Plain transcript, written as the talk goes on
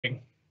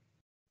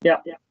Yeah.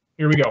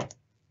 Here we go.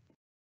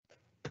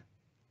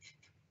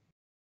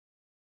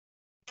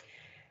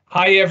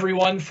 Hi,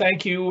 everyone.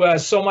 Thank you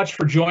so much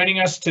for joining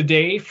us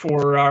today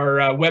for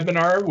our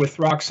webinar with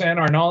Roxanne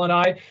Arnall and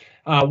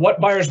I. What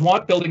buyers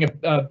want, building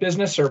a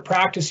business or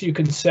practice you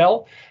can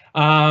sell.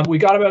 We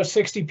got about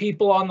 60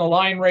 people on the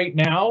line right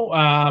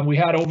now. We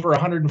had over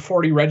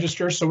 140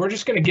 registers, so we're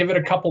just going to give it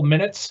a couple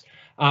minutes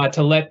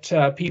to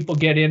let people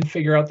get in,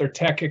 figure out their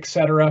tech,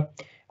 etc.,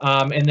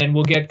 and then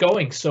we'll get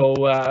going.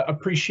 So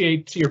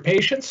appreciate your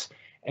patience,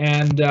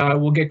 and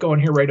we'll get going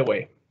here right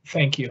away.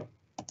 Thank you.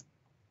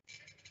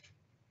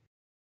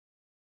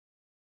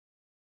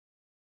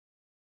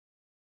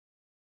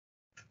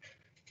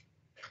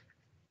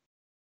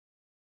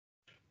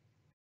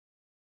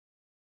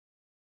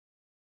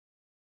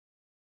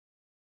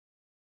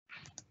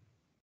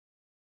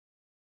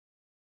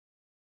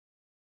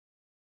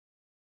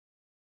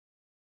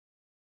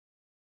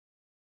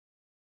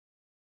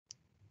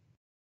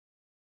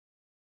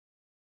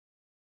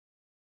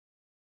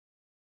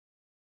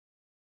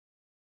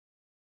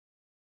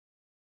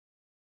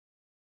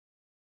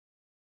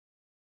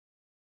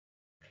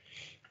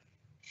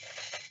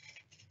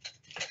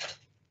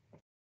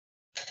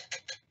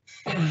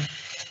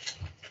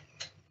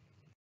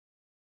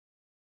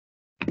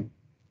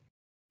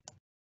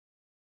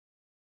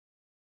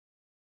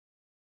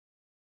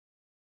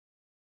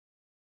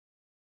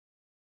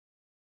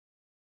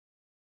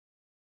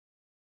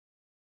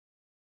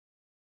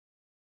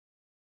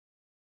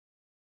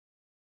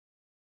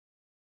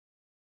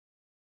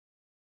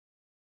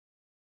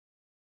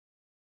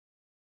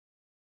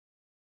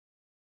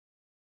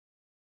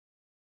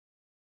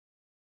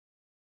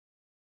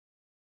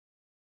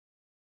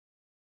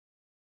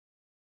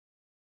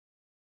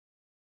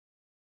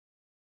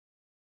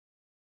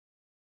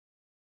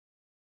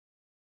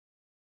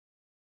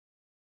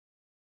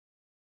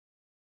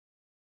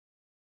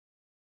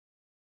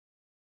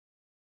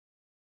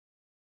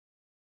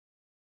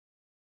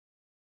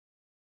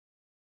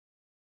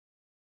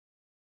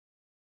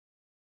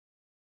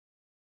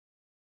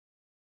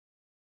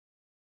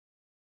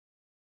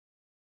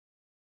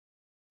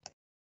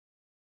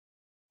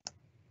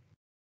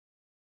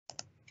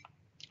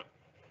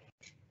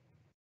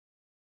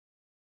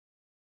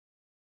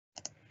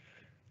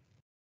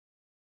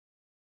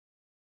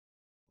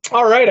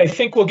 All right, I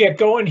think we'll get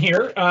going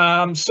here.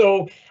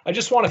 So I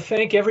just want to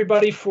thank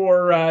everybody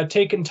for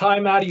taking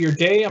time out of your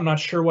day. I'm not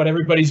sure what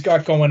everybody's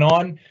got going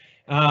on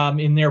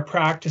in their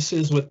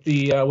practices with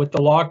the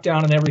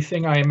lockdown and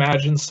everything. I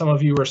imagine some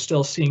of you are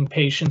still seeing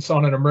patients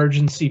on an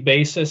emergency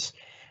basis.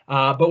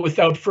 But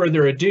without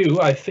further ado,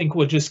 I think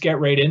we'll just get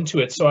right into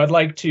it. So I'd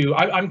like to,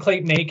 I'm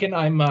Clayton Aiken.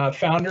 I'm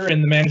founder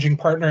and the managing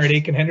partner at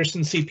Aiken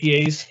Henderson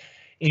CPAs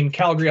in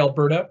Calgary,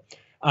 Alberta.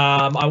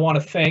 I want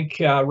to thank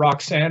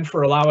Roxanne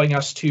for allowing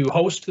us to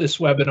host this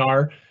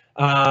webinar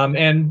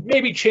and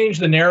maybe change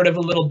the narrative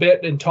a little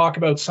bit and talk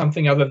about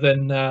something other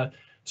than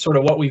sort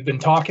of what we've been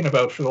talking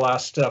about for the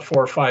last 4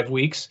 or 5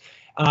 weeks.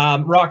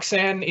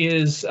 Roxanne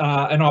is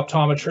an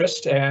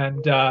optometrist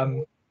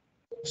and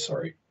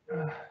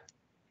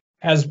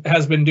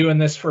has been doing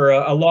this for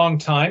a long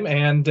time,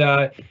 and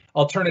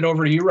I'll turn it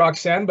over to you,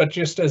 Roxanne. But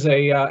just as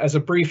a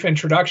brief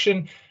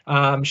introduction,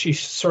 she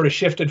sort of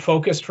shifted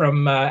focus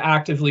from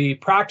actively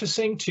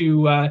practicing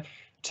to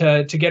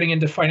getting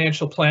into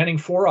financial planning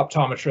for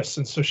optometrists,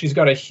 and so she's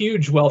got a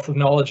huge wealth of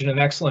knowledge and an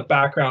excellent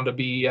background to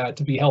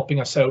be helping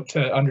us out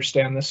to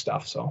understand this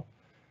stuff. So,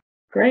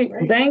 great,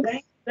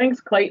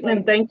 thanks, Clayton,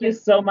 and thank you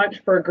so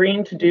much for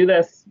agreeing to do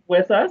this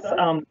with us.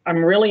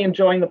 I'm really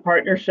enjoying the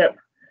partnership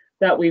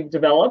that we've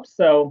developed.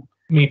 So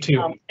me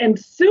too. And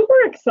super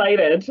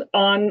excited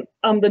on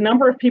the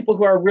number of people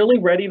who are really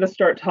ready to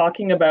start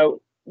talking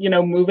about,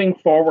 moving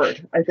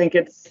forward. I think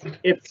it's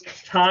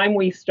time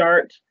we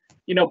start,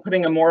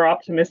 putting a more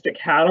optimistic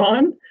hat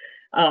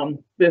on.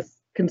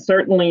 This can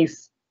certainly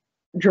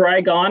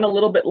drag on a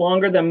little bit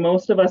longer than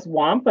most of us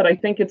want, but I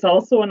think it's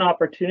also an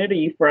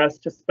opportunity for us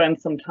to spend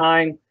some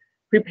time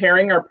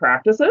preparing our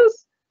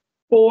practices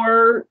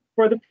for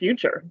the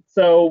future.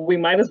 So we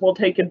might as well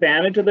take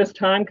advantage of this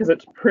time because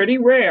it's pretty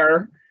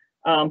rare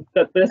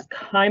that this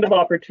kind of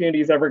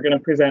opportunity is ever going to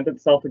present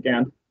itself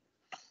again.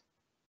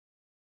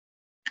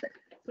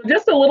 So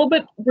just a little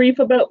bit brief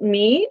about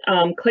me.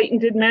 Clayton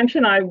did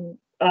mention I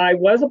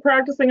was a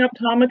practicing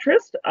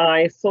optometrist.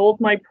 I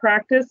sold my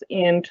practice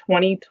in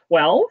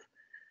 2012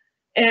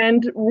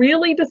 and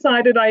really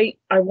decided I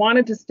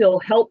wanted to still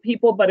help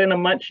people, but in a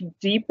much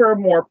deeper,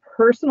 more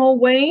personal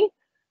way.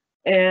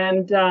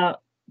 And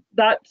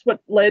that's what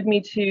led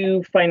me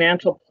to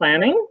financial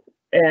planning,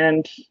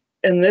 and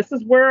this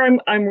is where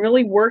I'm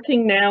really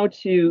working now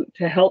to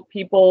help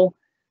people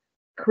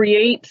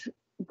create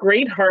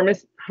great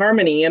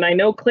harmony. And I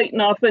know, Clayton,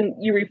 often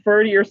you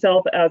refer to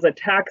yourself as a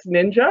tax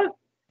ninja.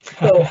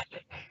 So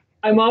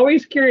I'm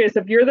always curious,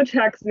 if you're the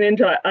tax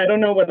ninja, I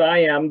don't know what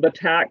I am. The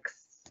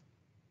tax,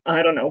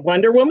 I don't know,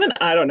 Wonder Woman?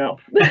 I don't know.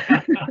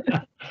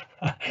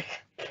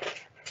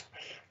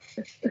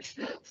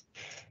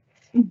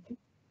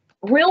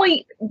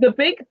 Really, the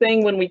big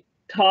thing when we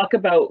talk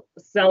about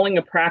selling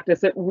a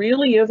practice, it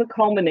really is a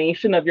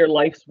culmination of your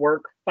life's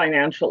work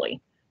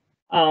financially.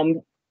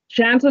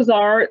 Chances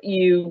are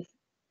you've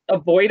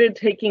avoided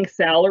taking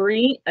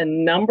salary a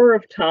number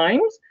of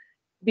times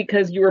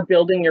because you were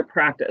building your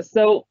practice.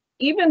 So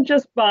even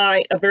just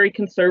by a very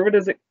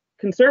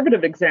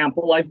conservative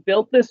example, I've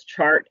built this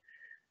chart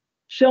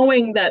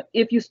showing that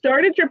if you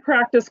started your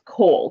practice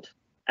cold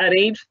at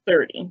age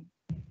 30,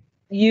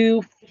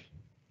 you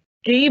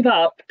gave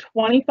up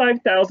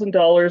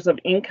 $25,000 of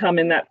income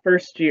in that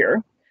first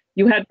year.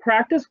 You had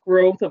practice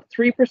growth of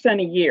 3%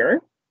 a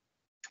year,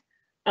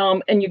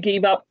 and you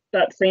gave up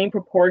that same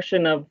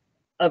proportion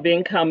of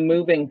income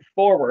moving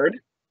forward.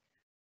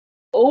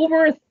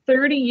 Over a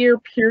 30-year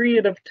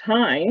period of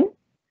time,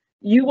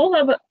 you will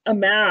have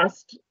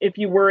amassed, if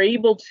you were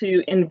able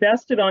to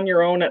invest it on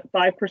your own at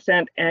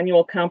 5%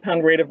 annual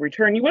compound rate of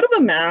return, you would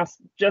have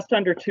amassed just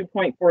under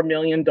 $2.4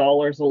 million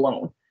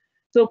alone.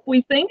 So if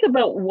we think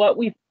about what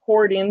we've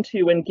poured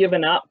into and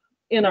given up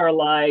in our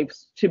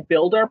lives to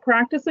build our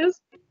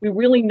practices, we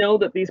really know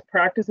that these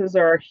practices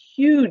are a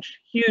huge,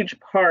 huge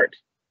part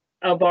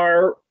of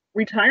our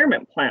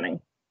retirement planning,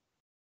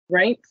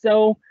 right?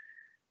 So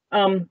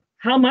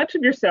how much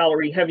of your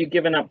salary have you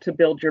given up to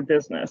build your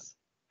business?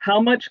 How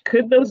much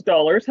could those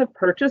dollars have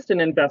purchased in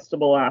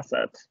investable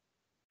assets?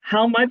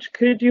 How much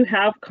could you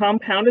have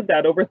compounded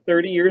that over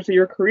 30 years of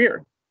your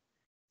career?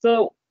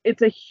 So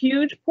it's a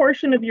huge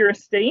portion of your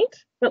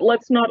estate, but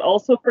let's not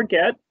also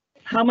forget,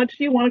 how much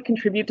do you want to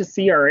contribute to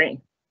CRA?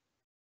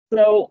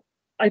 So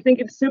I think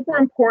it's super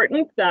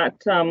important that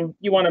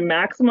you want to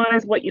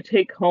maximize what you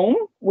take home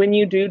when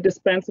you do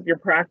dispense of your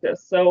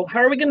practice. So how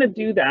are we going to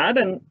do that?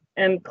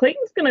 And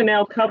Clayton's going to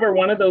now cover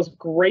one of those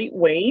great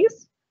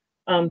ways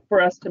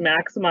for us to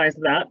maximize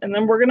that. And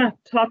then we're going to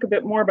talk a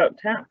bit more about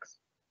tax.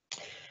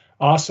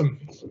 Awesome.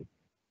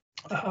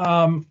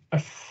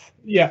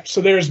 Yeah,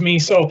 so there's me.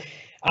 So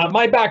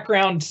my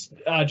background,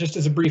 just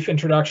as a brief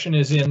introduction,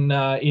 is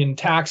in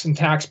tax and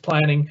tax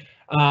planning.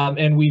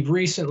 And we've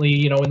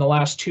recently, in the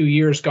last 2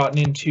 years, gotten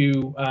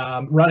into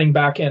running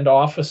back-end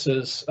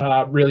offices,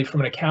 really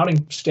from an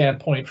accounting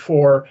standpoint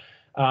for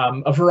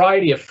a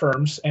variety of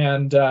firms,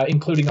 and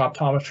including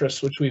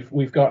optometrists, which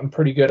we've gotten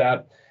pretty good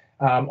at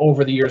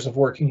over the years of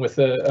working with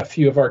a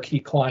few of our key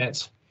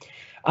clients.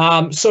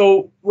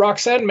 So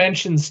Roxanne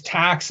mentions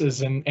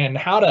taxes and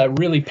how to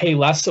really pay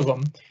less of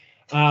them.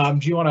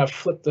 Do you want to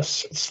flip the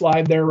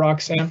slide there,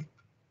 Roxanne?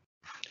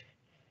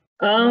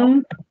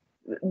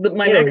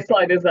 My next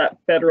slide is that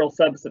federal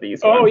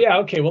subsidies one. Oh yeah,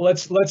 okay. Well,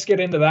 let's get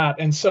into that.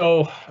 And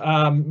so,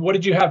 what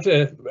did you have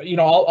to?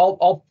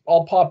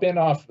 I'll pop in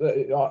off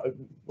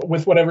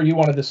with whatever you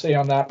wanted to say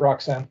on that,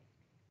 Roxanne.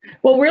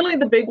 Well, really,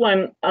 the big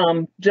one,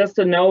 just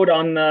a note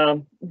on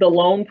the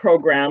loan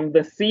program, the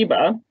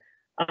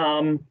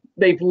CEBA.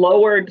 They've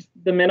lowered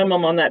the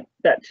minimum on that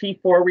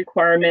T4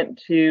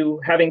 requirement to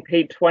having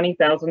paid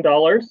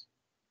 $20,000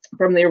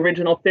 from the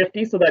original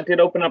 $50,000. So that did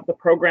open up the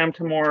program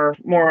to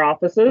more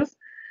offices.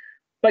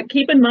 But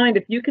keep in mind,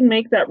 if you can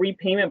make that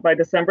repayment by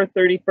December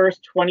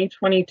 31st,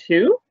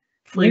 2022,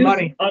 free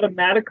money,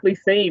 automatically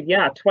save,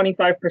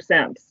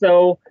 25%.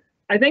 So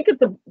I think at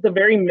the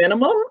very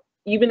minimum,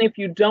 even if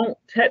you don't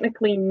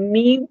technically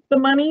need the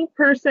money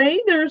per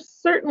se, there's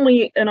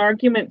certainly an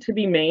argument to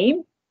be made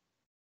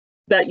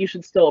that you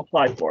should still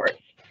apply for it.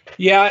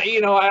 Yeah,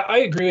 I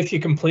agree with you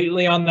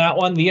completely on that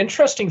one. The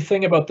interesting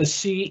thing about the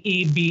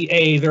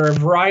CEBA, there are a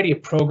variety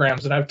of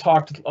programs, and I've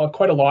talked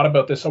quite a lot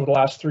about this over the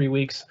last 3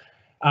 weeks,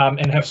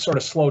 and have sort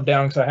of slowed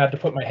down because I had to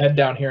put my head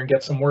down here and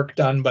get some work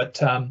done. But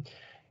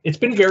it's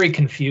been very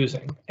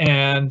confusing.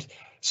 And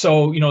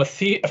so, a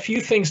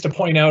few things to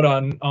point out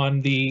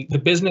on the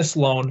business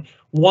loan.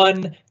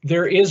 One,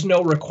 there is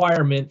no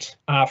requirement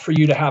for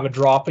you to have a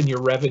drop in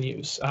your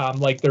revenues,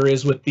 like there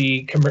is with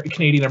the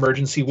Canadian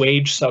Emergency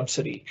Wage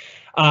Subsidy.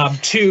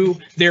 Two,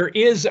 there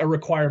is a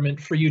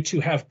requirement for you to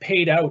have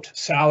paid out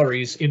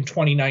salaries in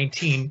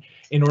 2019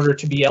 in order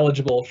to be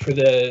eligible for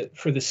the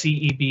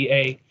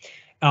CEBA.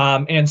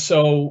 And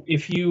so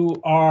if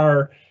you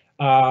are,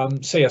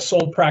 say, a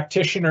sole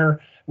practitioner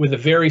with a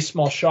very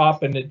small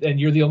shop and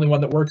you're the only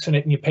one that works in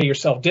it and you pay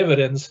yourself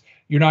dividends,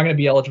 you're not going to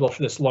be eligible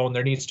for this loan.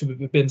 There needs to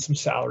have been some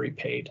salary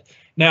paid.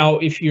 Now,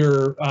 if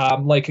you're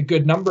like a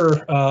good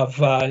number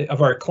of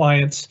our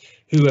clients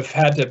who have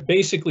had to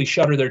basically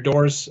shutter their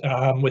doors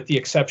with the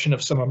exception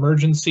of some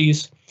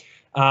emergencies,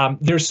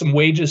 there's some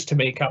wages to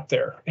make up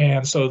there.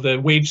 And so the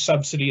wage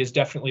subsidy is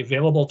definitely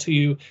available to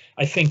you.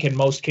 I think in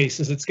most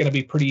cases, it's going to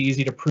be pretty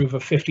easy to prove a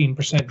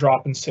 15%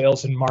 drop in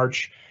sales in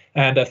March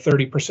and a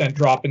 30%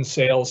 drop in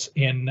sales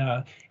in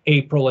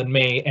April and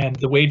May. And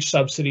the wage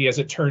subsidy, as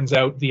it turns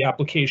out, the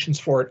applications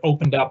for it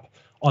opened up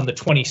on the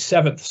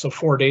 27th. So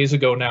 4 days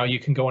ago now, you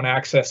can go and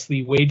access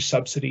the wage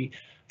subsidy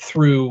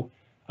through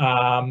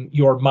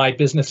your My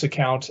Business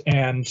account.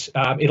 And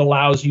it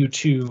allows you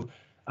to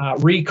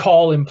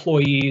recall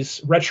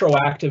employees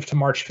retroactive to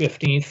March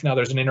 15th. Now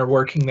there's an inner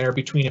working there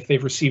between if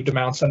they've received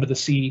amounts under the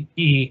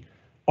CERB,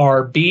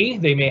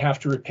 they may have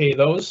to repay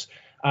those.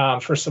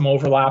 for some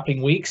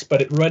overlapping weeks,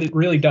 but what it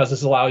really does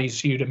is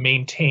allows you to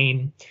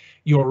maintain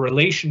your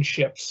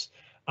relationships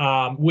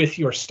with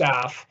your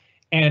staff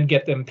and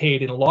get them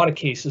paid in a lot of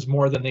cases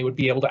more than they would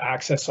be able to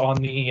access on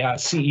the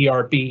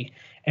CERB.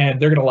 And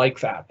they're going to like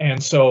that.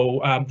 And so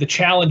the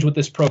challenge with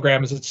this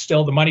program is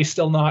the money's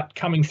still not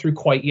coming through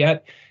quite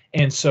yet.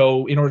 And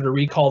so in order to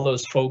recall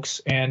those folks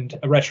and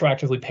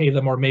retroactively pay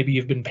them, or maybe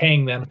you've been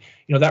paying them,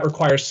 that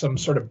requires some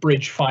sort of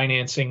bridge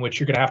financing, which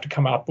you're going to have to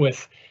come up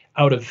with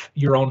out of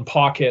your own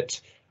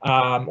pocket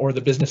or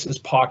the business's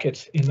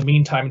pocket in the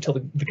meantime until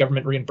the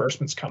government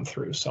reimbursements come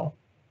through. So.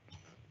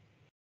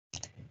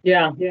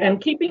 Yeah,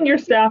 and keeping your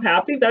staff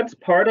happy, that's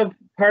part of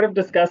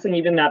discussing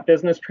even that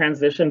business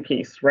transition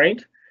piece,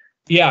 right?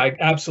 Yeah,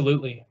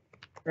 absolutely.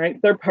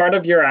 Right, they're part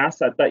of your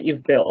asset that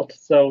you've built.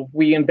 So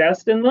we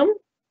invest in them,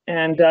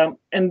 and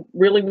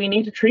really we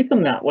need to treat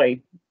them that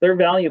way. They're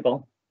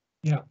valuable.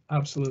 Yeah,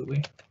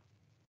 absolutely.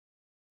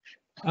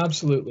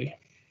 Absolutely.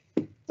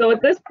 So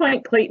at this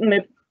point, Clayton,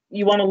 if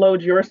you want to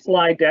load your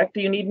slide deck,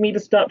 do you need me to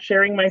stop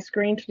sharing my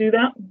screen to do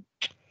that?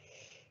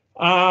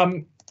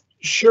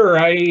 Sure.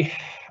 I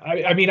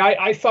mean,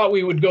 I thought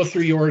we would go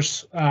through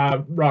yours,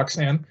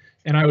 Roxanne,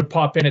 and I would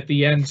pop in at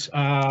the end.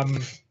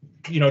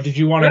 Did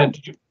you want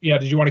to? Yeah.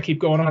 Did you want to keep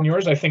going on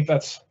yours? I think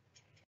that's.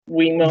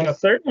 We most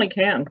certainly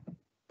can.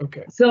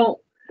 Okay. So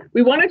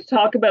we wanted to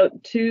talk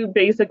about two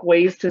basic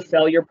ways to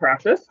sell your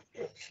practice,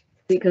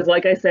 because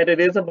like I said, it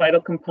is a vital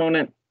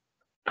component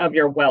of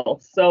your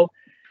wealth. So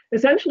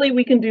essentially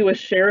we can do a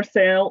share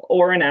sale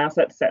or an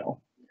asset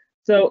sale.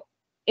 So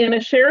in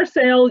a share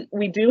sale,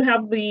 we do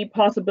have the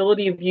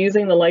possibility of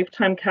using the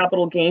lifetime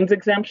capital gains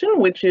exemption,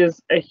 which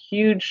is a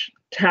huge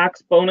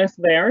tax bonus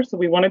there. So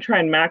we want to try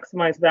and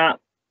maximize that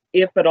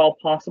if at all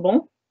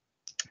possible.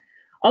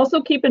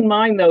 Also keep in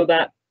mind though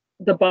that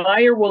the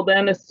buyer will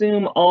then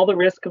assume all the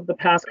risk of the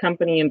past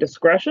company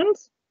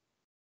indiscretions.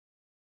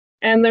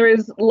 And there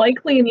is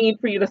likely a need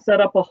for you to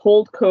set up a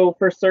holdco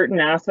for certain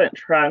asset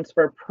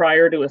transfer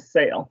prior to a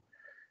sale.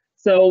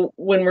 So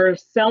when we're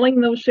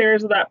selling those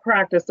shares of that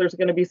practice, there's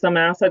going to be some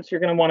assets you're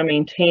going to want to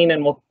maintain,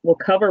 and we'll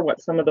cover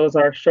what some of those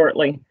are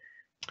shortly.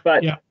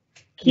 But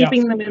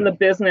keeping them in the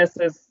business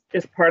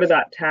is part of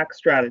that tax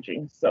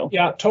strategy. So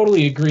yeah,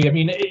 totally agree. I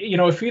mean,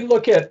 if you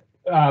look at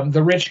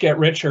The Rich Get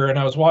Richer, and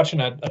I was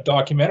watching a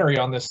documentary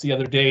on this the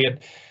other day, and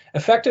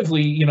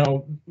effectively,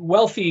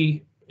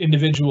 wealthy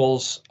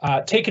individuals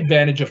take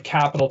advantage of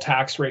capital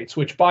tax rates,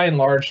 which by and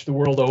large the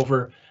world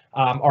over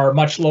are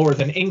much lower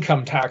than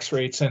income tax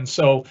rates. And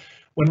so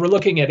when we're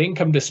looking at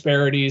income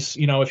disparities,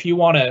 if you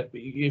want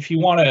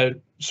to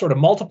sort of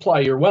multiply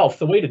your wealth,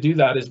 the way to do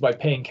that is by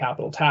paying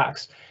capital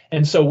tax.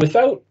 And so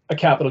without a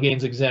capital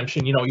gains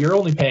exemption, you're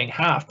only paying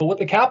half. But what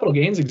the capital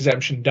gains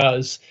exemption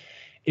does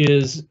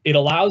is it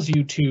allows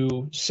you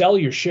to sell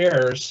your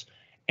shares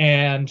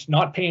and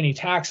not pay any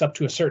tax up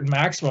to a certain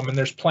maximum. And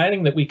there's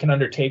planning that we can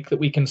undertake, that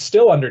we can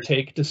still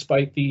undertake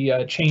despite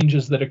the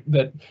changes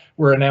that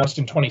were announced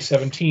in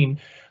 2017,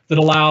 that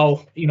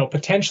allow,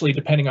 potentially,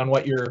 depending on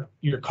what your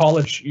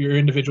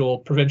individual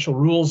provincial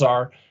rules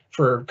are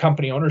for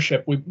company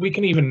ownership, we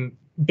can even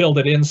build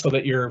it in so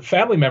that your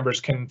family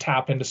members can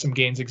tap into some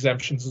gains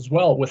exemptions as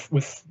well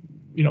with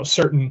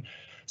certain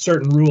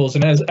rules.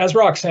 And as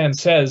Roxanne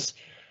says,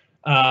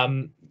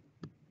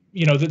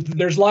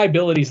 there's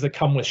liabilities that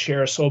come with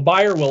shares. So a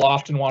buyer will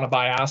often want to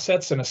buy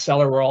assets, and a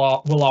seller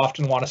will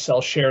often want to sell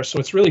shares. So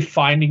it's really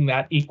finding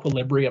that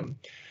equilibrium.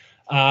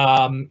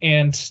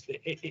 And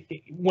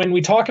when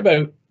we talk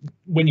about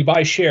when you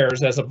buy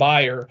shares as a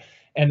buyer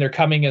and they're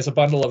coming as a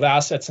bundle of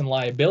assets and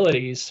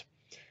liabilities,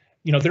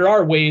 there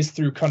are ways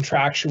through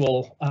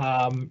contractual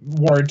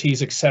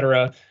warranties, et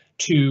cetera,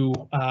 to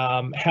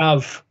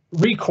have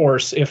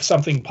recourse if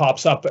something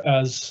pops up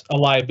as a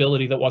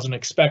liability that wasn't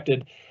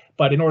expected.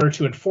 But in order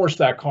to enforce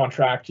that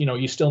contract,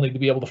 you still need to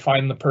be able to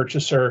find the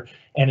purchaser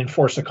and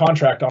enforce a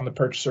contract on the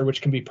purchaser,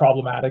 which can be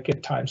problematic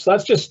at times. So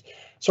that's just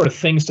sort of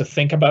things to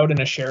think about in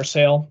a share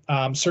sale.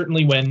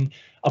 Certainly when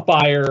a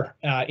buyer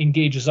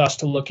engages us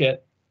to look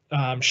at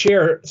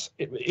shares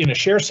in a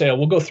share sale,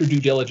 we'll go through due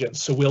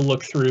diligence. So we'll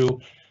look through,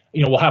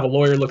 we'll have a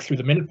lawyer look through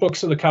the minute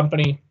books of the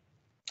company.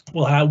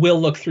 We'll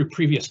look through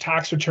previous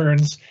tax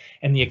returns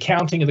and the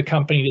accounting of the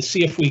company to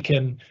see if we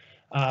can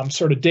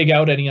sort of dig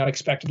out any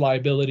unexpected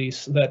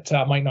liabilities that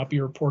might not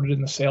be reported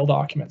in the sale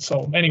document.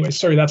 So anyway,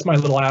 sorry, that's my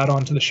little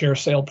add-on to the share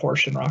sale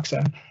portion,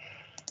 Roxanne.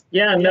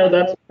 Yeah, no,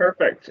 that's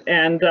perfect.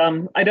 And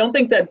I don't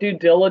think that due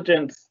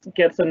diligence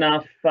gets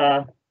enough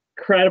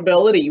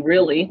credibility,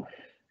 really.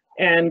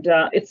 And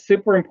it's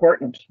super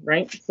important,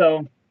 right?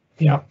 So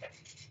yeah.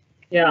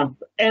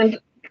 And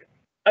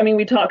I mean,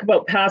 we talk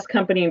about past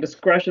company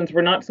indiscretions.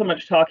 We're not so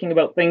much talking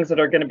about things that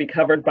are going to be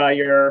covered by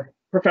your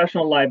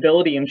professional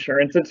liability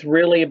insurance. It's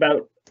really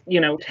about,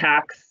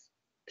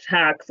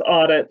 tax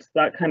audits,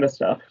 that kind of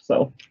stuff.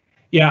 So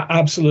yeah,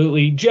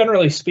 absolutely.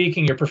 Generally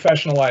speaking, your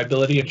professional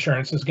liability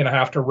insurance is going to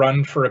have to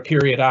run for a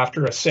period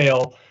after a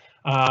sale,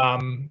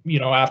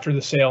 after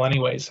the sale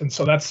anyways. And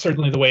so that's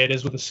certainly the way it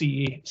is with a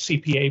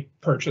CPA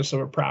purchase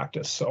of a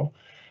practice. So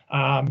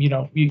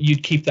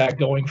you'd keep that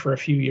going for a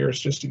few years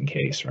just in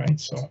case, right?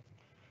 So.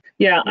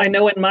 Yeah, I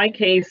know in my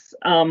case,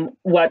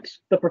 what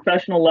the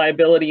professional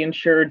liability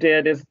insurer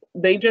did is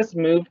they just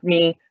moved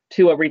me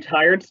to a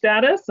retired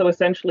status. So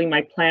essentially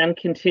my plan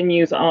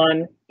continues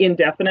on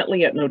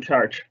indefinitely at no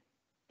charge.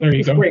 There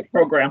you go. Great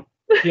program.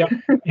 Yeah,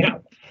 yeah.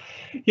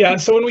 Yeah,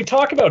 and so when we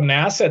talk about an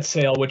asset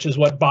sale, which is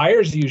what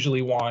buyers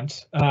usually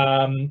want,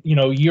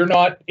 you're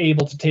not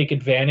able to take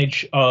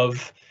advantage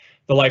of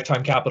the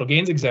lifetime capital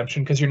gains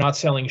exemption because you're not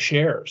selling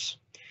shares.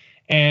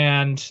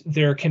 And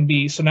there can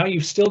be, so now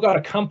you've still got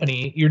a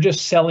company, you're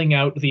just selling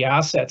out the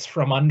assets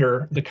from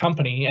under the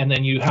company, and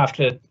then you have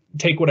to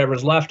take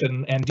whatever's left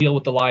and deal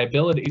with the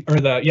liability, or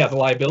the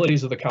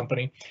liabilities of the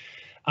company.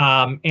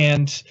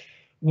 And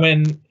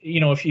when,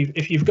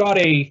 if you've got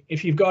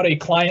a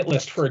client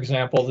list, for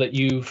example, that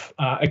you've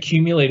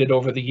accumulated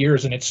over the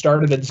years, and it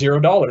started at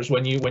 $0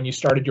 when you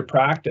started your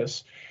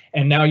practice,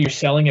 and now you're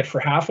selling it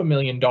for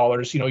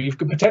 $500,000, you've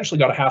potentially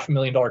got a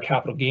 $500,000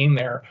 capital gain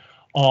there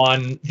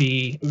on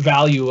the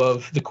value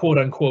of the quote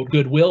unquote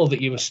goodwill that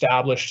you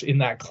established in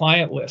that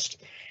client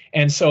list.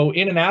 And so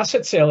in an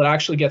asset sale, it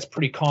actually gets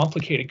pretty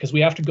complicated because we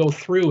have to go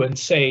through and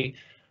say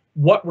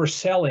what we're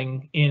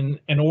selling in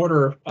an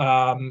order,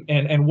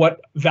 and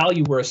what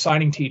value we're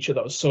assigning to each of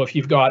those. So if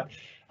you've got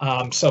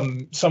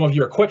some of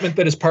your equipment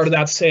that is part of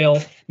that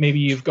sale, maybe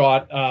you've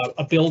got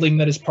a building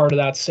that is part of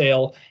that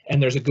sale,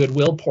 and there's a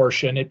goodwill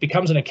portion, it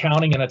becomes an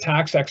accounting and a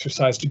tax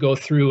exercise to go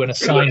through and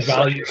assign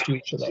values to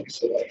each of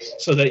those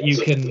so that you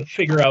can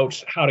figure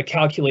out how to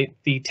calculate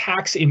the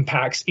tax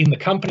impacts in the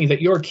company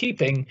that you're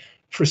keeping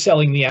for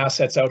selling the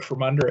assets out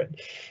from under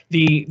it.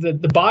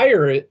 The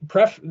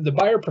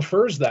buyer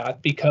prefers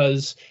that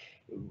because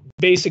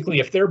basically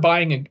if they're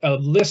buying a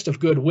list of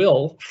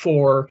goodwill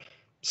for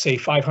say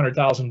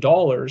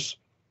 $500,000,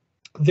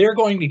 they're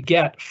going to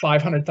get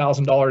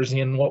 $500,000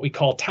 in what we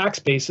call tax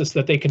basis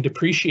that they can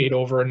depreciate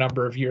over a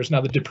number of years. Now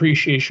the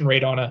depreciation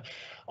rate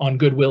on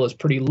goodwill is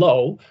pretty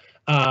low,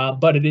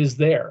 but it is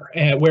there.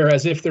 And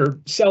whereas if they're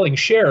selling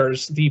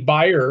shares, the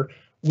buyer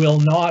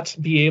will not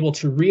be able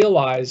to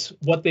realize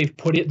what they've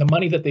put in, the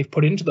money that they've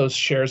put into those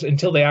shares,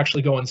 until they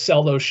actually go and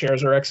sell those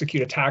shares or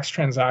execute a tax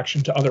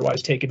transaction to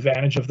otherwise take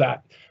advantage of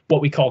that, what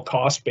we call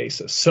cost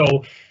basis.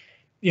 So,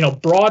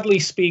 broadly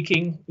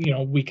speaking,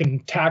 we can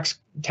tax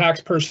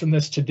person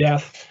this to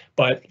death,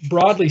 but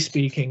broadly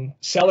speaking,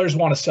 sellers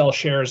want to sell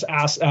shares,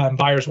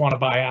 buyers want to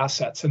buy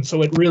assets. And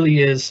so it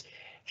really is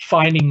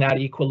finding that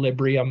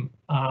equilibrium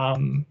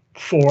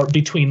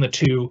between the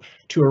two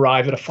to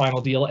arrive at a final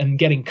deal and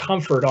getting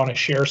comfort on a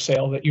share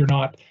sale that you're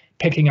not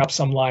picking up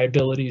some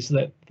liabilities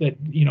that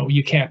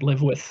you can't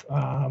live with,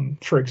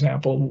 for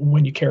example,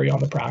 when you carry on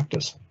the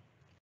practice.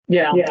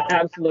 Yeah,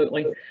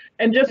 absolutely.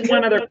 And just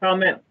one other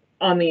comment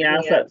on the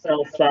asset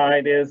sale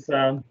side is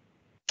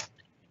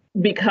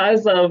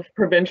because of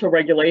provincial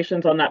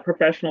regulations on that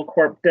professional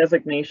corp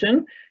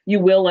designation, you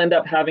will end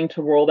up having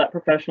to roll that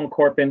professional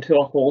corp into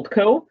a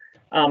holdco.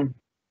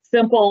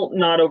 Simple,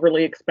 not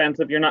overly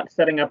expensive. You're not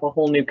setting up a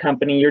whole new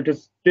company. You're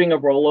just doing a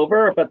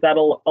rollover, but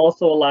that'll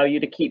also allow you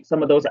to keep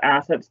some of those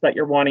assets that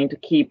you're wanting to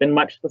keep in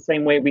much the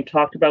same way we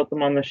talked about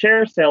them on the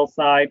share sale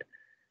side,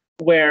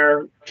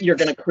 where you're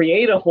going to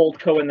create a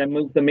holdco and then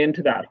move them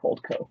into that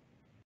holdco.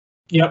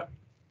 Yep.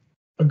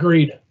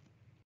 Agreed.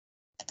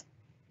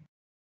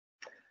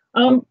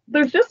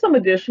 There's just some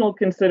additional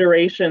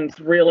considerations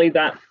really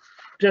that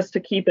just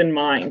to keep in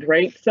mind,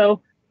 right?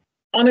 So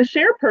on a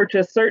share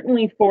purchase,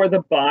 certainly for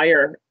the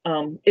buyer,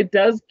 it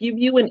does give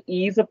you an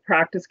ease of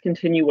practice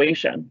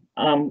continuation.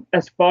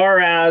 As far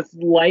as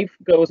life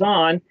goes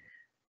on,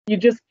 you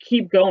just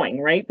keep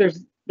going, right?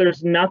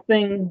 There's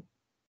nothing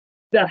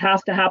that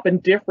has to happen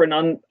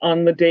different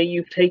on the day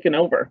you've taken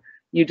over.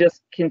 You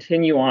just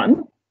continue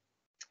on.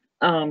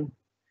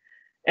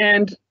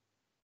 And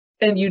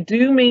you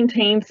do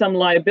maintain some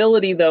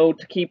liability, though,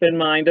 to keep in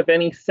mind of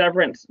any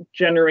severance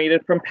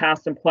generated from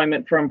past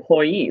employment for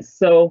employees.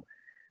 So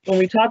when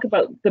we talk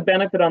about the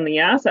benefit on the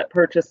asset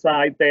purchase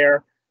side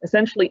there,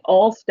 essentially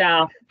all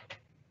staff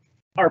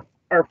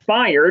are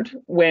fired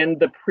when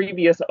the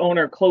previous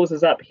owner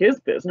closes up his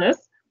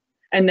business.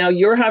 And now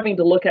you're having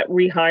to look at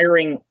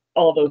rehiring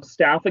all those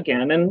staff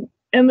again.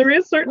 And there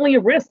is certainly a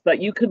risk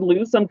that you could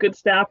lose some good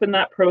staff in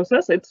that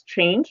process. It's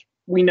change.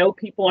 We know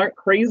people aren't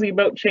crazy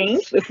about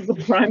change. This is a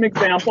prime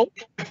example.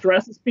 It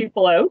stresses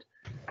people out.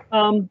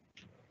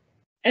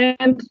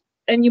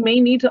 And you may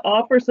need to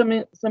offer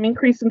some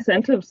increased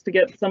incentives to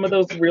get some of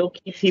those real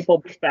key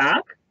people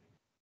back.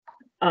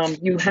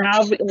 You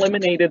have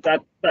eliminated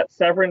that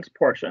severance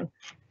portion.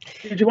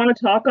 Did you want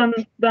to talk on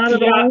that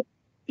at all?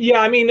 Yeah,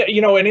 I mean,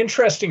 an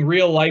interesting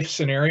real life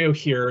scenario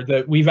here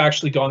that we've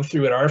actually gone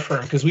through at our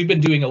firm, because we've been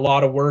doing a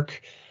lot of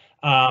work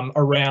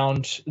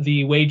around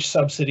the wage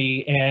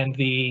subsidy and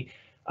the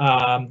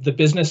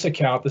business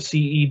account, the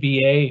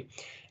CEBA.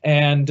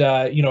 And,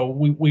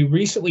 we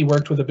recently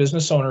worked with a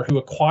business owner who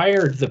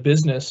acquired the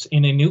business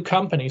in a new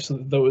company. So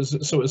it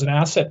was an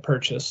asset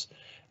purchase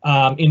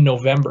in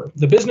November.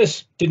 The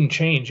business didn't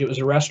change. It was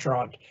a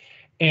restaurant.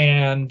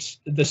 and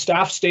the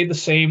staff stayed the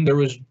same. There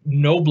was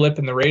no blip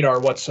in the radar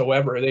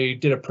whatsoever. They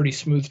did a pretty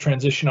smooth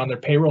transition on their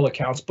payroll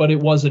accounts, but it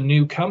was a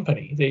new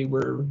company. They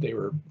were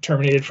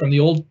terminated from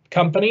the old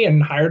company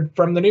and hired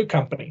from the new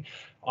company.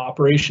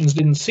 Operations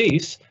didn't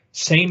cease,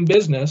 same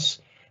business,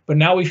 but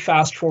now we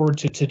fast forward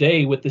to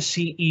today with the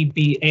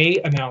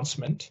CEBA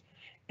announcement,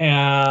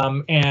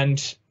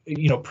 and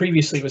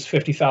previously it was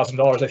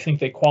 $50,000. I think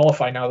they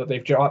qualify now that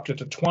they've dropped it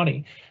to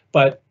 20,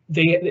 but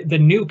the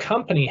new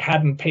company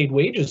hadn't paid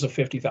wages of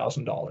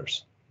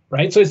 $50,000,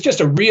 right? So it's just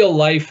a real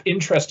life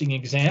interesting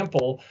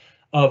example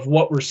of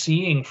what we're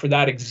seeing for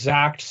that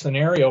exact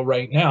scenario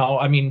right now.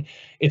 I mean,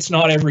 it's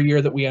not every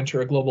year that we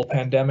enter a global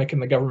pandemic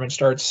and the government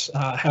starts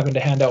having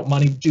to hand out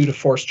money due to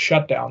forced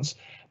shutdowns.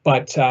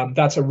 But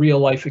that's a real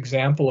life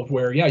example of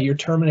where, yeah, you're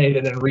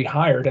terminated and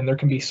rehired, and there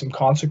can be some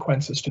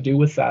consequences to do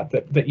with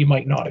that you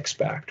might not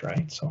expect,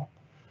 right? So,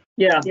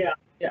 yeah.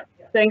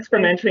 Thanks for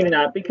mentioning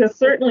that, because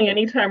certainly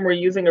anytime we're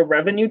using a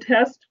revenue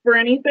test for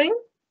anything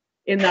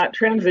in that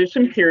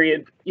transition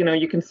period,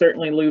 you can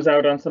certainly lose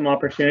out on some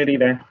opportunity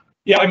there.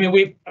 Yeah, I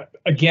mean,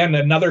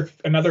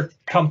 another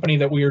company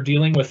that we are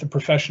dealing with, a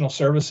professional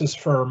services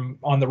firm,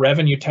 on the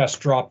revenue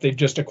test drop, they've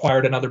just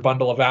acquired another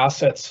bundle of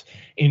assets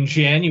in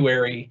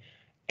January.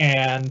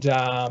 And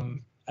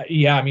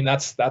yeah, I mean,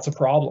 that's a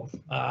problem.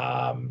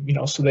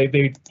 So they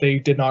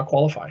did not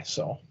qualify.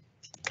 So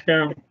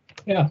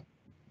yeah.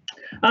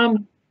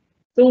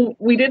 So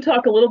we did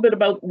talk a little bit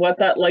about what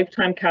that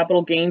lifetime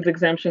capital gains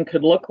exemption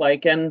could look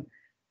like, and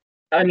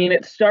I mean,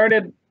 it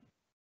started.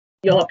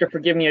 You'll have to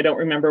forgive me, I don't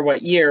remember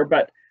what year,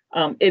 but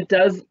it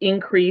does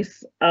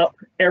increase up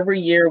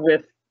every year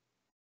with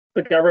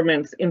the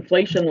government's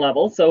inflation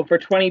level. So for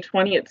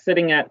 2020, it's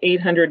sitting at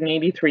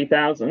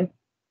 $883,000.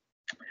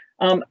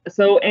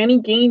 So any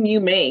gain you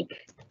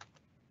make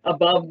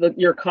above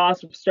your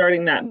cost of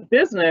starting that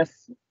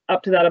business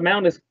up to that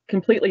amount is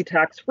completely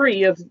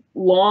tax-free as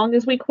long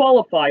as we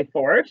qualify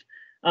for it.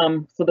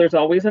 So there's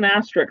always an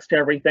asterisk to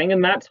everything,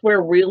 and that's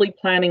where really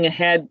planning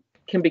ahead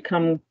can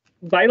become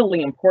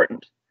vitally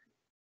important.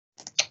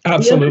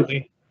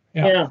 Absolutely.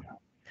 Yeah.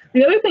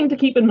 The other thing to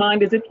keep in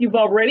mind is if you've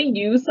already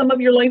used some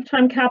of your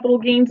lifetime capital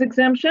gains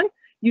exemption,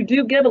 you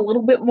do get a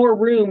little bit more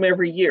room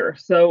every year.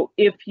 So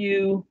if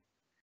you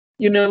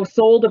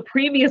sold a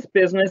previous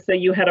business, say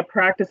you had a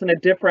practice in a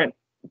different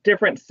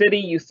city,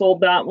 you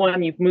sold that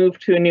one, you've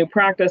moved to a new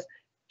practice,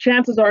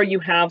 chances are you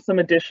have some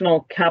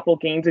additional capital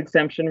gains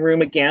exemption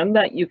room again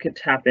that you could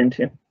tap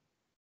into.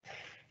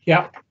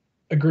 Yeah,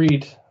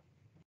 agreed.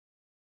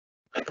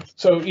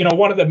 So,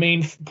 one of the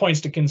main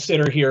points to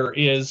consider here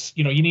is,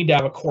 you need to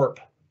have a corp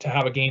to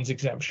have a gains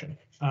exemption.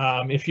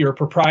 If you're a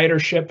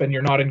proprietorship and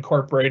you're not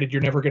incorporated,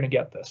 you're never going to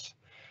get this.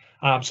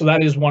 So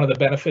that is one of the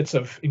benefits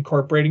of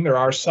incorporating. There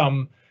are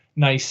some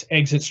nice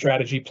exit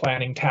strategy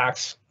planning,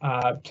 tax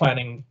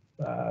planning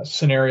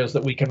scenarios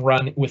that we can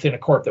run within a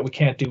corp that we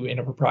can't do in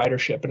a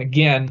proprietorship. And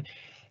again,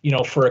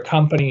 for a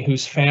company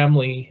whose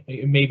family,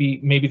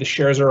 maybe the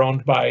shares are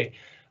owned by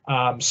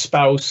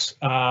spouse,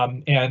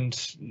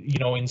 and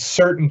in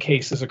certain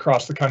cases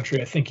across the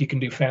country, I think you can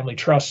do family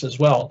trusts as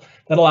well.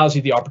 That allows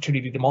you the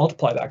opportunity to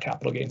multiply that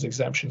capital gains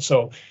exemption.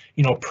 So,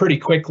 pretty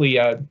quickly,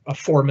 a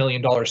 $4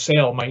 million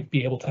sale might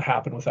be able to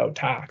happen without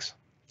tax.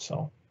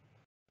 So,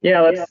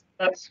 yeah,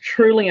 that's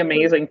truly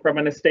amazing from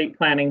an estate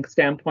planning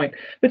standpoint.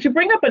 But you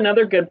bring up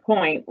another good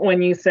point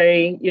when you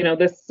say,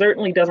 this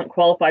certainly doesn't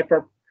qualify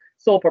for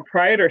sole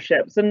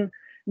proprietorships. And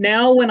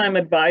now when I'm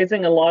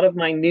advising a lot of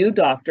my new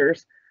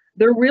doctors,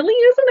 there really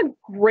isn't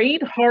a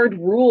great hard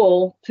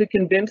rule to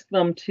convince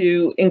them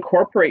to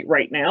incorporate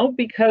right now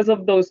because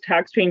of those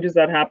tax changes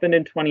that happened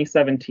in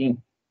 2017.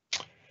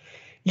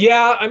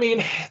 Yeah, I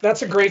mean,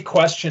 that's a great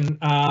question.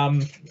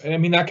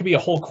 That could be a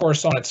whole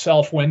course on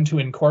itself, when to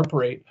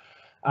incorporate.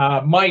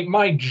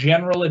 My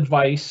general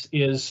advice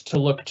is to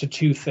look to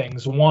two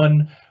things.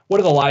 One,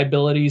 what are the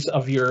liabilities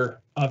of your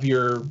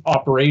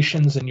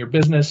operations and your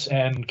business,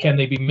 and can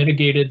they be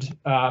mitigated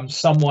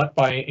somewhat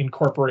by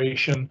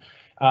incorporation?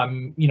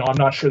 I'm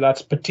not sure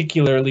that's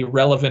particularly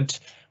relevant.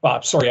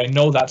 I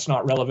know that's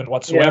not relevant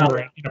whatsoever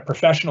in a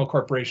professional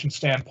corporation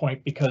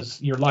standpoint, because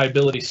your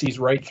liability sees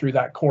right through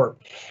that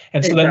corp.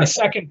 And so then the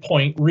second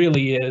point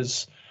really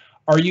is,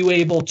 are you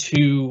able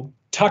to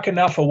tuck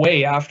enough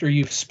away after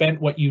you've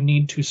spent what you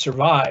need to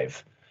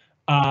survive?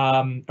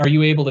 Are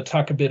you able to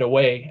tuck a bit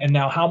away? And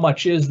now how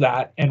much is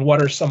that? And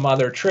what are some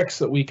other tricks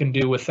that we can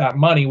do with that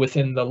money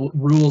within the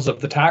rules of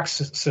the tax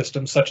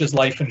system, such as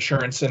life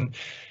insurance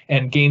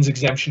and gains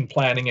exemption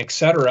planning, et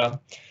cetera?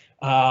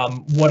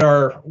 What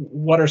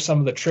are some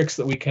of the tricks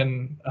that we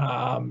can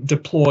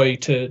deploy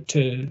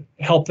to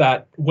help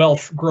that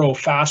wealth grow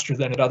faster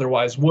than it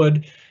otherwise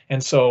would?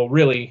 And so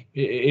really,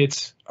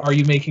 are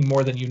you making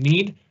more than you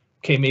need?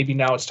 Okay, maybe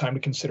now it's time to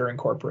consider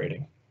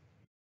incorporating.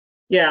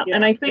 Yeah,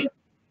 and I think,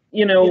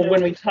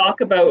 when we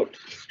talk about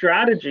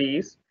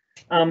strategies,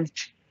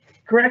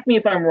 correct me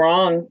if I'm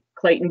wrong,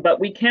 Clayton, but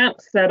we can't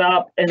set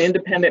up an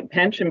independent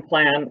pension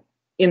plan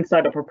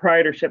inside a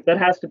proprietorship. That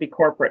has to be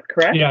corporate,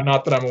 correct? Yeah,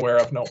 not that I'm aware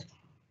of, no.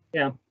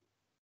 Yeah.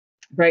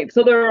 Right.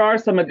 So there are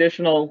some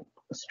additional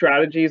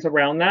strategies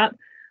around that.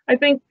 I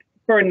think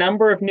for a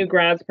number of new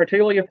grads,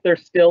 particularly if they're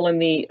still in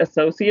the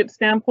associate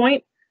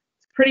standpoint,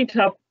 it's pretty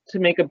tough to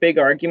make a big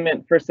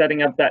argument for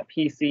setting up that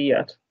PC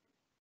yet.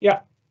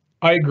 Yeah,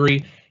 I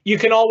agree. You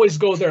can always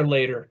go there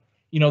later.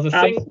 You know, the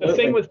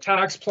thing with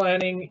tax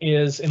planning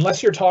is,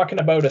 unless you're talking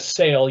about a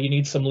sale, you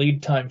need some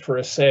lead time for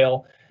a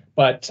sale.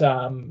 But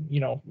you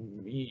know,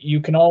 you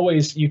can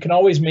always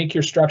make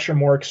your structure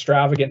more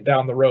extravagant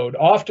down the road.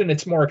 Often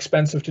it's more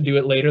expensive to do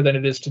it later than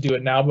it is to do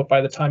it now, but by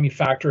the time you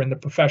factor in the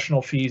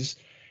professional fees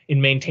in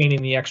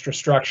maintaining the extra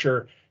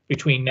structure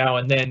between now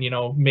and then, you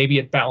know, maybe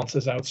it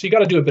balances out. So you got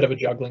to do a bit of a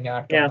juggling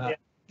act on that.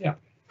 Yeah.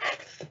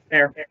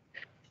 Fair.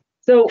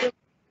 So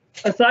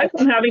aside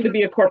from having to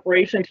be a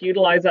corporation to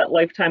utilize that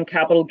lifetime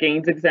capital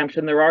gains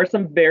exemption, there are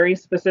some very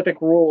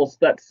specific rules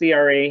that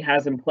CRA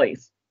has in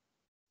place.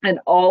 And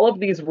all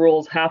of these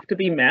rules have to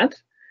be met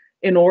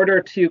in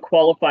order to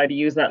qualify to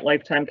use that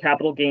lifetime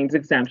capital gains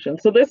exemption.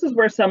 So this is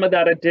where some of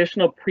that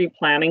additional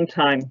pre-planning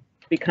time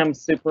becomes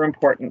super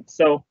important.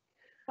 So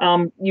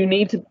you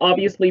need to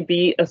obviously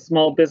be a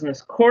small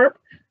business corp.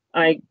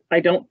 I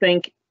don't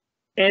think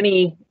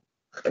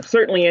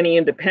certainly any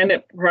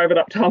independent private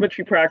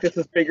optometry practice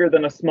is bigger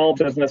than a small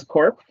business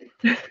corp.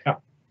 Yeah.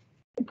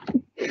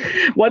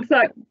 What's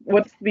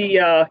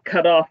the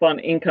cutoff on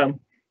income?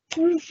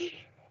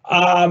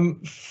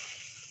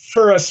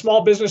 For a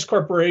small business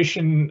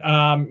corporation,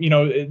 you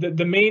know,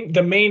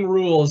 the main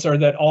rules are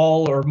that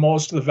all or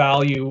most of the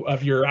value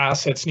of your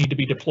assets need to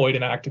be deployed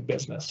in active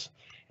business,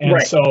 and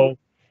right. So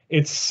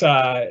it's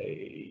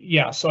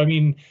yeah. So I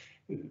mean,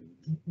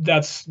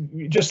 that's,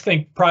 just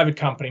think private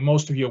company.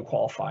 Most of you will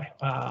qualify.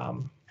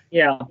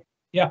 Yeah.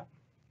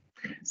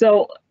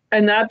 So,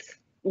 and that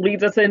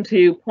leads us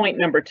into point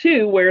number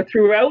 2, where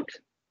throughout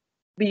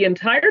the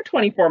entire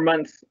 24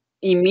 months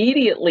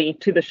immediately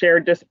to the share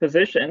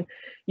disposition,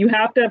 you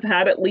have to have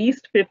had at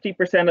least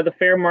 50% of the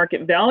fair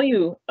market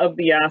value of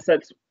the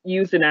assets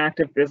used in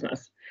active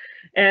business.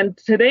 And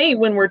today,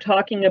 when we're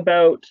talking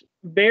about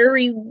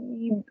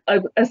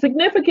a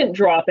significant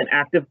drop in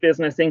active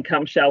business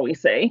income, shall we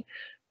say,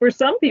 for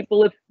some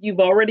people, if you've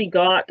already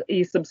got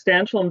a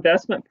substantial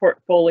investment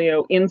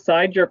portfolio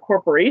inside your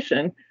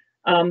corporation,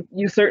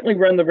 you certainly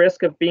run the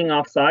risk of being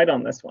offside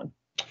on this one.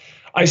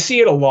 I see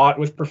it a lot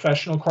with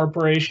professional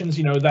corporations.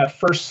 You know, that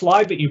first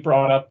slide that you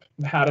brought up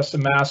had us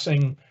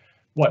amassing,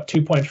 what,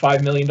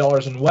 $2.5 million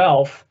in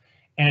wealth.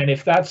 And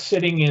if that's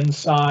sitting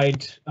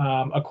inside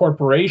a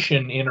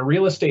corporation in a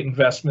real estate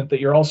investment that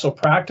you're also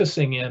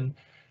practicing in,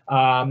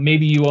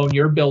 maybe you own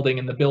your building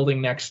and the building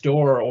next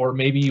door, or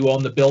maybe you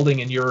own the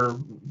building and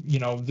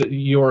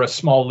you're a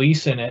small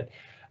lease in it,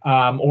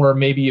 or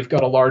maybe you've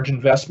got a large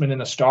investment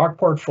in a stock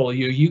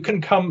portfolio, you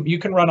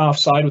can run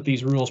offside with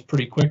these rules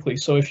pretty quickly.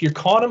 So if you're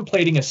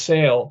contemplating a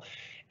sale,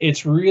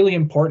 it's really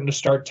important to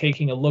start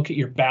taking a look at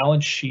your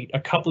balance sheet a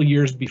couple of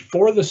years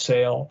before the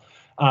sale,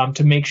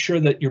 to make sure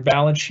that your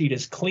balance sheet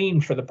is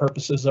clean for the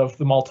purposes of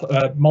the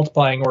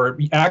multiplying or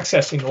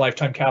accessing the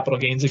lifetime capital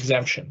gains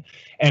exemption.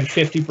 And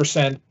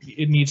 50%,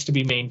 it needs to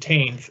be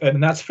maintained,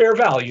 and that's fair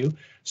value.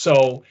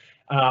 So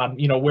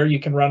you know, where you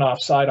can run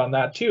offside on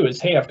that too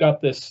is, hey, I've got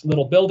this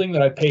little building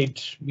that I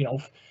paid, you know,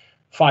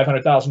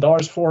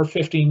 $500,000 for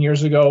 15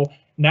 years ago.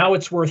 Now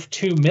it's worth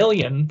 $2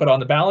 million, but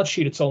on the balance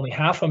sheet it's only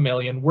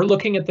 $500,000. We're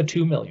looking at the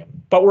 $2 million,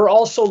 but we're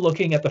also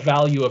looking at the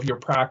value of your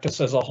practice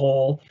as a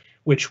whole,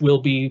 which will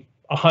be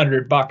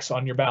 $100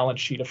 on your balance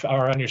sheet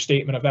or on your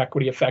statement of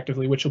equity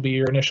effectively, which will be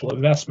your initial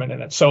investment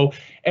in it. So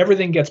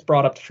everything gets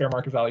brought up to fair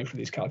market value for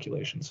these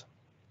calculations.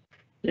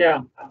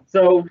 Yeah.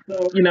 So,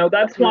 you know,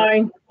 that's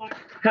why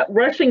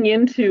rushing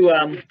into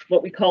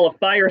what we call a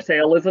fire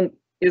sale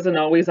isn't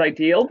always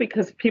ideal,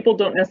 because people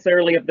don't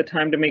necessarily have the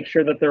time to make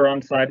sure that they're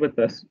on side with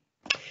this.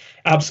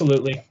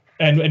 Absolutely.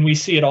 And we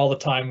see it all the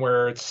time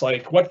where it's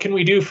like, what can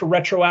we do for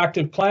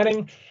retroactive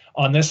planning?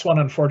 On this one,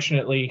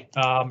 unfortunately,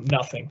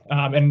 nothing.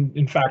 And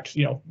in fact,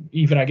 you know,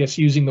 even I guess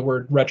using the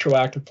word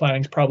retroactive planning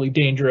is probably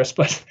dangerous,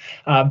 but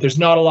there's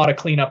not a lot of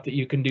cleanup that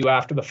you can do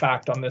after the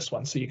fact on this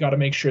one. So you got to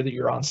make sure that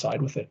you're on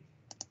side with it.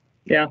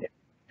 Yeah.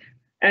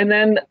 And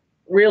then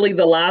really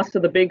the last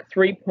of the big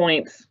 3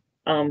 points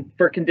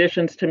for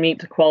conditions to meet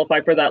to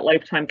qualify for that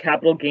lifetime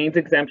capital gains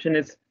exemption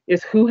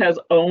is who has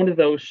owned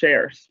those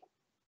shares.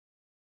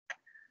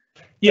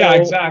 Yeah,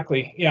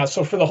 exactly. Yeah.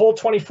 So for the whole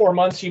 24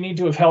 months, you need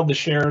to have held the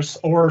shares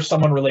or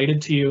someone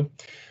related to you.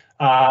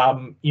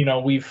 You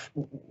know,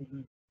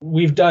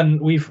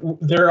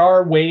 there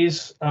are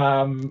ways.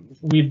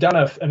 We've done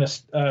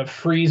a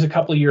freeze a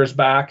couple of years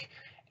back,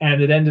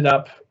 and it ended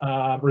up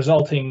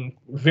resulting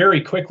very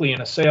quickly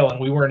in a sale, and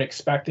we weren't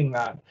expecting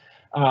that.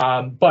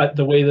 But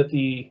the way that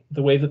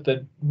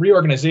the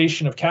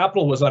reorganization of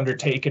capital was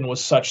undertaken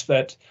was such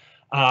that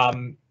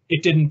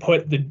it didn't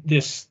put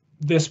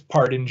this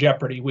part in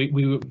jeopardy. We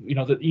you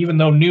know, that even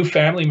though new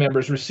family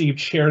members received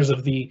shares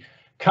of the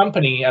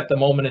company at the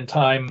moment in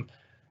time,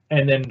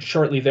 and then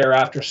shortly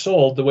thereafter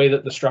sold, the way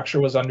that the structure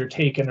was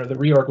undertaken or the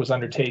reorg was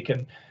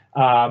undertaken,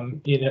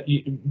 you know,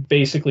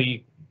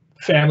 basically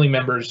family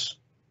members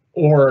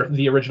or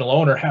the original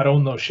owner had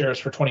owned those shares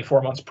for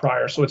 24 months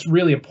prior. So it's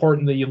really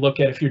important that you look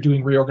at, if you're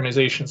doing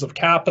reorganizations of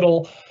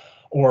capital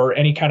or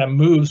any kind of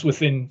moves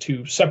within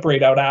to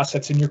separate out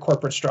assets in your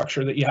corporate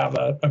structure, that you have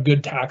a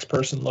good tax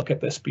person look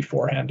at this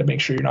beforehand to make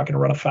sure you're not going to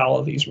run afoul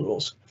of these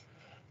rules.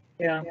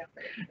 Yeah.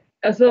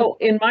 So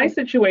in my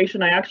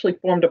situation, I actually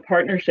formed a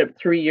partnership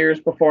 3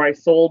 years before I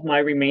sold my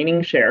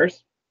remaining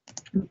shares.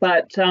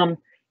 But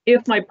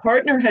if my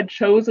partner had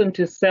chosen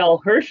to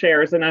sell her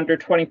shares in under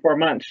 24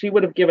 months, she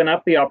would have given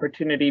up the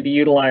opportunity to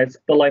utilize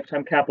the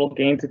lifetime capital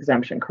gains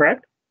exemption,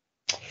 correct?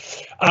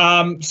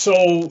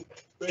 So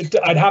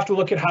I'd have to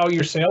look at how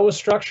your sale was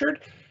structured.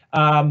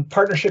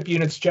 Partnership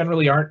units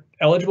generally aren't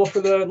eligible for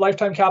the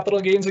lifetime capital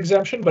gains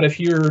exemption, but if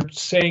you're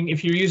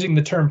using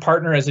the term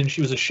partner as in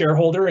she was a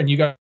shareholder and you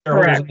got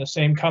shareholders Correct. in the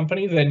same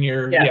company, then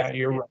you're right.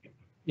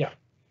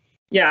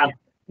 Yeah.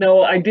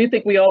 No, I do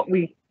think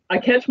I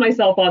catch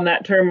myself on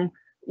that term,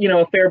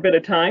 a fair bit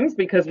of times,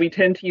 because we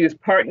tend to use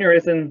partner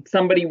as in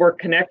somebody we're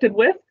connected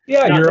with.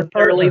 Yeah, not you're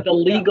necessarily the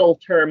legal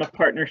term of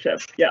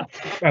partnership. Yeah.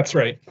 That's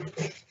right.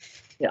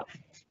 Yeah.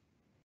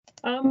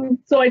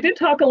 So I did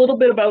talk a little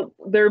bit about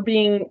there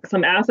being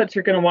some assets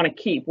you're going to want to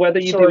keep, whether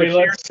you do a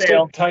share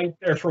sale. Sit tight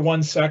there for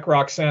 1 sec,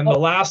 Roxanne. The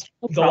last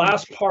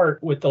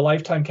part with the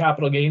lifetime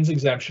capital gains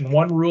exemption,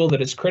 one rule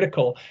that is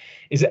critical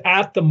is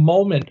at the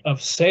moment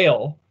of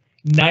sale,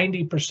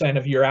 90%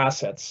 of your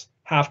assets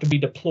have to be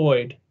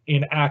deployed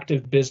in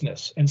active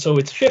business. And so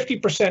it's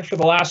 50% for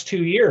the last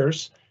 2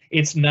 years,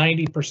 it's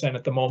 90%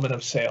 at the moment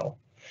of sale.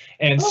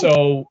 And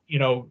so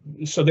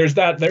there's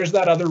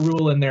that other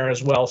rule in there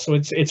as well. So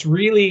it's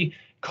really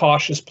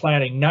cautious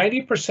planning.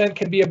 90%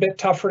 can be a bit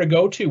tougher to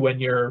go to when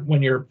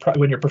your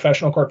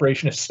professional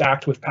corporation is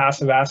stacked with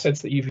passive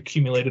assets that you've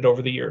accumulated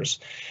over the years.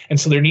 And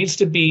so there needs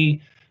to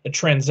be a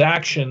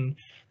transaction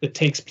that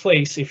takes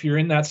place if you're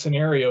in that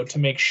scenario to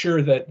make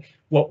sure that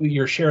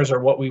your shares are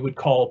what we would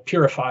call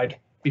purified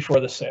before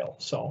the sale.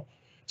 So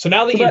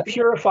now that you've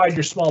purified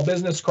your small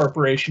business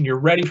corporation, you're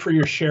ready for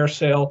your share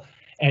sale,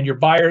 and your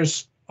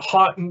buyer's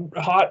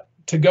hot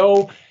to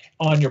go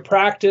on your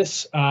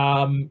practice.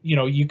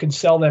 You can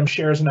sell them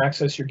shares and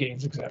access your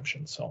gains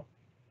exemption. So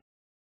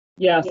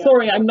yeah,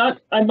 sorry, I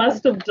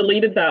must have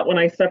deleted that when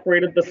I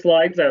separated the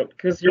slides out,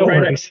 because you're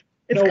right,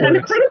 it's kind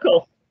of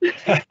critical.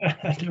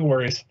 No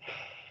worries.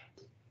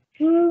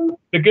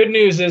 The good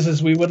news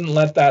is we wouldn't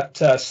let that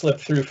slip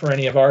through for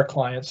any of our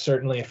clients,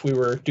 certainly if we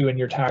were doing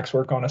your tax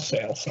work on a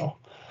sale. So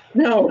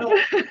no.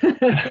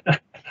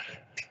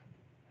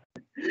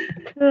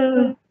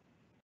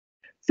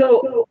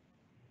 So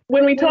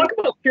when we talk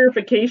about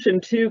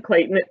purification too,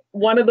 Clayton,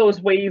 one of those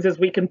ways is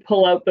we can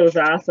pull out those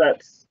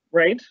assets,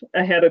 right,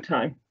 ahead of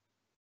time.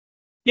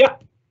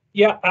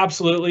 Yeah,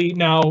 absolutely.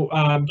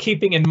 Now,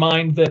 keeping in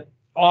mind that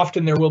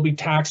often there will be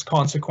tax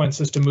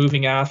consequences to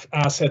moving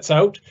assets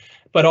out,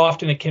 but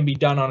often it can be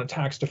done on a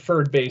tax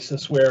deferred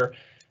basis where,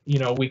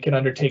 we can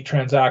undertake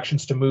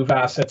transactions to move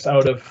assets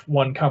out of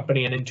one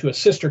company and into a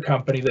sister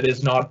company that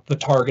is not the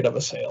target of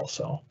a sale.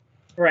 So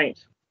right.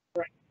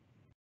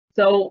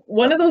 So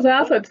one of those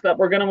assets that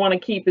we're going to want to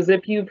keep is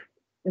if you've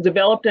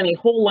developed any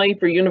whole life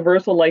or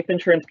universal life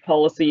insurance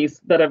policies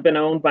that have been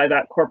owned by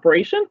that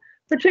corporation,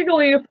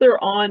 particularly if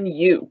they're on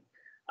you.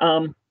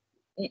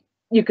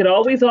 You could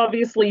always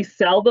obviously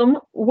sell them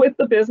with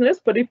the business,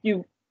 but if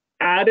you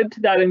added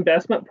to that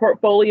investment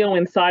portfolio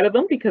inside of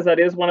them, because that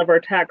is one of our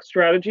tax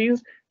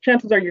strategies,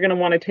 chances are you're going to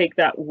want to take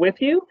that with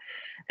you.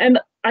 And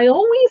I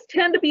always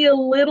tend to be a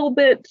little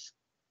bit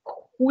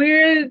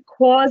query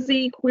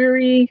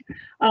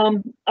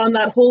on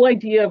that whole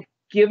idea of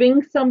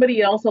giving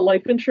somebody else a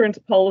life insurance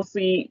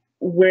policy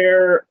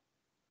where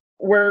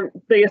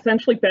they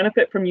essentially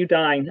benefit from you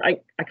dying.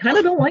 I kind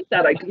of don't like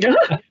that idea.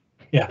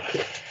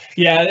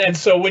 Yeah, and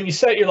so when you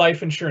set your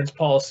life insurance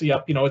policy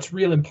up, it's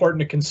real important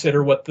to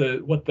consider what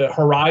the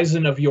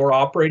horizon of your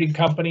operating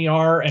company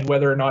are, and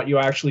whether or not you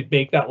actually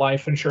bake that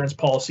life insurance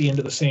policy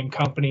into the same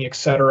company, et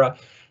cetera.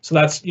 So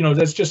that's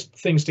just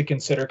things to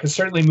consider, because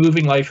certainly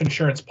moving life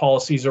insurance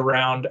policies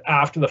around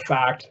after the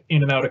fact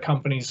in and out of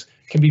companies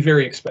can be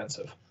very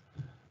expensive.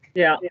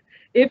 Yeah.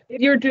 If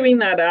you're doing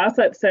that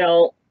asset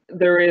sale,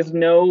 there is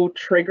no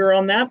trigger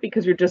on that,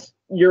 because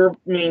you're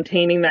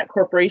maintaining that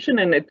corporation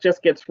and it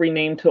just gets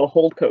renamed to a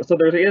holdco. So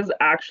there is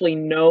actually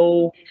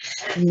no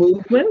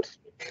movement.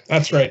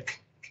 That's right.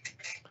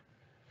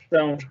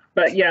 So,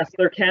 but yes,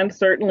 there can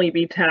certainly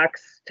be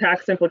tax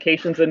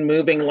implications in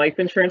moving life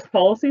insurance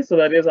policy. So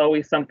that is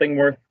always something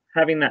worth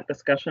having that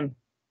discussion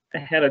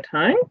ahead of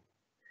time.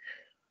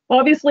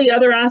 Obviously,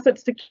 other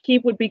assets to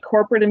keep would be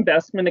corporate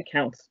investment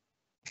accounts.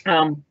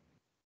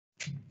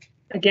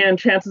 Again,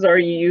 chances are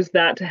you use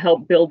that to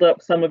help build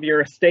up some of your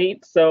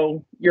estate,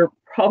 so you're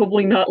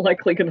probably not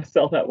likely going to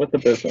sell that with the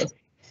business.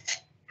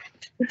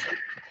 And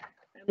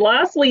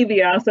lastly,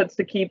 the assets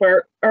to keep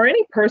are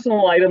any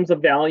personal items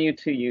of value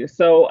to you.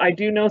 So I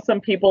do know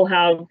some people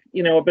have,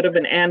 a bit of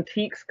an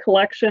antiques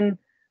collection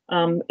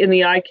in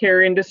the eye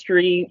care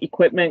industry,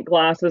 equipment,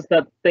 glasses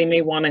that they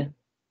may want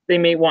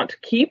to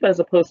keep as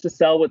opposed to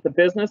sell with the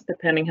business,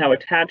 depending how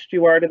attached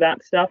you are to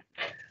that stuff.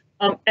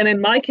 And in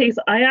my case,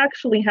 I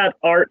actually had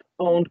art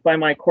owned by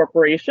my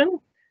corporation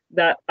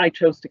that I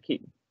chose to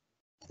keep.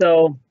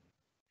 So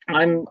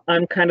I'm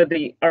kind of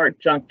the art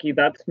junkie.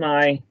 That's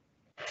my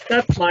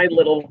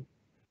little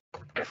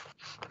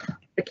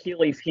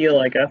Achilles heel,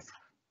 I guess.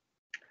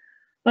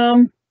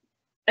 And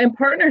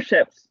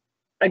partnerships,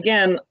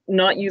 again,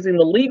 not using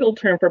the legal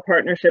term for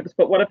partnerships,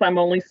 but what if I'm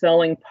only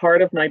selling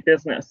part of my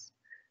business?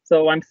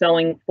 So I'm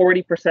selling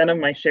 40% of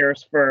my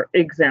shares, for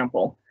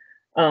example.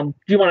 Do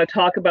you want to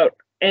talk about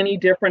any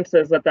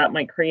differences that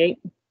might create?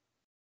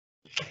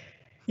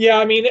 Yeah,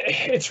 I mean,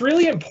 it's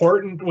really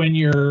important when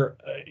you're,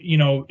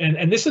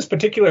 and this is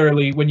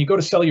particularly when you go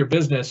to sell your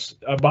business,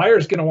 a buyer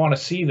is going to want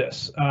to see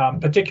this,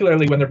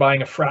 particularly when they're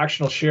buying a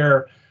fractional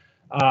share,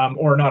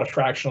 or not a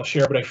fractional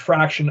share, but a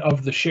fraction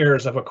of the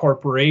shares of a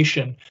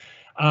corporation.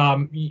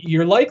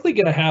 You're likely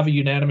going to have a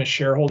unanimous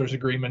shareholders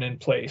agreement in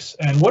place.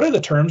 And what are the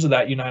terms of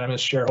that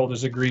unanimous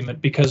shareholders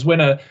agreement? Because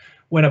when a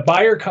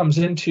buyer comes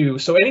into,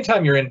 so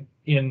anytime you're in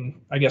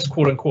I guess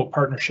quote unquote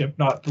partnership,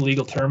 not the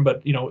legal term,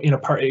 but in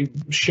a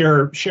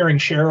sharing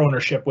share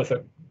ownership with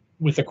a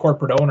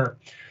corporate owner,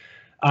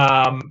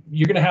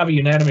 you're going to have a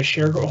unanimous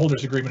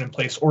shareholders agreement in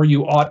place, or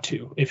you ought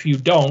to. If you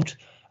don't,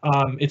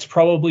 it's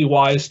probably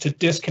wise to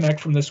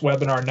disconnect from this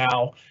webinar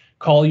now,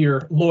 call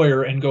your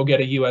lawyer, and go get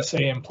a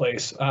USA in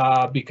place,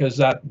 because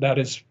that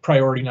is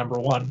priority number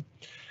one.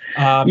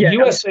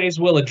 USAs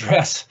will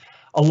address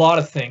a lot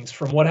of things,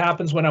 from what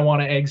happens when I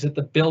want to exit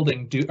the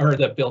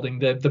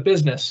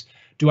business.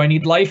 Do I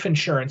need life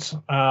insurance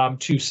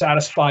to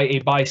satisfy a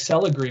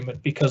buy-sell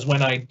agreement? Because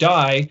when I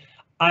die,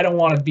 I don't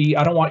want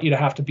you to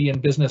have to be in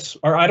business,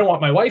 or I don't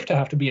want my wife to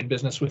have to be in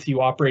business with you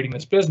operating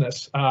this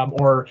business,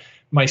 or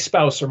my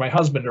spouse or my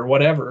husband or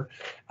whatever.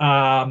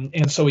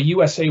 And so a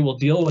USA will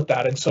deal with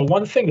that. And so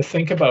one thing to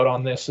think about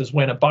on this is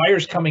when a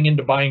buyer's coming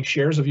into buying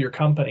shares of your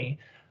company,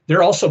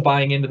 they're also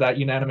buying into that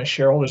unanimous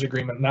shareholders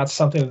agreement, and that's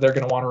something that they're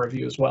going to want to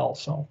review as well.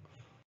 So,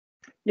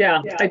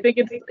 yeah, I think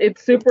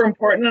it's super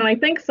important, and I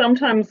think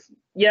sometimes,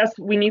 yes,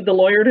 we need the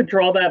lawyer to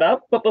draw that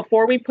up, but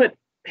before we put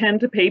pen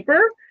to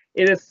paper,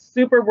 it is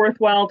super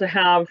worthwhile to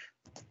have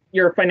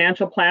your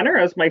financial planner,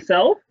 as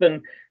myself,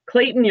 and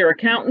Clayton, your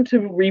accountant,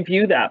 to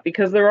review that,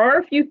 because there are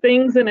a few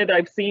things in it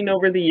I've seen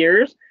over the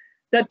years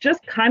that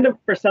just kind of,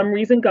 for some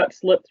reason, got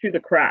slipped through the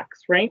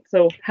cracks, right?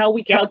 So how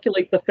we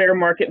calculate the fair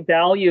market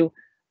value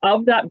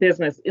of that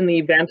business in the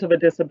event of a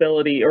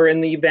disability or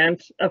in the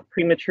event of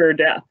premature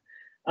death.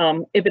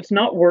 If it's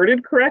not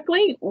worded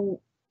correctly,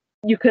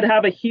 you could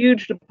have a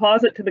huge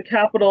deposit to the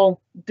capital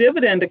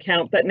dividend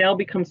account that now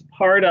becomes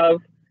part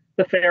of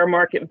the fair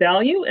market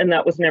value, and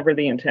that was never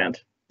the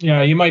intent.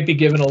 Yeah, you might be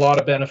giving a lot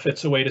of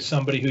benefits away to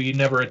somebody who you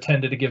never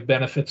intended to give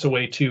benefits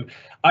away to.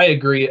 I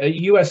agree. A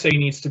USA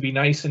needs to be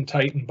nice and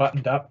tight and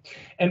buttoned up.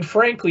 And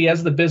frankly,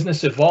 as the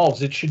business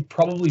evolves, it should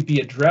probably be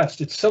addressed.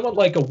 It's somewhat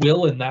like a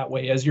will in that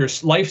way. As your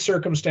life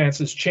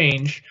circumstances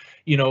change,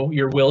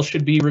 your will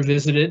should be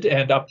revisited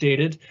and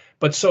updated.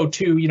 But so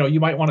too, you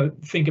might want to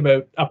think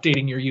about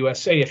updating your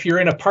USA. If you're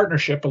in a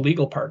partnership, a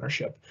legal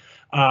partnership,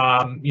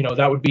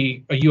 that would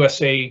be a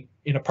USA.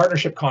 In a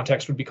partnership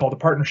context would be called a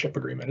partnership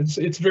agreement.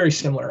 It's a very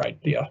similar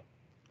idea.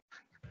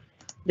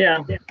 Yeah.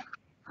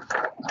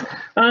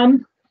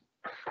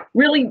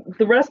 Really,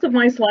 the rest of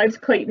my slides,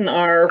 Clayton,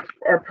 are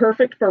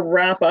perfect for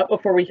wrap up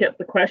before we hit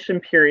the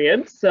question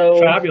period. So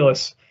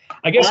fabulous.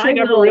 I guess we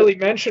never really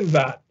mentioned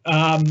that.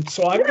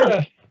 So I'm going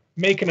to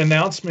make an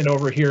announcement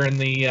over here in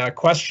the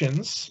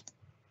questions.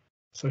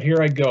 So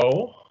here I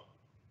go.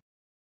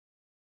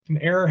 An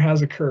error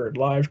has occurred.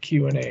 Live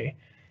Q&A.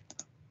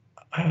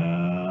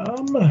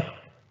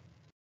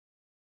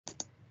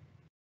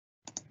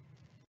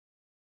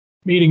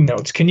 Meeting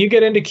notes. Can you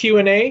get into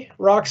Q&A,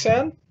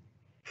 Roxanne?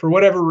 For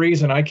whatever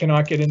reason, I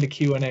cannot get into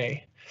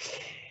Q&A.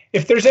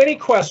 If there's any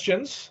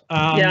questions,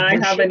 yeah, I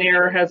have an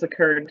error has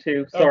occurred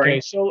too. Sorry.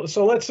 Okay, so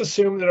let's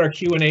assume that our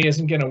Q&A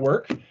isn't going to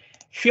work.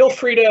 Feel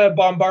free to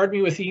bombard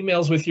me with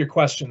emails with your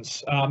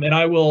questions, and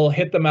I will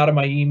hit them out of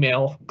my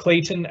email,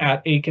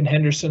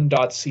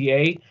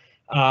 clayton@aikenhenderson.ca.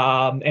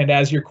 And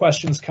as your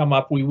questions come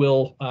up, we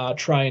will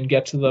try and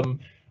get to them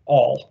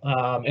all.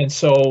 And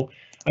so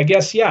I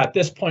guess, yeah, at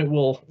this point,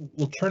 we'll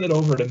turn it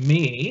over to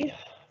me.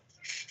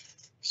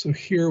 So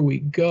here we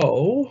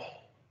go.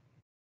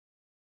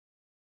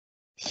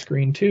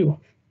 Screen 2.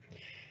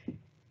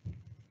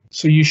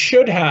 So you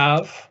should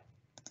have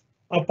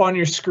up on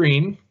your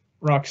screen,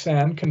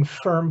 Roxanne,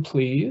 confirm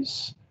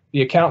please,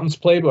 the accountant's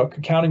playbook,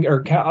 accounting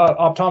or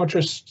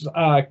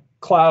optometrist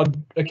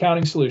cloud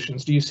accounting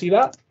solutions. Do you see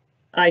that?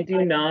 I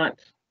do not.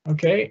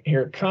 Okay,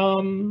 here it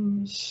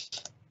comes.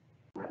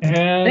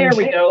 And there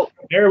we go.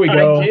 There we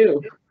go. I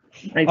do.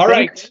 All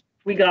right.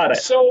 We got it.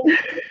 So,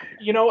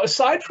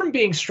 aside from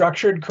being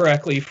structured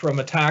correctly from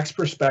a tax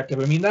perspective,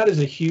 I mean, that is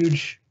a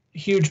huge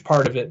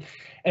part of it.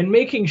 And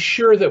making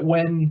sure that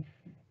when,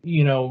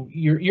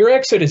 your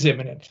exit is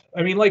imminent.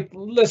 I mean,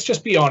 let's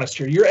just be honest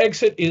here. Your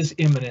exit is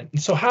imminent.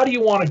 And so how do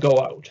you want to go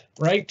out,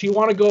 right? Do you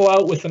want to go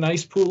out with a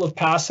nice pool of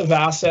passive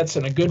assets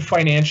and a good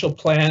financial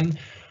plan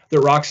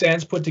that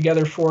Roxanne's put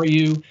together for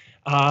you?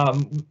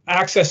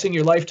 accessing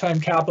your lifetime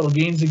capital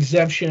gains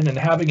exemption and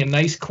having a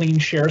nice clean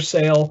share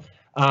sale,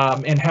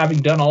 and having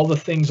done all the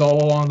things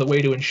all along the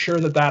way to ensure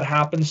that that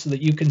happens so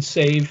that you can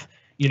save,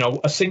 you know,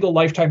 a single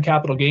lifetime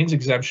capital gains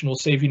exemption will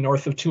save you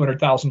north of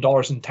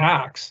 $200,000 in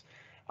tax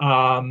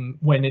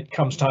when it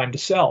comes time to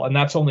sell. And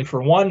that's only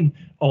for one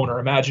owner.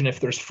 Imagine if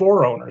there's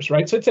 4 owners,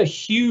 right? So it's a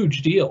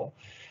huge deal.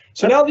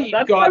 So now that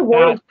you've got my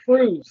world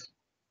cruise.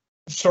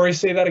 Sorry,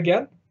 say that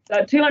again?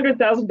 That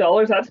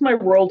 $200,000, that's my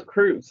world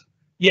cruise.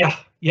 Yeah,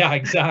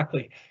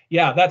 exactly.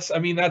 Yeah, that's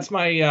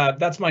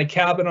my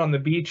cabin on the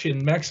beach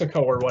in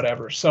Mexico or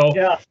whatever. So,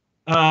 yeah.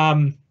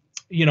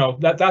 You know,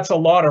 that's a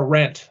lot of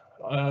rent.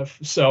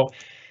 So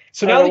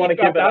now that you've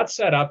got that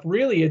set up,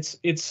 really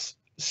it's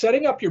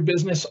setting up your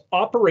business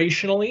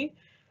operationally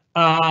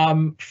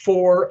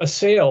for a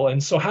sale.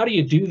 And so how do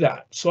you do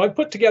that? So I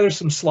put together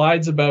some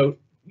slides about,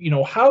 you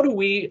know, how do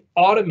we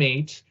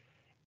automate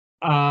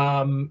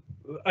an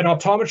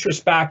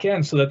optometrist back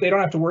end so that they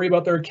don't have to worry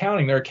about their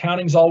accounting. Their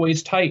accounting's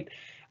always tight.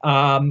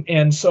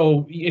 And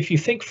so if you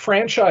think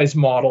franchise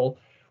model,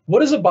 what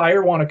does a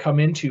buyer want to come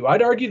into?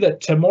 I'd argue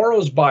that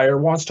tomorrow's buyer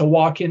wants to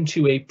walk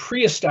into a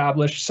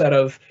pre-established set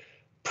of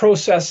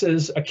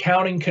processes,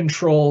 accounting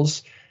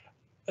controls.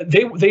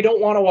 They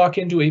don't want to walk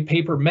into a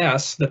paper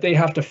mess that they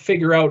have to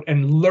figure out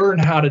and learn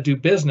how to do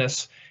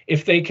business.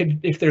 If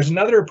there's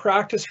another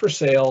practice for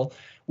sale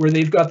where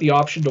they've got the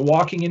option to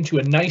walking into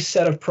a nice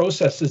set of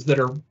processes that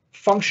are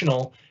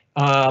functional,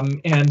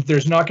 and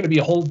there's not going to be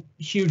a whole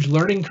huge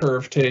learning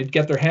curve to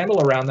get their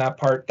handle around that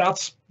part,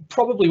 that's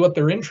probably what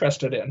they're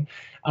interested in,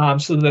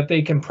 so that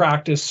they can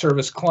practice,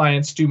 service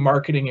clients, do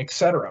marketing,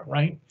 etc.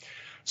 Right?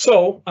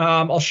 So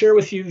I'll share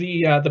with you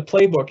the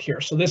playbook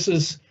here. So this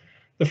is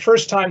the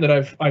first time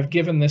that I've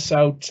given this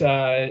out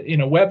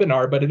in a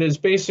webinar, but it is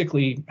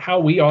basically how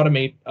we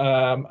automate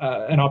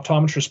an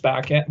optometrist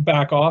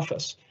back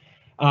office.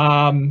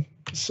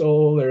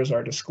 So there's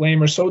our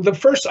disclaimer. So the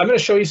first, I'm going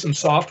to show you some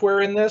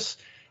software in this.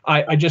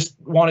 I just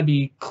want to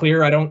be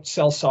clear. I don't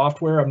sell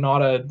software.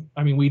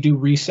 I mean, we do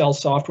resell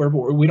software,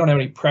 but we don't have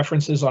any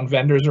preferences on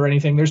vendors or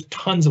anything. There's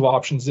tons of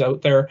options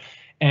out there,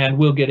 and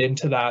we'll get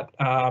into that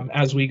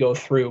as we go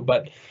through.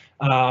 But,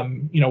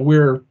 you know,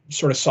 we're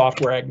sort of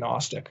software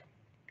agnostic.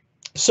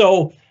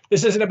 So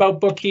this isn't about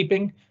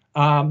bookkeeping.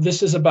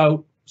 This is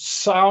about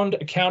sound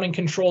accounting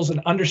controls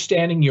and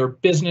understanding your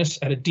business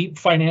at a deep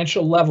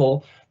financial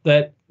level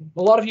that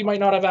a lot of you might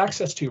not have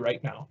access to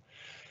right now.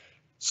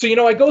 So, you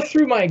know, I go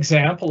through my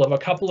example of a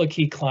couple of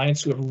key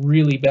clients who have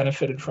really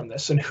benefited from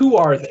this. And who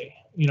are they?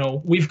 You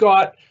know, we've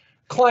got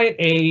client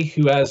A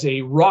who has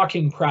a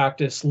rocking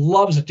practice,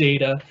 loves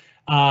data.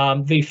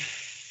 They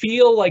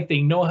feel like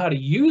they know how to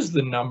use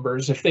the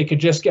numbers if they could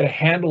just get a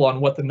handle on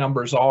what the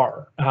numbers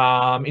are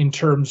in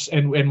terms,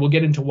 and we'll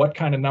get into what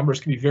kind of numbers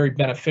can be very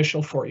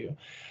beneficial for you.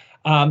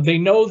 They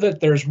know that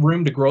there's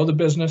room to grow the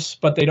business,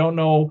 but they don't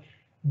know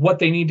what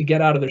they need to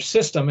get out of their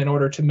system in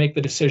order to make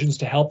the decisions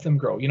to help them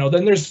grow. You know,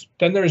 then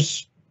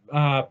there's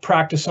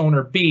practice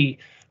owner B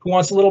who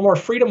wants a little more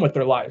freedom with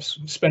their lives,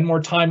 spend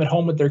more time at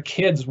home with their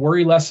kids,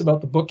 worry less about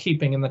the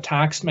bookkeeping and the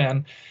tax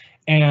man,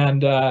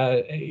 and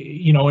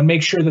you know, and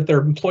make sure that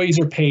their employees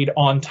are paid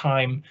on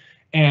time,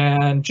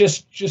 and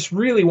just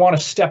really want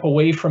to step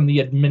away from the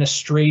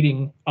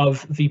administrating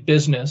of the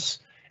business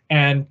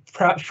and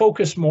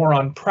focus more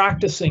on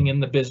practicing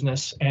in the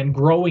business and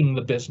growing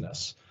the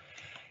business.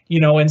 You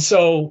know, and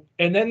so,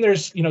 and then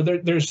there's, you know,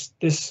 there's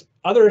this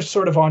other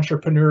sort of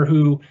entrepreneur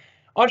who,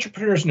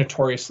 entrepreneurs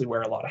notoriously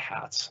wear a lot of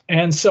hats.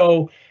 And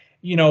so,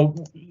 you know,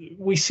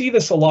 we see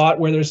this a lot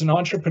where there's an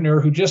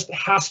entrepreneur who just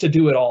has to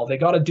do it all. They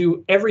got to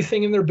do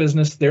everything in their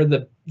business. They're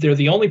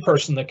the only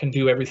person that can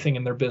do everything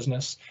in their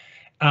business.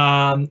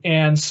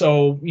 And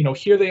so, you know,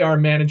 here they are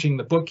managing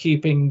the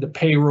bookkeeping, the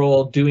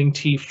payroll, doing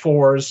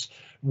T4s,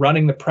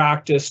 running the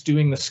practice,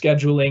 doing the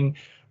scheduling,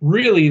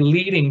 really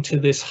leading to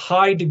this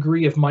high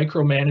degree of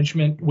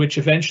micromanagement, which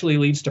eventually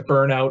leads to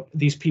burnout.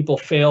 These people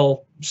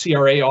fail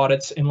CRA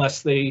audits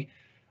unless they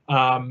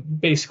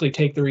basically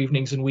take their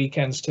evenings and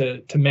weekends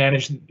to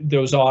manage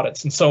those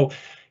audits. And so,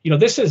 you know,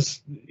 this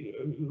is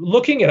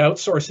looking at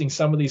outsourcing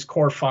some of these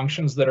core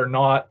functions that are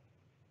not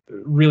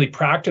really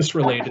practice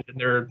related and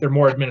they're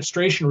more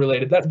administration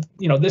related. That,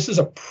 you know, this is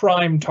a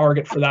prime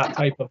target for that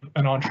type of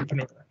an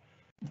entrepreneur.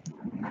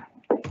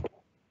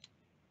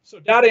 So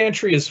data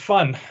entry is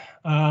fun.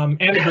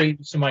 And a great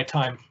use of my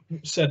time,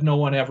 said no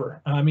one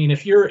ever. I mean,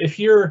 if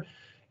you're,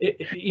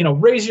 you know,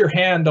 raise your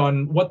hand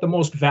on what the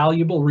most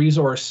valuable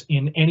resource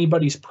in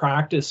anybody's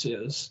practice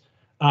is.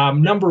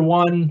 Number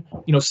one,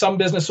 you know, some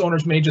business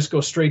owners may just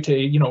go straight to,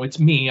 you know, it's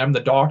me, I'm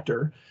the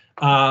doctor.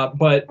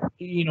 But,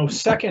 you know,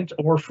 second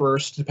or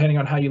first, depending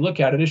on how you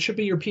look at it, it should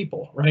be your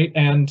people, right?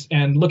 And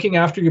looking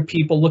after your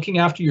people, looking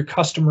after your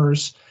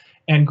customers,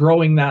 and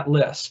growing that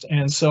list.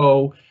 And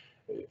so,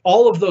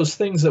 all of those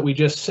things that we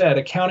just said,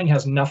 accounting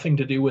has nothing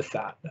to do with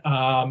that.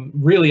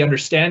 Really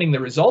understanding the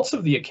results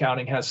of the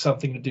accounting has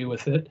something to do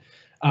with it,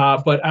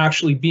 but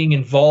actually being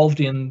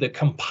involved in the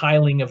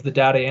compiling of the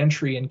data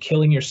entry and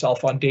killing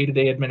yourself on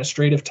day-to-day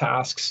administrative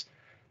tasks,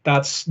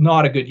 that's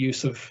not a good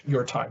use of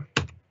your time.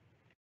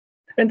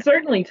 And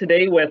certainly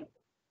today with,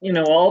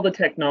 all the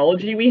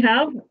technology we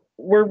have,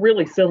 we're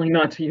really silly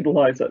not to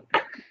utilize it.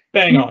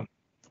 Bang on.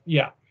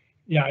 Yeah,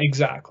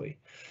 exactly.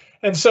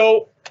 And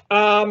so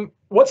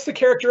what's the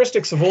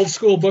characteristics of old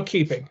school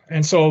bookkeeping?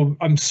 And so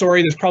I'm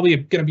sorry, there's probably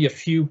going to be a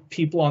few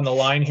people on the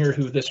line here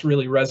who this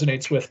really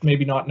resonates with,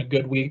 maybe not in a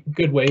good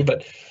way,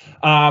 but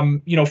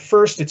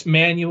first, it's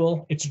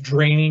manual, it's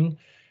draining.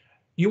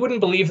 You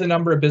wouldn't believe the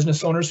number of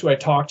business owners who I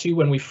talk to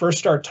when we first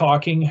start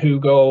talking who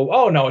go,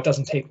 oh no, it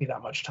doesn't take me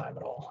that much time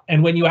at all.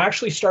 And when you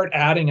actually start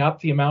adding up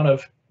the amount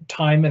of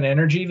time and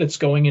energy that's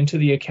going into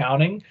the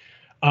accounting,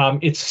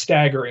 it's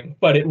staggering,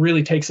 but it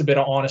really takes a bit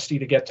of honesty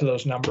to get to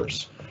those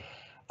numbers.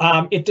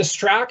 It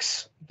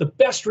distracts the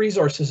best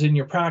resources in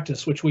your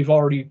practice, which we've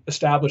already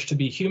established to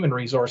be human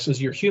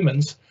resources, your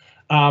humans,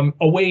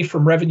 away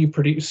from revenue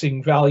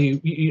producing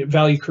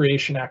value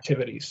creation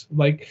activities.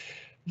 Like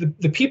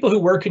the people who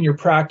work in your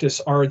practice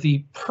are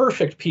the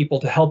perfect people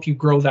to help you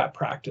grow that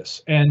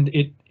practice, and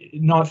it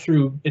not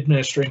through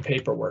administering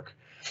paperwork.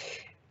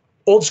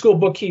 Old school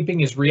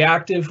bookkeeping is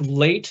reactive,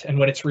 late, and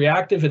when it's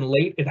reactive and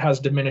late, it has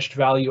diminished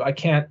value. I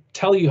can't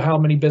tell you how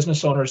many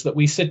business owners that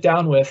we sit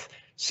down with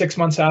 6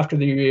 months after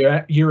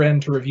the year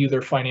end to review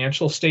their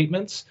financial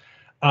statements.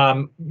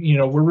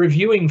 We're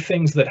reviewing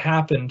things that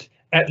happened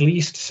at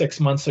least 6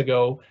 months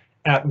ago,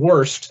 at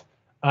worst,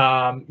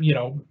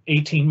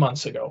 18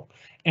 months ago.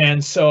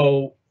 And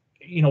so,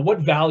 what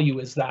value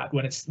is that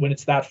when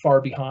it's that far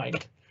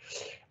behind?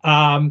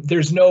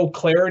 There's no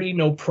clarity,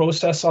 no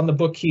process on the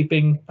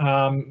bookkeeping.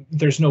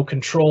 There's no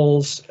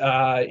controls.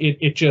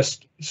 It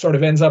just sort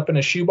of ends up in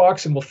a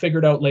shoebox, and we'll figure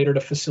it out later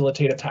to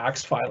facilitate a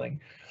tax filing.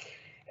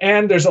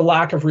 And there's a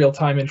lack of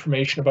real-time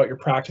information about your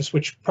practice,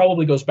 which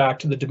probably goes back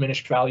to the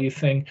diminished value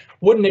thing.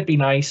 Wouldn't it be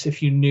nice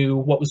if you knew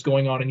what was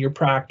going on in your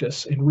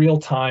practice in real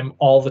time,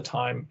 all the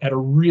time, at a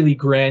really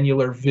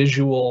granular,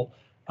 visual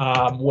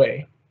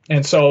way?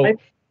 And so,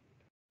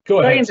 go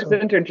ahead. I can just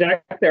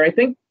interject there. I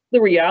think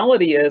the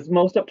reality is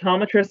most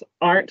optometrists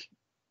aren't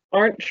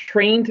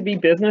trained to be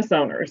business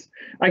owners.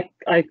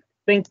 I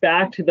think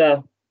back to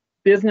the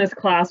business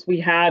class we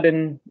had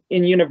in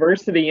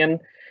university, and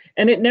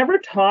it never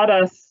taught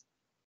us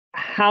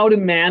how to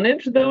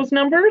manage those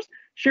numbers.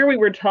 Sure, we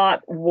were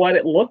taught what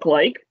it looked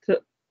like to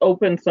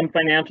open some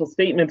financial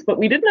statements, but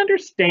we didn't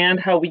understand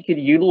how we could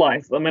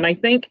utilize them. And I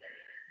think,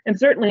 and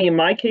certainly in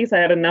my case, I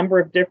had a number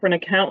of different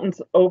accountants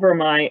over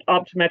my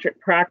optometric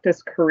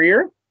practice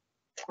career,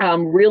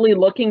 really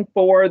looking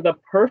for the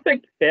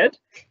perfect fit,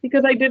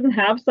 because I didn't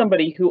have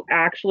somebody who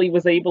actually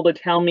was able to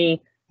tell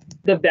me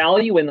the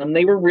value in them.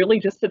 They were really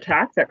just a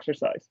tax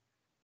exercise.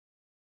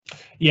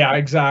 Yeah,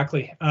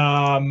 exactly.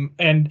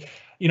 And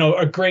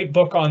a great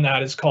book on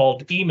that is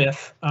called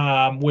E-Myth,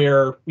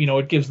 where,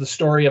 it gives the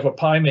story of a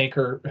pie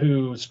maker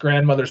whose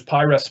grandmother's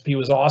pie recipe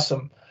was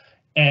awesome.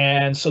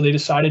 And so they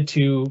decided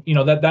to,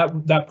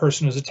 that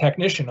person was a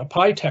technician, a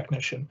pie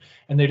technician,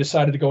 and they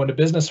decided to go into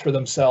business for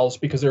themselves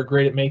because they're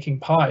great at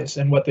making pies.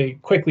 And what they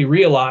quickly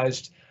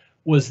realized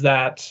was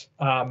that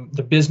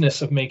the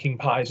business of making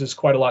pies is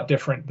quite a lot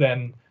different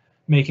than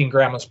making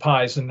grandma's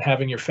pies and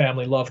having your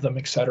family love them,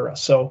 etc.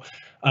 So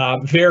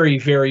very,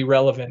 very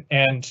relevant.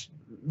 And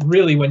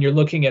really, when you're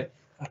looking at,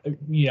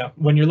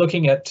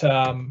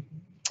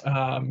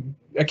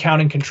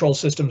 accounting control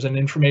systems and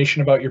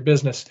information about your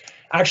business,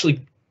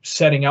 actually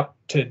setting up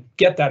to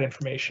get that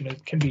information,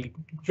 it can be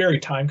very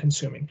time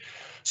consuming.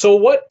 So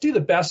what do the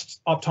best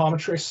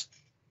optometric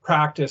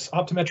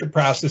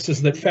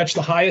practices that fetch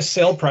the highest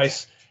sale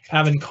price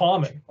have in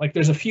common? Like,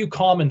 there's a few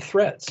common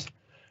threads,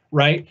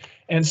 right?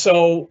 And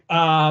so,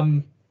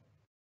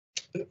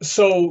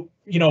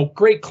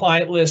 great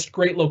client list,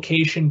 great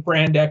location,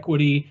 brand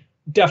equity,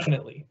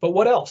 definitely. But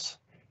what else,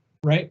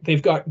 right?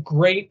 They've got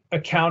great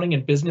accounting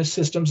and business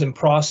systems and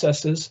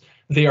processes.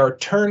 They are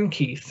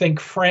turnkey. Think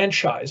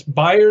franchise.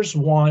 Buyers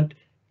want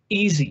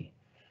easy.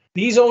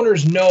 These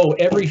owners know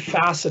every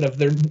facet of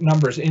their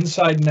numbers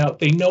inside and out.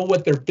 They know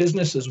what their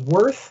business is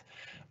worth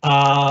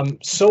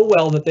so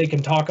well that they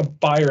can talk a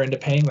buyer into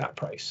paying that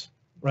price,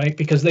 right?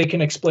 Because they can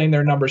explain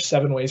their numbers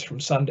 7 ways from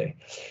Sunday.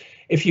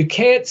 If you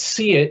can't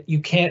see it, you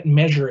can't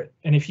measure it.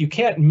 And if you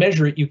can't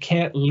measure it, you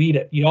can't lead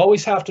it. You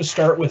always have to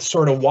start with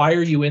sort of, why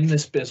are you in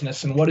this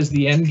business, and what is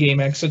the end game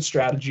exit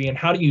strategy, and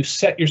how do you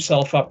set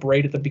yourself up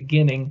right at the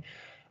beginning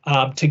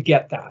to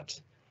get that.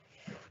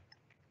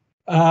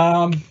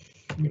 I'm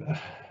gonna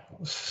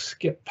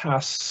skip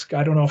past,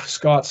 I don't know if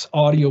Scott's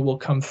audio will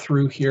come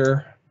through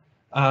here.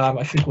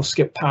 I think we'll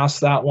skip past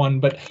that one,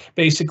 but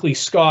basically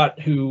Scott,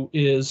 who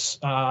is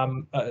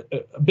a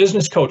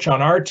business coach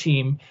on our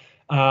team,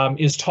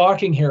 is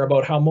talking here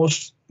about how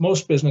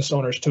most business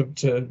owners,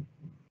 to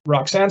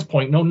Roxanne's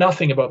point, know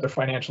nothing about their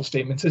financial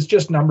statements. It's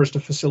just numbers to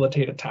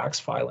facilitate a tax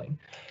filing,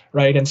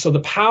 right? And so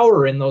the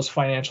power in those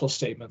financial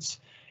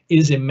statements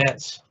is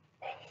immense.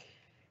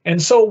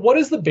 And so what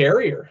is the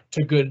barrier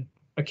to good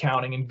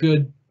accounting and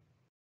good,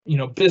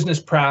 good business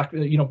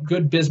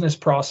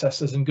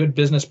processes and good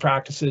business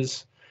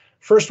practices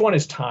First one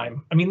is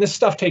time. I mean, this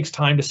stuff takes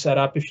time to set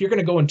up. If you're going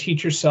to go and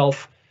teach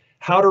yourself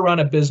how to run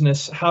a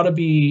business, how to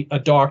be a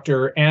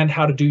doctor, and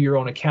how to do your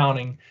own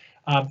accounting,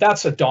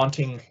 that's a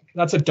daunting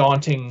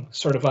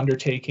sort of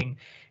undertaking.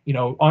 You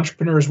know,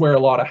 entrepreneurs wear a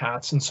lot of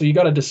hats, and so you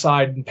got to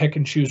decide and pick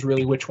and choose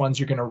really which ones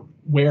you're going to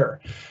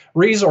wear.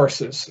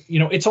 Resources, you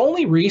know, it's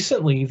only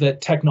recently that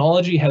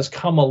technology has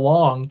come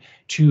along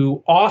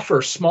to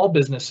offer small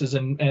businesses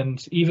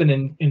and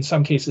even in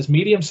some cases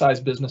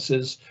medium-sized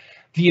businesses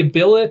the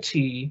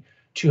ability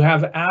to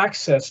have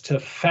access to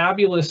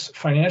fabulous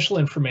financial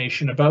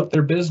information about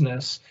their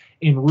business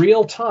in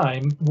real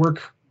time,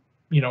 work,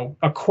 you know,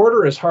 a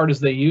quarter as hard as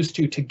they used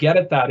to get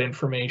at that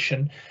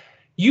information.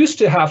 Used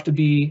to have to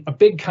be a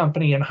big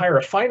company and hire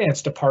a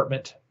finance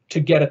department to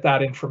get at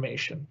that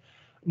information.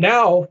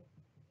 Now,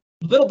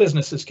 little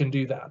businesses can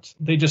do that.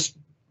 They just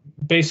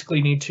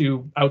basically need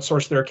to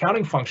outsource their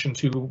accounting function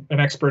to an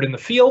expert in the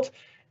field,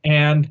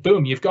 and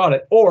boom, you've got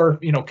it. Or,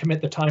 you know,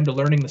 commit the time to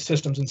learning the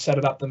systems and set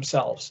it up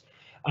themselves.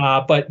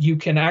 But you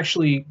can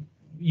actually,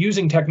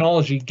 using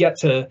technology, get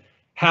to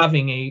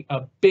having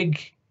a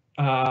big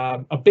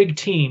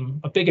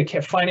team, a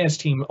big finance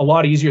team, a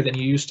lot easier than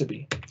you used to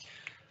be.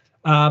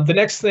 The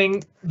next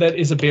thing that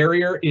is a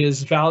barrier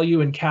is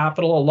value and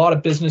capital. A lot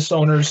of business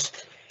owners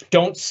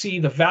don't see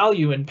the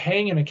value in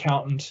paying an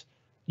accountant,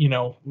 you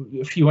know,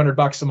 a few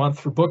 $100 a month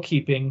for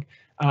bookkeeping,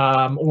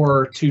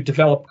 or to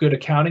develop good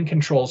accounting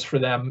controls for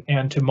them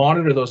and to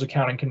monitor those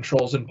accounting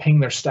controls and ping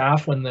their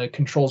staff when the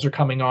controls are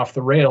coming off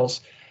the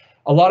rails.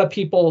 A lot of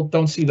people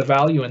don't see the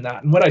value in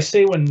that. And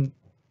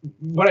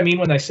what I mean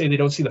when I say they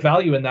don't see the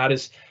value in that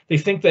is they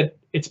think that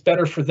it's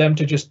better for them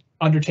to just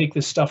undertake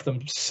this stuff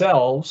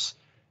themselves,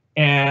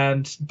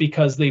 and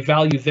because they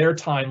value their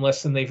time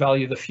less than they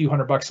value the few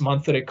 $100 a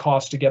month that it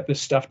costs to get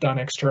this stuff done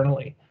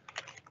externally.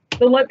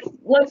 So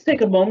let's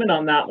take a moment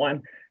on that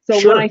one. So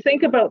Sure. When I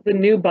think about the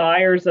new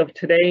buyers of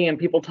today, and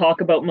people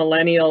talk about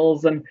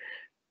millennials, and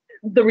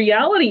the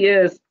reality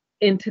is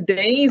in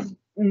today's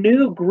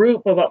new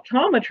group of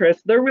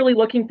optometrists, they're really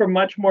looking for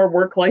much more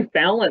work-life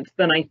balance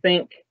than I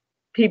think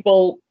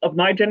people of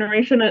my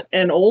generation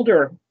and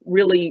older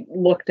really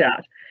looked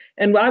at.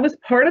 And I was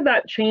part of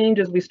that change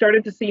as we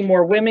started to see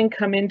more women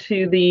come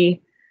into the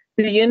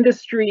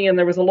industry, and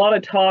there was a lot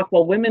of talk,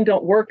 well, women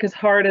don't work as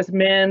hard as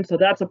men, so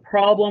that's a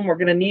problem. We're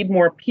going to need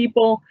more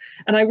people.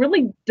 And I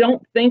really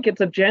don't think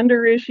it's a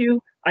gender issue.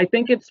 I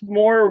think it's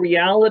more a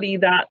reality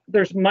that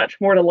there's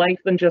much more to life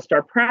than just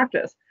our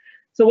practice.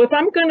 So if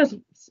I'm going to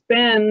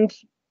spend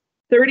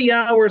 30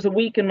 hours a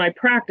week in my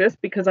practice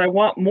because I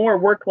want more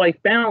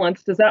work-life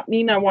balance, does that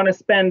mean I want to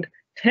spend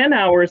 10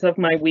 hours of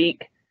my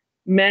week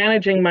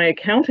managing my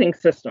accounting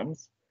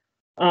systems?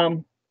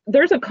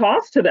 There's a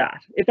cost to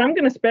that. If I'm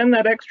going to spend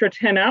that extra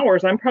 10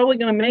 hours, I'm probably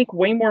going to make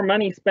way more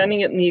money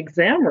spending it in the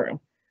exam room.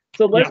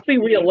 So let's be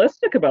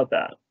realistic about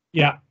that.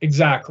 Yeah,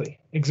 exactly.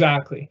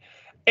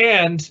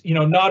 And, you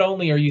know, not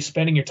only are you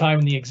spending your time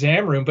in the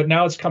exam room, but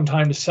now it's come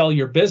time to sell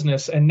your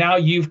business. And now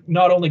you've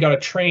not only got to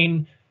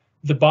train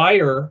the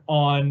buyer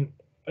on,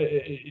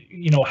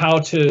 you know, how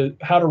to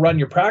run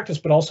your practice,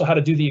 but also how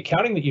to do the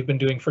accounting that you've been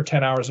doing for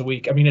 10 hours a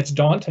week. I mean, it's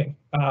daunting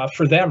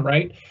for them,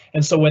 right?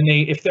 And so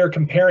if they're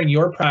comparing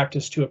your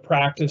practice to a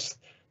practice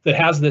that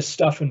has this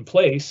stuff in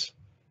place,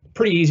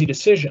 pretty easy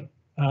decision.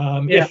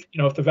 If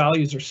the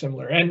values are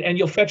similar, and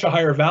you'll fetch a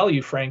higher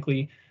value,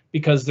 frankly,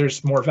 because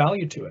there's more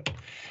value to it.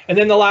 And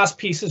then the last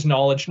piece is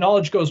knowledge.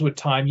 Knowledge goes with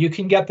time. You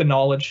can get the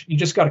knowledge, you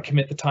just got to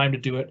commit the time to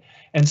do it.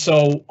 And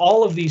so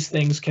all of these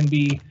things can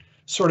be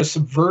sort of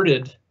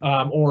subverted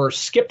or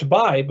skipped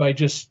by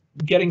just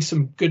getting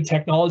some good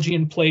technology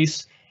in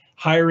place,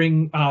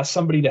 hiring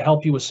somebody to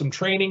help you with some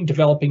training,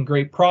 developing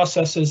great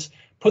processes,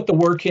 put the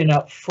work in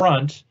up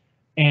front,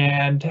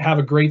 and have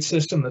a great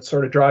system that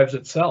sort of drives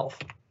itself.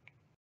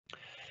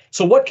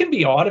 So what can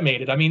be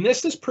automated? I mean,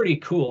 this is pretty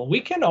cool. We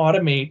can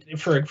automate,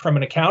 from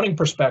an accounting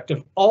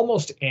perspective,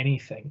 almost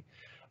anything,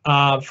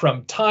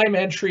 from time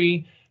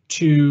entry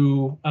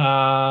to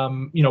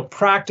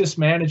practice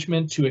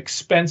management, to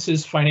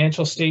expenses,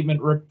 financial statement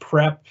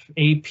prep,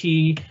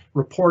 AP,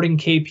 reporting,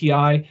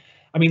 KPI.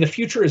 I mean, the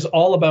future is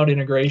all about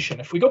integration.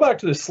 If we go back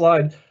to this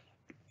slide,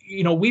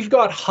 you know, we've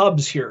got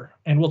hubs here,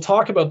 and we'll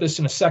talk about this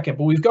in a second,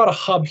 but we've got a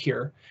hub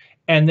here.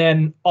 And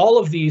then all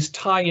of these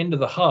tie into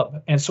the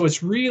hub. And so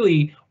it's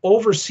really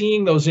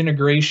overseeing those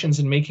integrations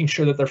and making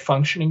sure that they're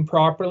functioning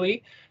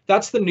properly.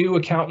 That's the new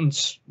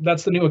accountant's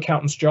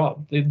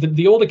job.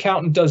 The old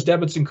accountant does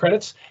debits and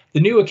credits. The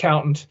new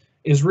accountant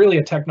is really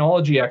a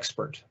technology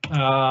expert,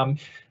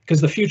 because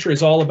the future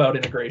is all about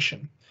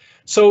integration.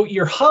 So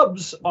your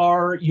hubs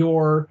are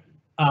your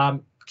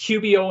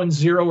QBO and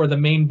Xero are the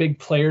main big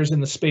players in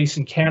the space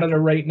in Canada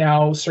right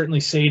now. Certainly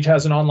Sage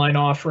has an online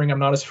offering. I'm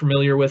not as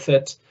familiar with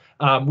it.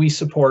 We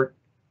support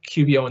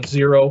QBO and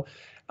Xero.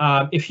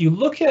 If you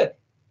look at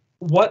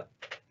what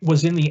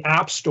was in the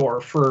App Store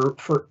for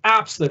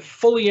apps that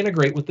fully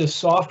integrate with this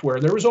software,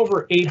 there was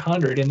over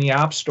 800 in the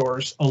app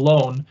stores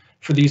alone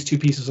for these two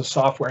pieces of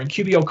software. And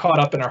QBO caught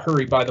up in a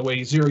hurry, by the way.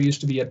 Xero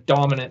used to be a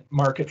dominant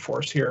market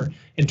force here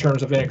in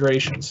terms of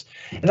integrations.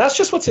 And that's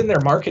just what's in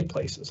their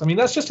marketplaces. I mean,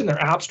 that's just in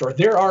their app store.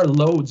 There are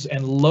loads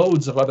and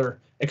loads of other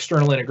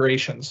external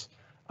integrations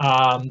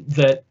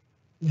that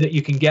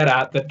you can get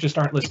at that just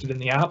aren't listed in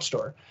the app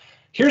store.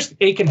 Here's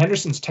Aiken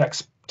Henderson's tech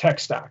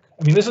stack.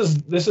 I mean,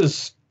 this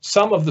is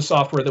some of the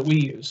software that we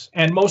use,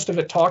 and most of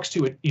it talks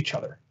to each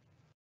other,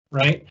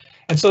 right?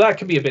 And so that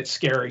can be a bit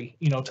scary,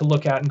 you know, to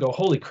look at and go,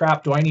 holy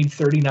crap, do I need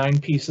 39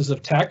 pieces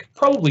of tech?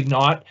 Probably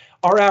not.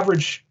 Our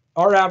average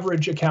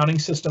accounting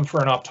system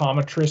for an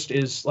optometrist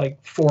is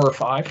like 4 or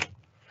 5,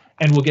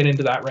 and we'll get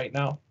into that right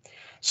now.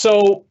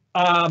 So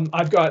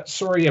I've got,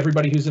 sorry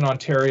everybody who's in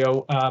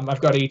Ontario, I've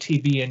got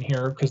ATB in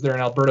here because they're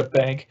an Alberta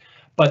bank.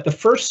 But the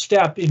first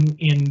step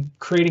in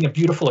creating a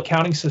beautiful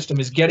accounting system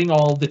is getting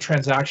all the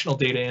transactional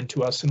data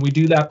into us. And we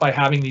do that by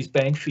having these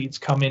bank feeds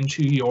come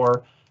into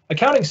your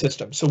accounting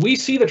system. So we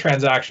see the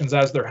transactions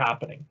as they're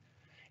happening.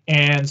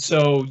 And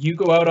so you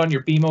go out on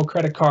your BMO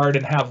credit card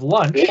and have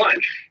lunch.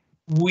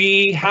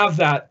 We have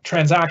that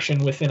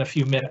transaction within a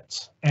few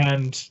minutes.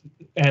 And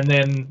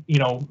then, you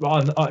know,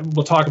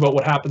 we'll talk about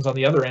what happens on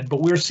the other end,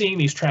 but we're seeing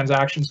these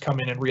transactions come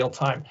in real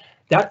time.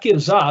 That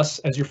gives us,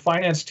 as your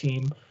finance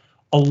team,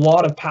 a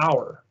lot of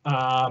power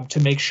to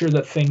make sure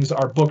that things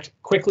are booked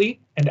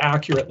quickly and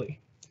accurately.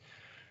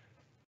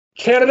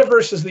 Canada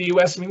versus the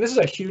US, I mean, this is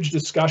a huge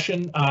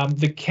discussion.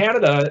 The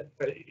Canada,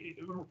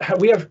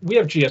 we have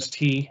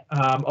GST.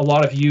 A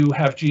lot of you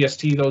have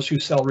GST. Those who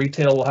sell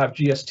retail will have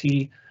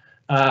GST.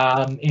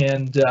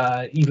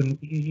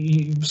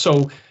 Even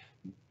so,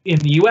 in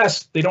the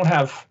US, they don't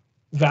have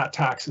VAT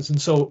taxes. And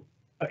so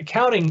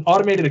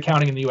automated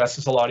accounting in the US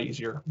is a lot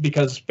easier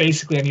because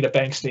basically I need a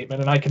bank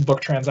statement and I can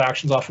book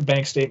transactions off a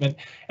bank statement.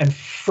 And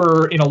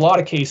in a lot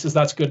of cases,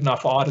 that's good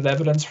enough audit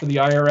evidence for the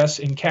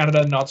IRS. In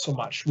Canada, not so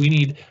much. We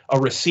need a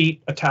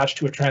receipt attached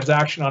to a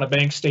transaction on a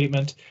bank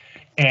statement,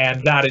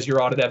 and that is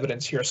your audit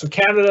evidence here. So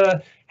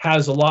Canada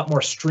has a lot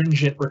more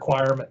stringent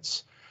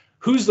requirements.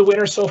 Who's the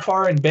winner so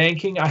far in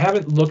banking? I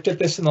haven't looked at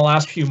this in the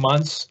last few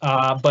months,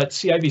 but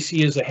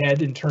CIBC is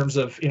ahead in terms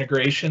of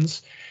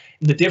integrations.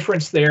 The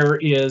difference there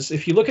is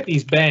if you look at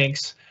these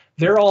banks,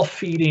 they're all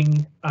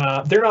feeding,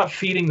 they're not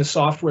feeding the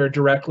software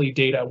directly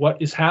data. What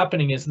is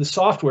happening is the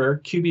software,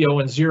 QBO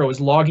and Xero,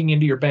 is logging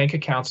into your bank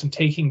accounts and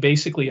taking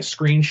basically a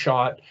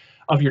screenshot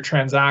of your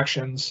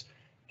transactions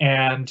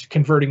and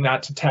converting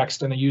that to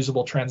text and a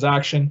usable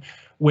transaction.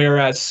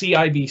 Whereas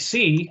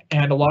CIBC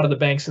and a lot of the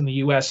banks in the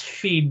US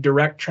feed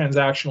direct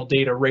transactional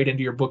data right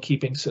into your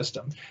bookkeeping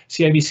system.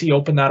 CIBC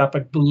opened that up, I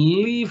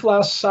believe,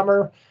 last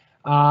summer.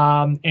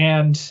 I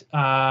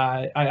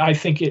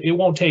think it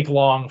won't take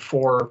long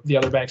for the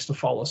other banks to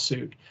follow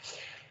suit.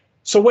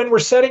 So when we're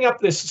setting up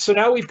this, so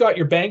now we've got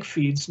your bank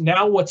feeds.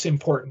 Now what's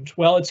important?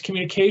 Well, it's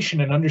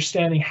communication and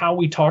understanding how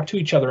we talk to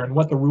each other and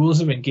what the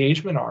rules of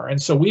engagement are.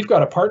 And so we've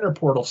got a partner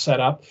portal set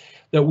up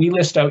that we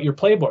list out your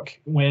playbook.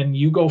 When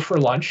you go for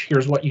lunch,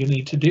 here's what you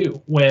need to do.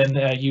 When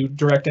your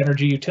direct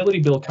energy utility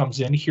bill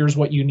comes in, here's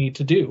what you need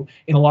to do.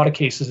 In a lot of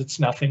cases, it's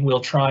nothing. We'll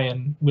try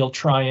and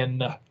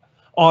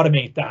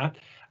automate that.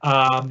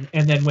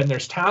 And then when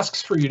there's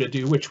tasks for you to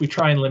do, which we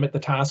try and limit the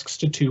tasks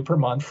to 2 per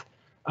month,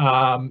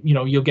 you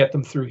know, you'll get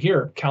them through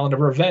here.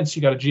 Calendar of events,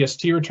 you got a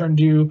GST return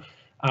due,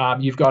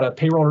 you've got a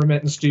payroll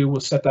remittance due.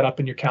 We'll set that up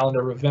in your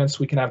calendar of events.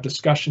 We can have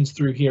discussions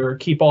through here,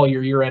 keep all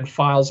your year-end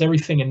files,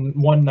 everything in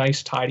one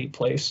nice tidy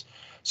place.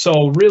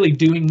 So really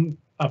doing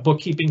a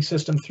bookkeeping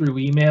system through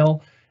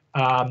email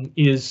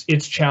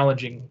it's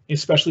challenging,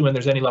 especially when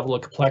there's any level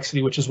of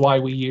complexity, which is why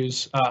we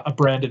use a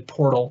branded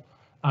portal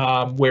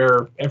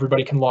where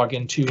everybody can log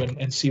into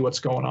and see what's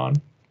going on.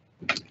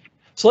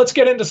 So let's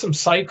get into some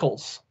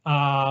cycles.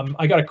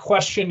 I got a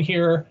question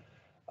here.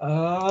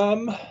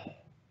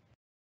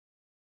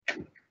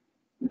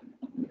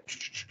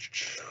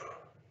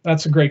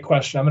 That's a great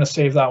question. I'm going to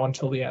save that one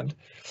till the end.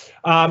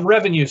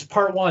 Revenues,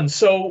 part 1.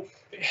 So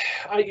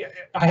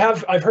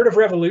I've heard of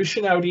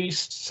Revolution out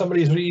east.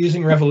 Somebody's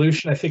using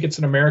Revolution. I think it's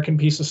an American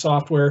piece of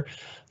software.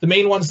 The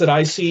main ones that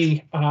I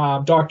see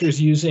doctors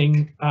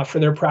using for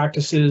their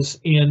practices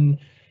in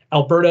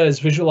Alberta is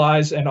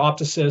Visualize and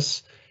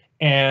Optosis,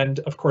 and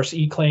of course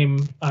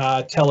eClaim,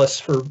 TELUS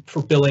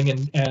for billing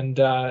and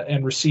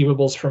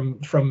receivables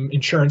from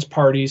insurance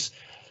parties.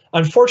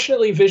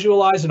 Unfortunately,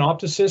 Visualize and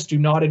Optosis do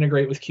not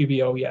integrate with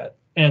QBO yet,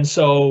 and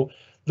so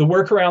the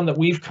workaround that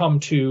we've come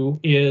to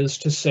is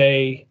to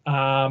say,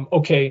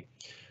 okay,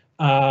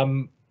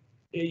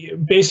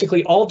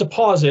 basically all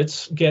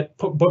deposits get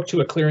booked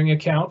to a clearing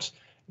account.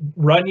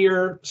 Run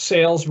your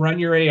sales, run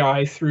your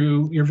AI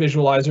through your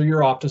Visualizer, your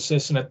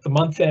Optosis, and at the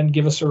month end,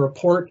 give us a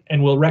report,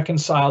 and we'll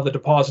reconcile the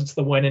deposits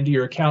that went into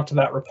your account to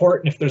that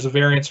report. And if there's a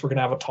variance, we're going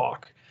to have a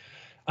talk.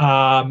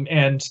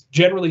 And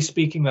generally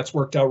speaking, that's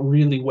worked out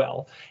really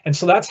well. And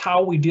so that's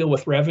how we deal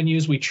with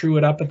revenues. We true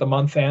it up at the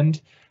month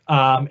end.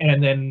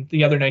 And then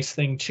the other nice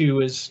thing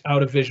too is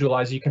out of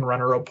Visualize, you can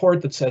run a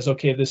report that says,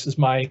 okay, this is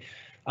my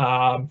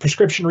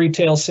prescription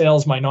retail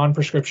sales, my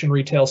non-prescription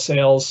retail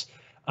sales,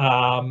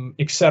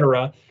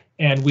 etc.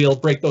 and we'll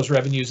break those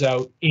revenues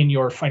out in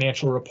your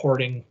financial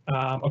reporting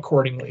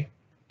accordingly.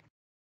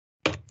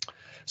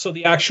 So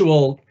the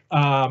actual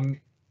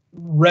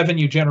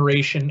revenue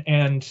generation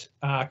and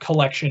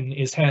collection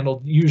is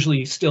handled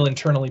usually still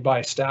internally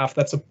by staff.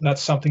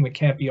 That's something that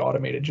can't be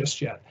automated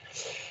just yet.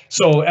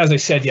 So as I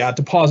said, yeah,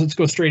 deposits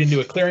go straight into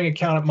a clearing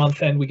account at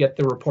month end. We get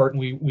the report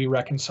and we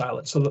reconcile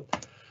it. So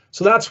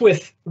that's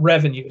with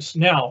revenues.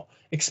 Now,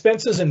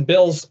 expenses and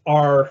bills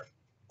are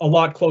a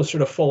lot closer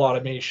to full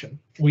automation.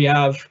 We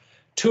have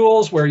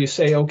tools where you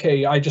say,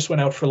 okay, I just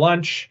went out for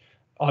lunch.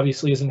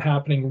 Obviously isn't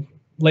happening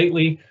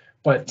lately,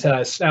 but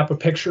snap a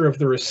picture of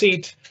the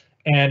receipt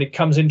and it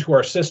comes into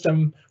our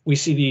system. We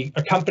see the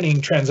accompanying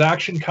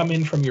transaction come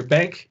in from your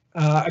bank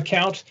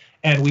account,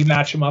 and we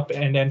match them up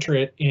and enter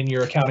it in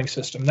your accounting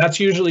system. That's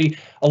usually,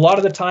 a lot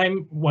of the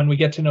time when we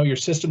get to know your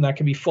system, that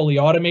can be fully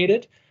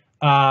automated.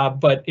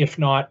 But if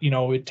not,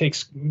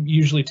 it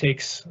usually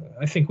takes,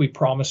 I think we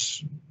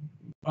promise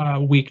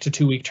week to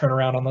 2 week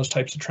turnaround on those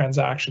types of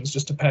transactions,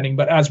 just depending.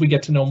 But as we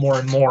get to know more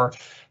and more,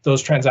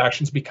 those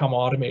transactions become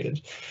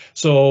automated.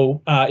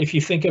 So if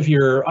you think of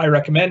your I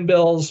recommend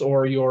bills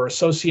or your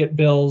associate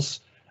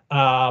bills,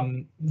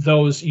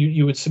 those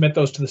you would submit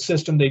those to the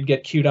system. They'd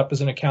get queued up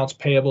as an accounts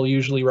payable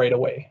usually right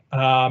away,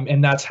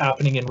 and that's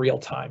happening in real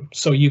time.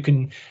 So you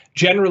can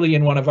generally,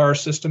 in one of our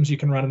systems, you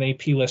can run an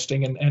AP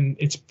listing and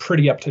it's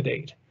pretty up to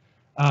date.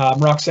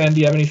 Roxanne,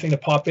 do you have anything to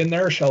pop in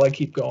there, or shall I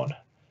keep going?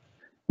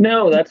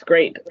 No, that's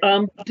great.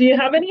 Do you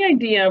have any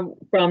idea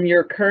from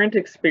your current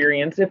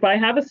experience, if I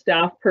have a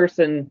staff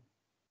person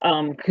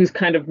who's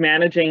kind of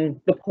managing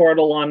the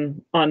portal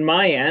on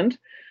my end,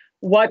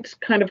 what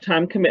kind of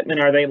time commitment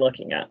are they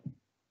looking at?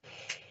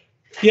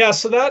 Yeah,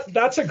 so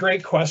that's a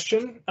great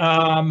question.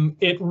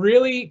 It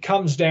really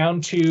comes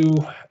down to,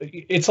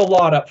 it's a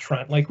lot up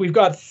front. Like we've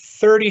got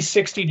 30,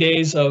 60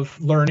 days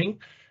of learning.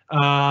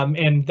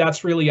 And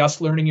that's really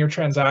us learning your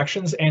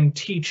transactions and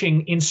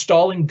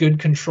installing good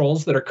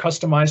controls that are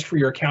customized for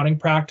your accounting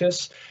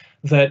practice,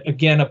 that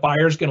again, a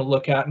buyer is going to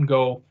look at and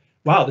go,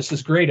 wow, this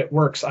is great, it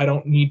works. I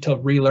don't need to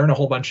relearn a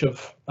whole bunch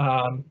of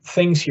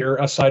things here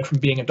aside from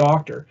being a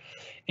doctor.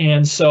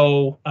 And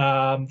so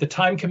the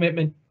time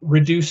commitment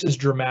reduces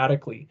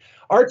dramatically.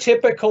 Our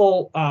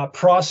typical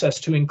process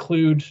to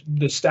include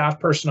the staff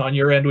person on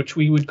your end, which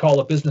we would call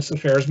a business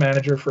affairs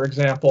manager, for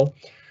example,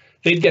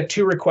 they'd get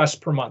 2 requests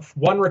per month.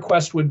 One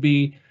request would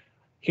be,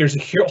 here's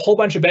a whole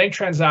bunch of bank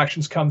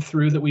transactions come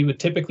through that we would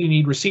typically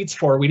need receipts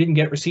for. We didn't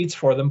get receipts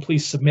for them.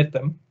 Please submit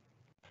them,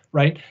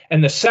 right?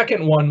 And the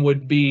second one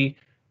would be,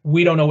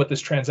 we don't know what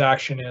this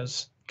transaction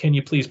is. Can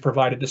you please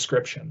provide a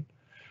description?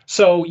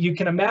 So you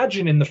can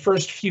imagine in the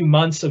first few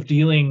months of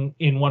dealing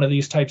in one of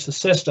these types of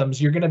systems,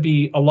 you're going to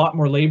be a lot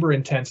more labor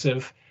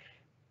intensive,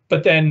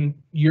 but then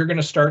you're going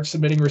to start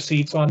submitting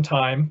receipts on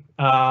time,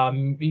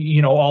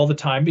 all the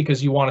time,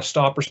 because you want to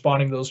stop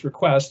responding to those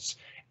requests.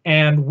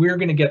 And we're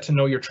going to get to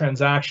know your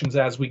transactions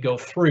as we go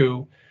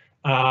through,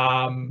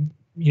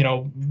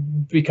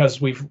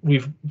 because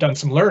we've done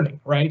some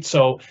learning, right?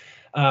 So,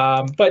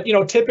 but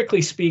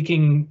typically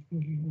speaking,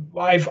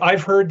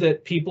 I've heard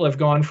that people have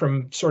gone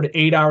from sort of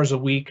 8 hours a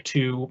week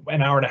to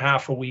an hour and a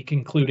half a week,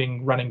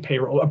 including running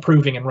payroll,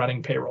 approving and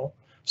running payroll.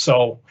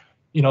 So,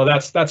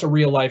 that's a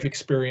real life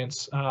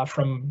experience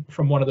from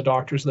one of the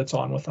doctors that's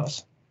on with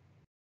us.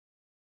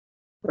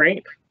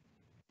 Great.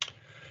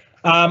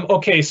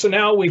 Okay, so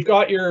now we've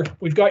got your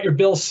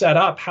bills set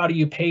up. How do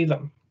you pay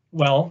them?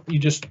 Well,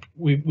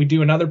 we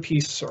do another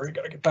piece. Sorry,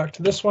 got to get back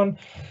to this one.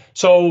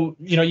 So,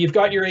 you've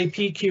got your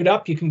AP queued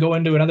up. You can go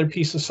into another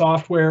piece of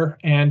software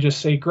and just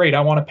say, great,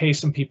 I want to pay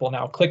some people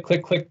now. Click,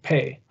 click, click,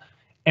 pay.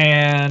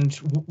 And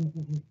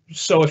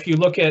so if you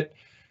look at,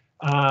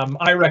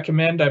 I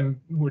recommend,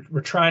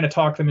 we're trying to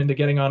talk them into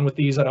getting on with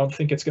these. I don't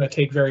think it's going to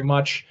take very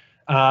much.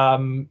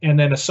 And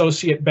then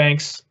associate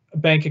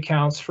bank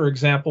accounts, for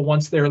example,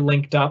 once they're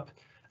linked up,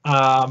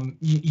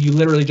 you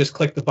literally just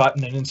click the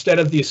button, and instead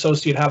of the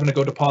associate having to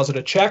go deposit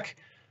a check,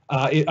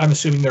 I'm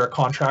assuming they're a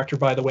contractor,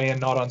 by the way,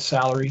 and not on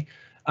salary,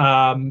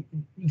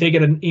 they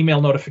get an email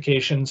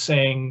notification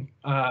saying,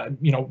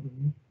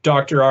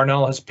 Dr.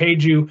 Arnell has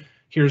paid you.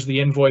 Here's the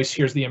invoice.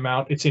 Here's the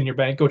amount. It's in your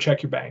bank. Go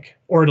check your bank,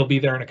 or it'll be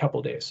there in a couple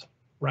of days,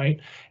 right?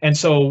 And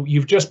so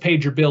you've just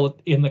paid your bill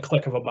in the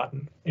click of a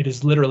button. It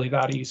is literally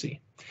that easy.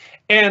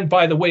 And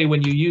by the way,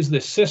 when you use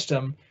this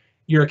system,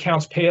 your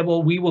accounts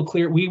payable, we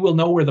will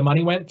know where the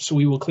money went, so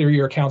we will clear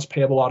your accounts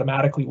payable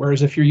automatically.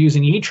 Whereas if you're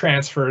using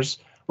e-transfers,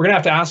 we're going to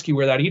have to ask you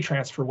where that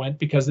e-transfer went,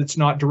 because it's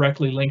not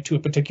directly linked to a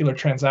particular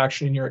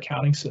transaction in your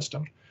accounting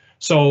system.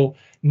 So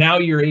now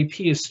your AP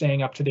is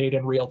staying up to date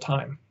in real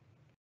time.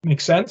 Make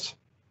sense?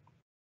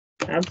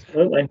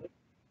 Absolutely.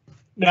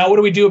 Now, what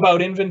do we do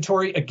about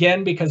inventory?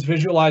 Again, because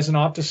Visualize and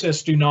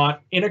Optasys do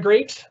not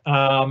integrate.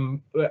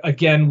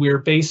 Again, we're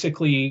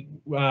basically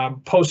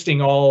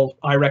posting all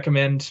I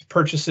recommend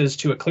purchases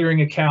to a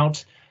clearing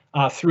account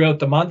throughout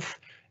the month.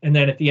 And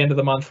then at the end of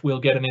the month, we'll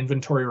get an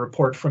inventory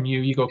report from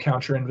you. You go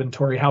count your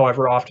inventory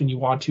however often you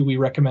want to. We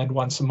recommend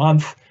once a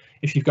month.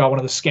 If you've got one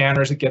of the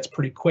scanners, it gets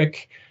pretty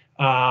quick.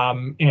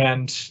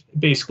 and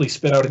basically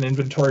spit out an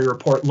inventory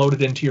report, load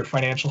it into your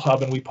financial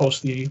hub, and we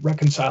post the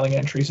reconciling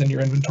entries, and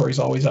your inventory is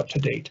always up to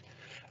date.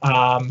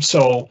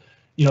 So,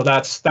 you know,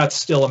 that's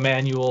still a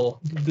manual.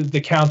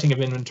 The counting of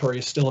inventory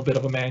is still a bit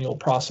of a manual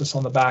process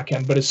on the back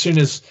end. But as soon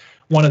as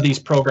one of these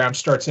programs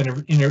starts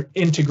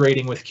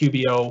integrating with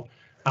QBO,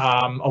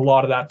 a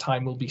lot of that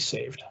time will be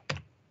saved.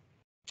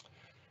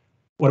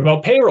 What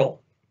about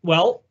payroll?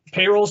 Well,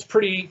 payroll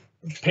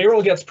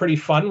gets pretty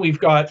fun. We've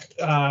got,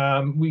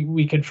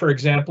 we could, for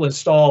example,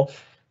 install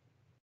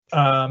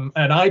an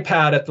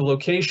iPad at the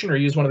location, or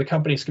use one of the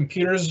company's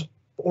computers,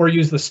 or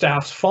use the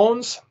staff's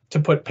phones to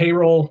put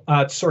payroll,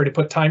 to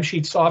put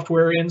timesheet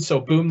software in. So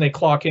boom, they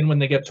clock in when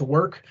they get to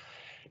work.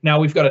 Now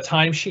we've got a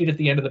timesheet at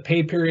the end of the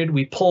pay period.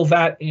 We pull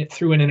that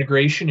through an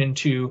integration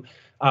into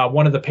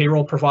one of the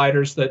payroll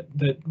providers that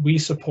we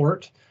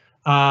support.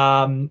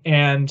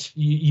 And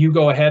you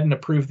go ahead and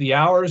approve the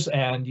hours,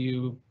 and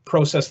you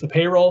process the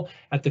payroll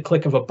at the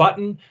click of a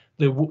button.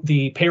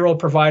 The payroll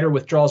provider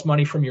withdraws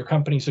money from your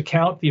company's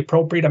account, the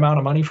appropriate amount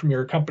of money from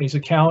your company's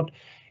account.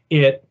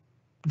 It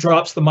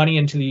drops the money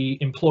into the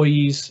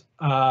employee's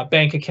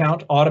bank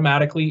account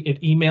automatically.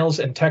 It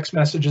emails and text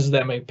messages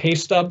them a pay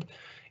stub.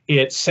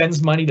 It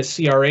sends money to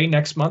CRA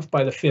next month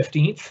by the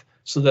 15th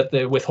so that the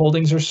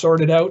withholdings are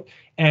sorted out,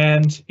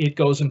 and it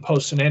goes and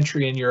posts an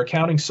entry in your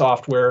accounting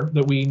software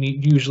that we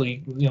need.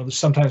 Usually, you know,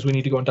 sometimes we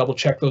need to go and double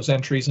check those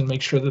entries and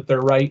make sure that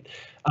they're right.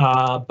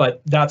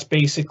 But that's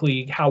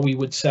basically how we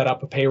would set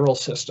up a payroll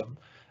system.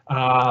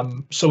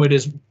 So it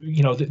is,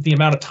 you know, the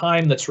amount of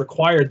time that's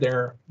required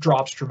there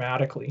drops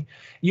dramatically.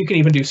 You can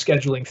even do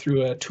scheduling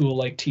through a tool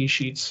like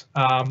T-Sheets,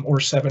 or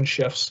 7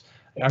 shifts.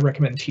 I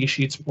recommend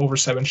T-Sheets over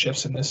 7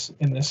 shifts in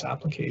this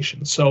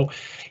application. So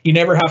you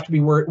never have to be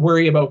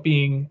worry about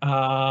being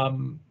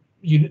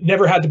you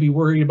never had to be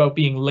worried about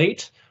being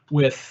late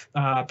with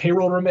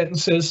payroll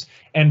remittances.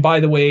 And by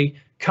the way,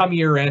 come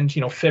year end,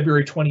 you know,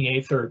 February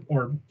 28th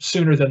or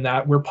sooner than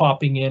that, we're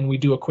popping in. We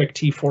do a quick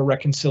T4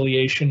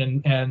 reconciliation,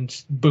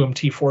 and boom,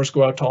 T4s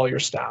go out to all your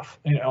staff,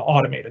 you know,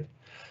 automated.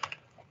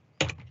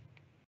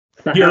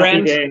 Year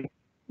end.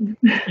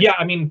 Yeah,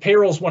 I mean,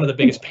 payroll is one of the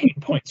biggest pain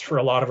points for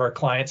a lot of our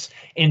clients.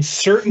 And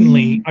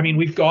certainly, I mean,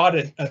 we've got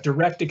a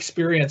direct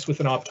experience with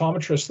an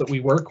optometrist that we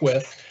work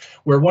with,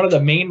 where one of the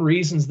main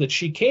reasons that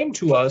she came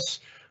to us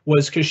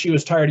was because she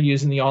was tired of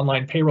using the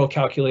online payroll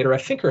calculator. I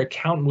think her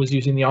accountant was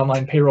using the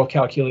online payroll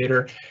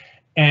calculator.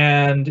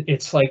 And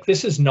it's like,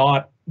 this is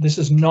not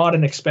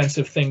an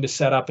expensive thing to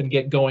set up and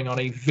get going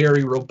on a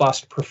very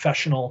robust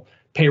professional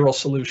payroll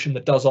solution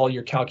that does all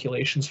your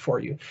calculations for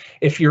you.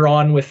 If you're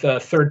on with a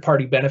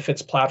third-party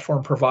benefits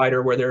platform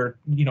provider where they're,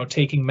 you know,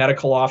 taking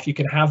medical off, you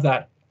can have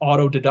that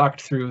auto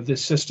deduct through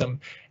this system,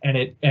 and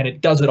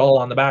it does it all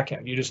on the back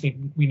end. You just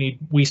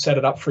we set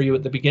it up for you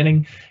at the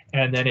beginning,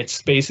 and then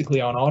it's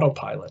basically on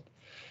autopilot.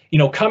 You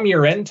know, come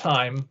year end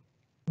time,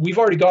 we've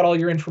already got all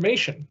your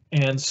information,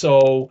 and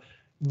so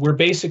we're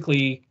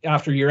basically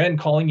after year end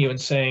calling you and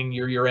saying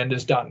your year end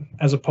is done,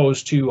 as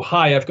opposed to,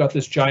 hi, I've got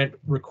this giant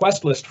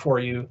request list for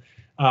you.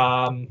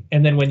 And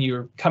then when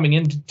you're coming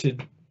in to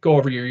go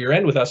over your year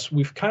end with us,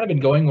 we've kind of been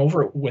going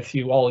over it with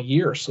you all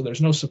year, so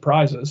there's no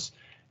surprises,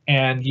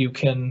 and you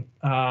can,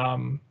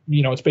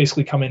 you know, it's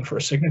basically come in for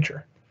a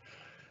signature.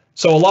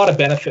 So a lot of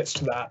benefits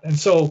to that. And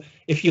so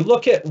if you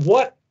look at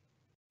what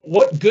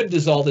good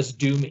does all this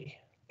do me,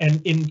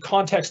 and in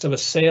context of a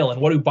sale and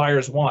what do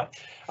buyers want,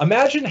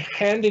 imagine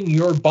handing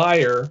your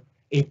buyer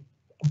a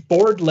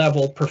board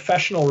level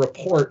professional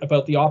report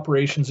about the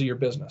operations of your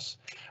business.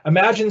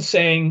 Imagine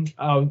saying,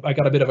 I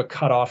got a bit of a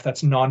cutoff,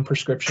 that's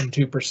non-prescription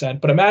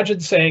 2%, but imagine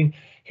saying,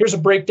 here's a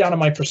breakdown of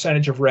my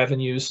percentage of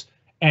revenues,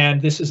 and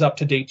this is up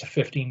to date to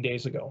 15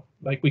 days ago,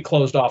 like we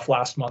closed off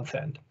last month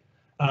end.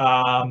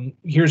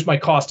 Here's my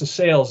cost of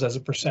sales as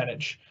a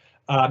percentage.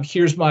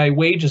 Here's my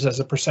wages as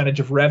a percentage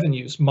of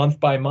revenues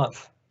month by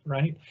month,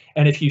 right?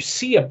 And if you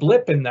see a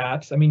blip in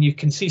that, I mean, you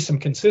can see some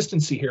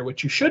consistency here,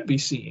 which you should be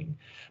seeing.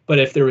 But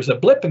if there was a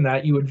blip in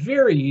that, you would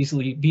very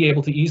easily be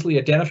able to easily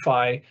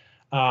identify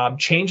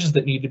changes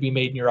that need to be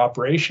made in your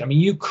operation. I mean,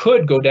 you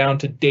could go down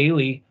to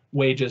daily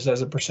wages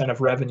as a percent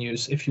of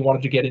revenues if you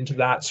wanted to get into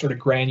that sort of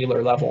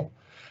granular level.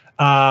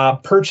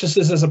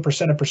 Purchases as a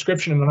percent of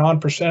prescription and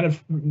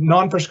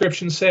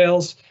non-prescription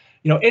sales.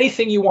 You know,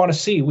 anything you want to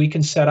see, we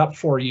can set up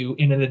for you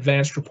in an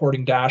advanced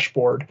reporting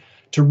dashboard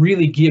to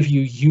really give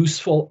you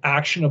useful,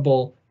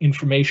 actionable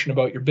information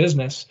about your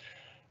business.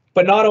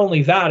 But not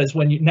only that, is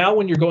when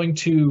you're going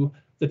to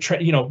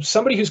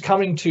somebody who's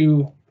coming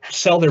to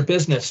sell their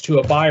business to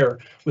a buyer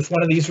with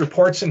one of these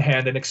reports in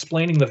hand and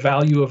explaining the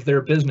value of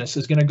their business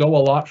is going to go a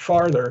lot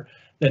farther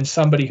than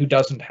somebody who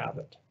doesn't have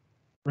it,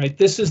 right?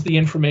 This is the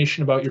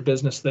information about your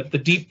business, that the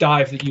deep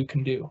dive that you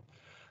can do,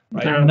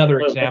 right? Another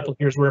example,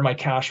 here's where my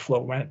cash flow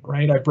went,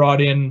 right? I brought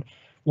in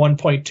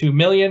 1.2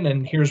 million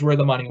and here's where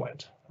the money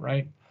went,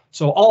 right?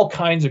 So all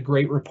kinds of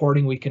great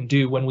reporting we can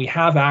do when we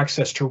have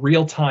access to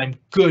real-time,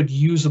 good,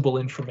 usable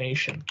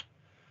information.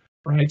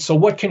 Right. So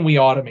what can we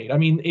automate? I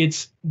mean,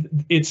 it's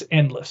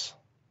endless.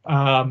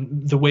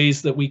 The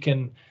ways that we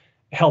can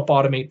help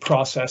automate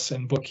process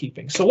and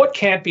bookkeeping. So what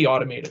can't be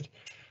automated?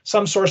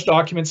 Some source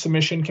document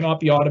submission cannot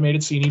be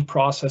automated, so you need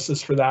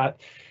processes for that.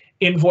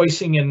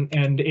 Invoicing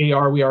and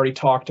AR, we already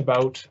talked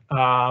about.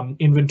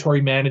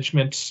 Inventory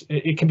management,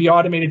 it can be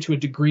automated to a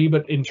degree,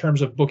 but in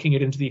terms of booking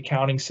it into the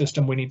accounting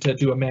system, we need to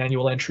do a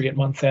manual entry at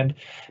month end.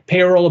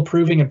 Payroll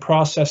approving and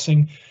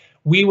processing,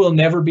 we will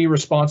never be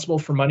responsible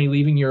for money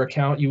leaving your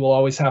account. You will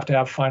always have to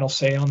have final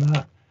say on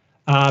that.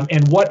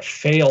 And what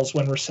fails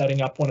when we're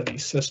setting up one of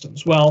these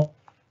systems? Well,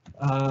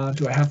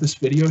 do I have this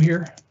video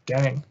here?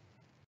 Dang.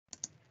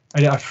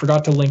 I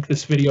forgot to link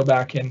this video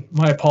back in.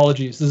 My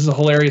apologies. This is a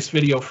hilarious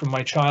video from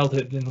my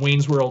childhood in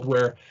Wayne's World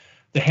where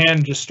the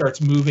hand just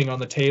starts moving on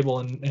the table,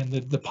 and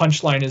the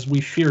punchline is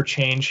we fear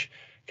change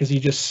because he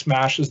just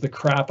smashes the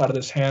crap out of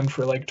this hand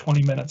for like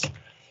 20 minutes.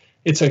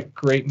 It's a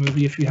great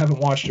movie. If you haven't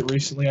watched it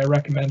recently, I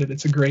recommend it.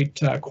 It's a great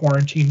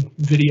quarantine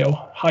video,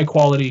 high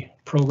quality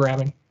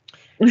programming.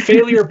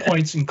 Failure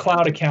points in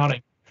cloud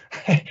accounting.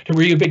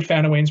 Were you a big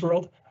fan of Wayne's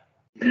World?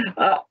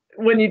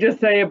 When you just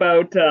say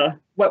about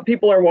what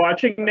people are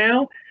watching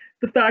now,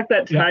 the fact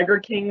that Tiger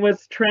King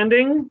was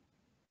trending.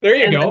 There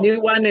you go. The new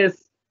one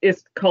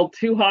is called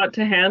Too Hot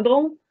to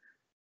Handle.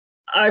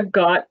 I've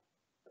got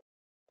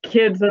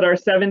kids that are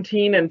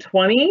 17 and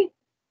 20,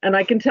 and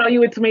I can tell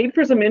you it's made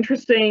for some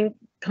interesting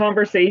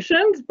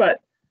conversations, but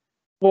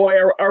boy,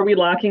 are we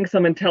lacking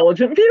some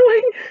intelligent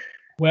viewing.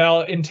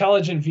 Well,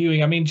 intelligent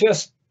viewing, I mean,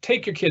 just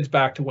take your kids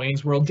back to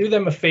Wayne's World. Do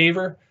them a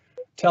favor.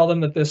 Tell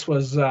them that this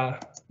was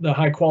the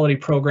high quality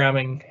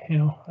programming,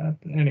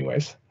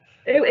 anyways.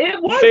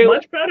 It was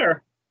much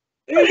better.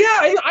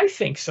 Yeah, I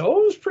think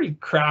so. It was pretty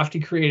crafty,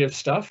 creative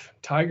stuff.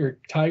 Tiger.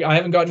 I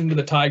haven't gotten into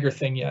the Tiger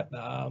thing yet.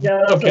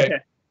 Okay.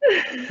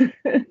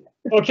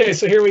 Okay,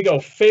 so here we go.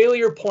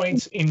 Failure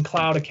points in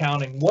cloud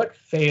accounting. What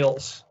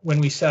fails when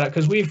we set up?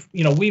 Because we've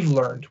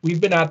learned.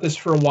 We've been at this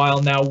for a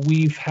while now.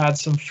 We've had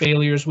some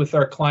failures with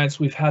our clients.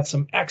 We've had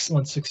some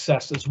excellent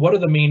successes. What are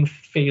the main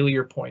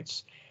failure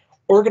points?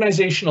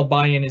 Organizational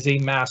buy-in is a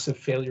massive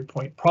failure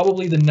point,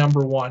 probably the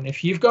number one.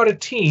 If you've got a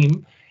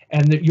team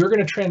and that you're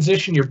going to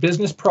transition your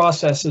business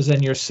processes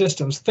and your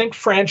systems, think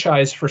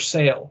franchise for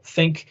sale,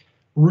 think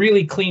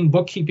really clean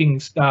bookkeeping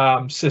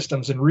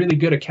systems and really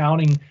good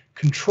accounting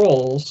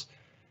controls.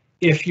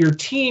 If your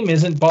team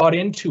isn't bought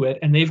into it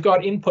and they've got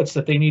inputs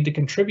that they need to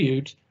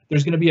contribute,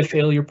 there's going to be a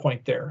failure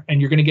point there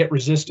and you're going to get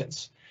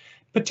resistance.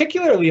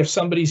 Particularly if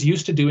somebody's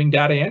used to doing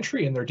data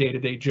entry in their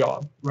day-to-day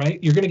job, right?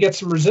 You're going to get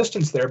some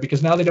resistance there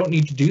because now they don't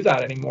need to do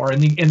that anymore.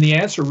 And the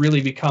answer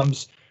really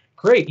becomes,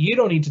 great, you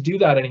don't need to do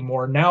that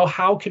anymore. Now,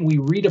 how can we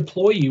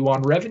redeploy you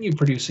on revenue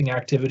producing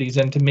activities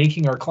and to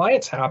making our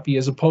clients happy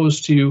as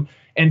opposed to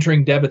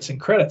entering debits and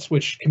credits,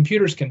 which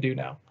computers can do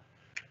now.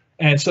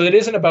 And so it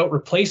isn't about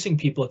replacing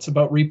people, it's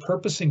about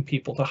repurposing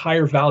people to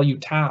higher value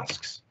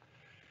tasks.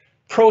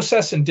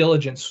 Process and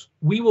diligence.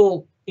 We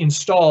will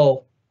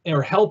install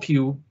or help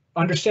you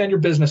understand your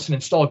business and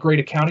install great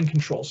accounting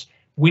controls.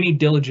 We need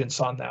diligence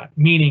on that,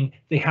 meaning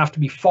they have to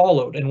be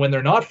followed. And when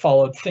they're not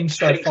followed, things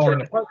start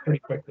falling apart pretty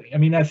quickly. I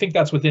mean, I think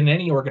that's within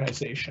any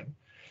organization.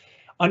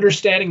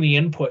 Understanding the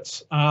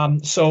inputs.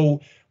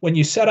 So when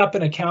you set up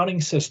an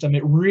accounting system,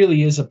 it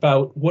really is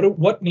about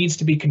what needs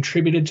to be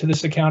contributed to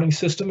this accounting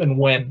system and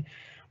when.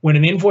 When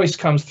an invoice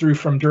comes through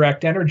from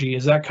Direct Energy,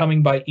 is that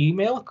coming by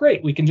email?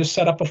 Great, we can just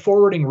set up a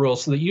forwarding rule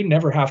so that you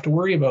never have to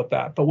worry about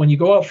that. But when you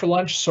go out for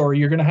lunch, sorry,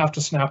 you're going to have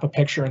to snap a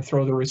picture and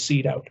throw the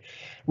receipt out,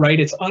 right?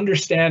 It's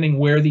understanding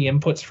where the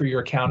inputs for your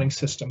accounting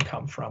system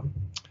come from.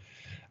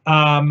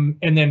 And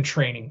then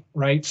training,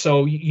 right?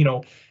 So,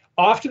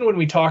 often when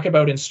we talk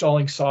about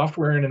installing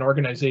software in an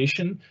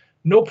organization,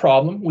 no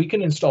problem, we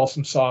can install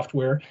some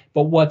software,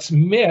 but what's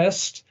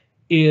missed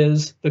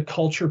is the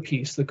culture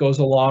piece that goes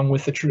along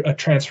with a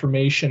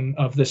transformation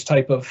of this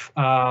type of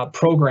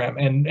program.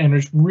 And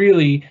it's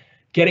really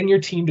getting your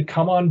team to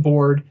come on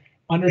board,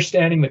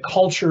 understanding the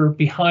culture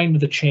behind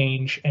the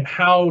change and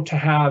how to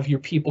have your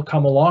people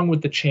come along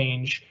with the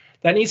change.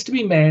 That needs to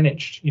be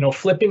managed.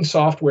 Flipping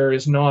software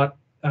is not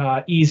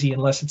easy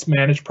unless it's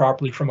managed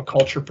properly from a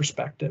culture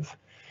perspective.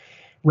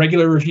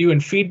 Regular review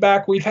and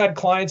feedback. We've had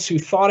clients who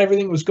thought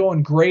everything was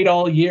going great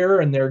all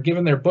year and they're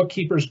giving their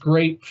bookkeepers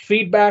great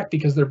feedback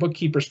because their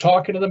bookkeeper's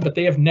talking to them, but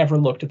they have never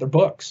looked at their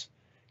books.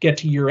 Get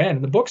to year end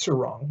and the books are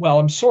wrong. Well,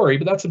 I'm sorry,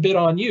 but that's a bit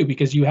on you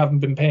because you haven't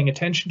been paying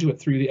attention to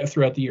it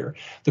throughout the year.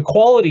 The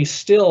quality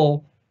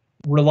still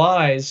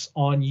relies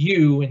on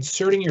you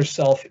inserting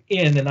yourself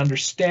in and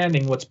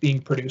understanding what's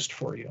being produced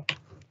for you.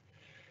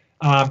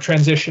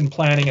 Transition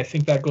planning, I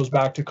think that goes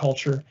back to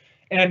culture.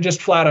 And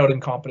just flat out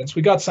incompetence.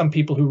 We got some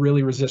people who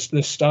really resist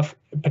this stuff,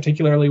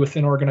 particularly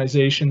within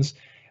organizations,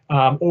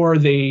 or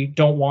they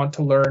don't want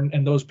to learn,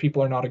 and those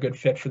people are not a good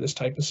fit for this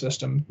type of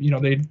system.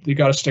 They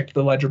got to stick to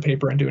the ledger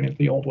paper and doing it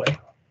the old way.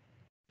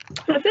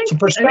 I think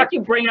you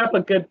bring up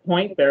a good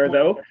point there,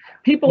 though.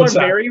 People are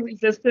very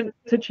resistant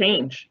to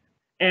change.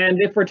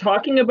 And if we're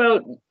talking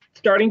about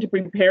starting to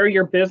prepare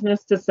your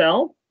business to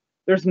sell,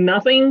 there's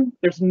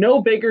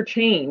no bigger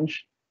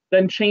change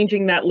than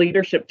changing that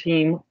leadership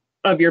team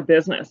of your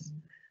business.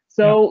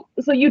 So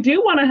you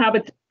do want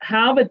to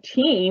have a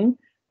team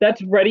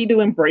that's ready to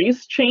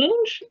embrace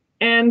change,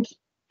 and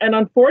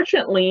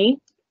unfortunately,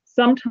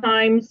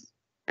 sometimes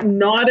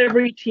not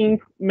every team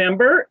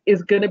member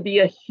is going to be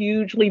a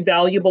hugely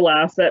valuable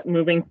asset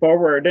moving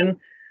forward.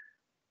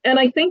 And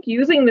I think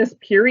using this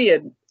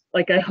period,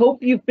 like, I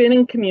hope you've been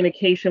in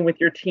communication with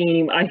your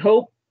team. I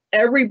hope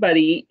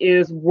everybody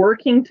is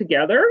working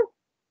together,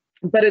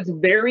 but it's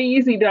very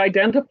easy to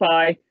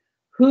identify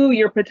who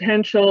your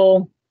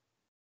potential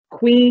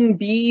queen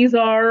bees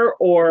are,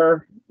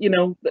 or, you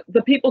know,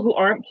 the people who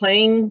aren't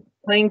playing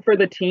for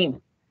the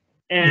team.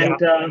 And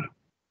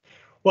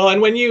well,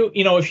 and when you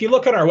know, if you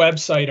look on our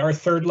website, our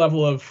third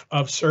level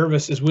of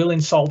service is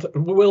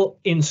we'll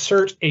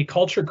insert a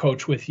culture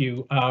coach with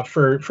you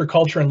for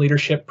culture and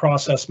leadership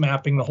process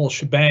mapping, the whole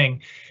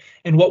shebang.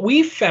 And what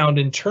we've found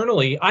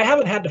internally, I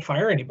haven't had to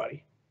fire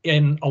anybody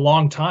in a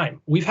long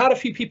time. We've had a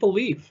few people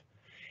leave.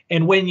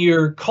 And when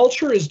your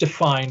culture is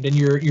defined and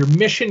your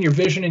mission, your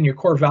vision, and your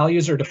core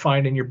values are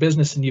defined in your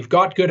business, and you've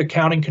got good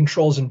accounting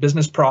controls and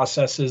business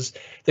processes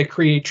that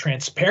create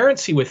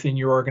transparency within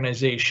your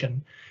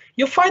organization,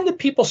 you'll find that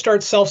people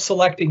start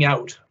self-selecting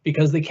out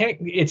because they can't,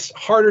 it's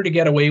harder to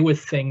get away with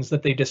things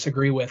that they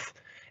disagree with.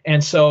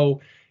 And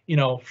so, you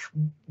know,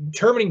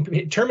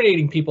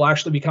 terminating people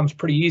actually becomes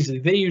pretty easy.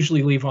 They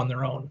usually leave on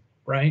their own,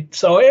 right?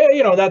 So,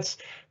 you know, that's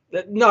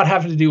not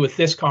having to do with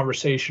this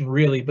conversation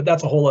really, but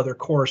that's a whole other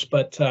course.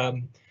 But,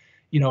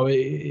 you know,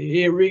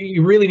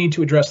 you really need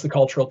to address the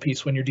cultural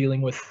piece when you're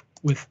dealing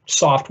with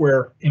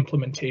software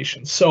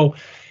implementation. So,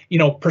 you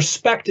know,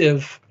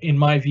 perspective, in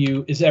my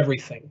view, is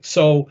everything.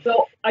 So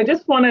I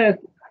just want to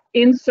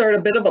insert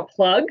a bit of a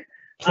plug.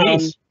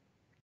 Please.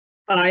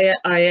 I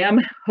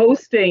am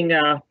hosting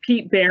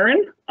Pete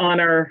Barron on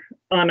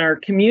our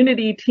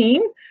community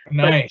team.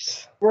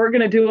 Nice. We're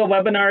going to do a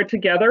webinar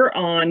together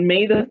on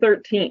May the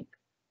 13th.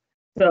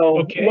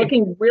 So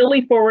looking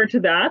really forward to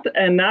that.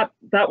 And that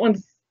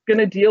one's going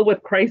to deal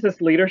with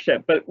crisis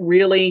leadership, but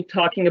really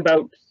talking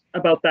about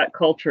that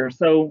culture.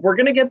 So we're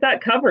going to get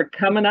that covered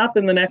coming up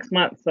in the next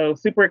month. So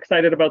super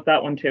excited about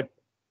that one too.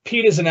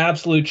 Pete is an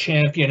absolute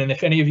champion, and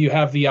if any of you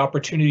have the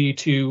opportunity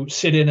to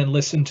sit in and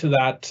listen to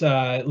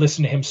that,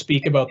 listen to him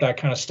speak about that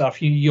kind of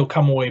stuff, you'll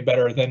come away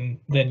better than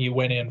you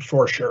went in,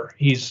 for sure.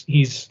 He's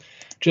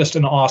just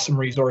an awesome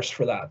resource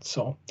for that.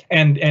 So,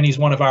 and he's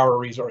one of our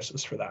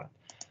resources for that.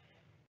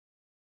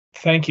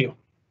 Thank you.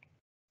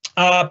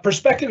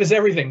 Perspective is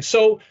everything.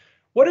 So,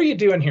 what are you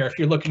doing here if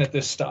you're looking at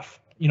this stuff?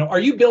 You know,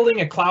 are you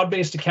building a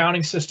cloud-based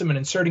accounting system and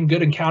inserting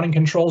good accounting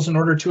controls in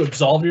order to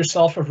absolve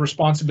yourself of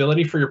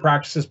responsibility for your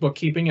practice's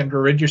bookkeeping and to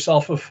rid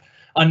yourself of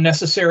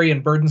unnecessary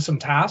and burdensome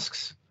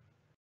tasks?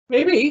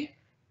 Maybe,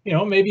 you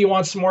know, maybe you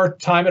want some more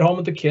time at home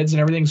with the kids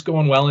and everything's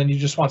going well and you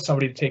just want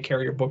somebody to take care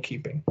of your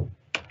bookkeeping,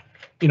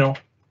 you know.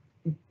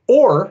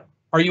 Or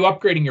are you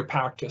upgrading your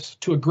practice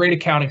to a great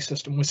accounting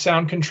system with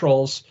sound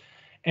controls?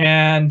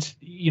 And,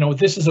 you know,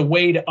 this is a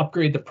way to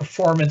upgrade the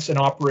performance and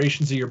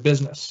operations of your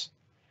business.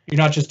 You're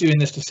not just doing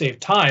this to save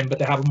time, but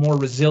to have a more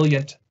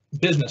resilient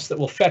business that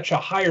will fetch a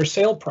higher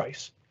sale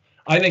price.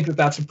 I think that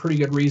that's a pretty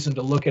good reason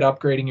to look at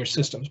upgrading your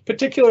systems,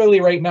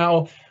 particularly right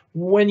now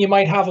when you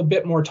might have a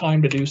bit more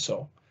time to do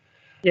so.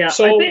 Yeah,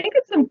 so I think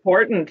it's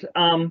important,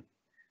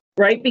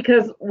 right?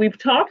 Because we've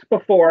talked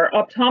before,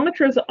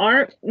 optometrists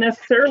aren't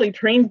necessarily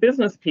trained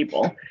business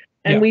people.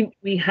 And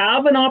we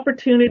have an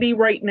opportunity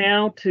right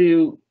now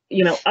to,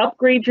 you know,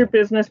 upgrade your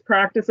business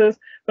practices.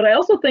 But I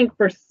also think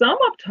for some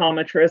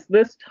optometrists,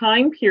 this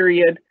time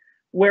period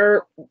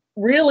where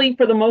really,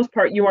 for the most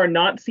part, you are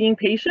not seeing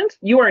patients,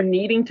 you are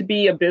needing to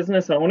be a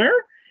business owner.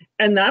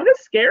 And that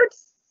has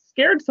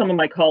scared some of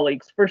my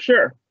colleagues, for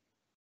sure.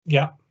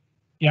 Yeah,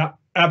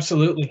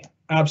 absolutely.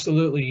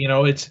 Absolutely. You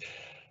know, it's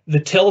the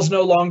till's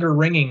no longer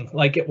ringing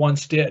like it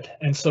once did.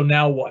 And so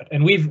now what?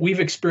 And we've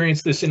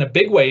experienced this in a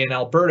big way in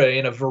Alberta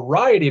in a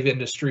variety of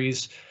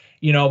industries.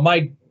 You know,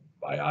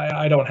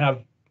 I don't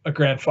have a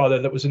grandfather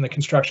that was in the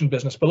construction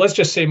business, but let's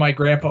just say my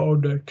grandpa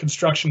owned a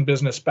construction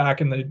business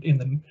back in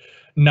the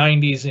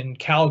 90s in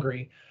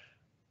Calgary.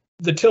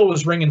 The till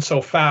was ringing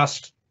so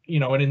fast, you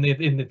know, and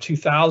in the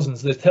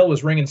 2000s, the till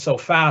was ringing so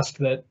fast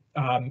that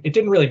it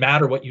didn't really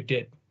matter what you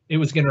did. It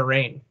was going to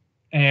rain.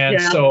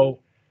 And so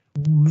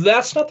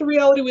that's not the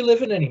reality we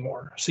live in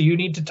anymore. So you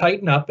need to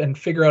tighten up and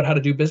figure out how to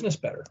do business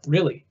better,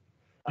 really.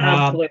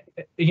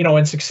 You know,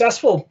 and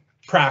successful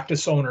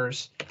practice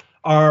owners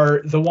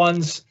are the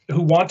ones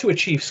who want to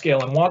achieve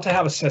scale and want to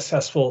have a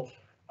successful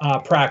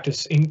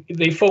practice.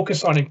 They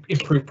focus on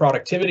improved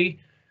productivity.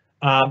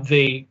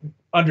 They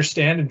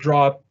understand and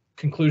draw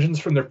conclusions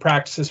from their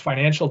practices,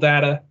 financial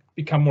data,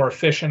 become more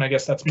efficient. I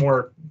guess that's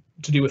more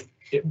to do with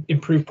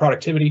improved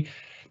productivity.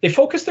 They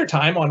focus their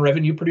time on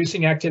revenue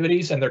producing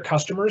activities and their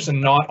customers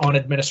and not on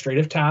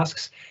administrative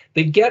tasks.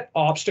 They get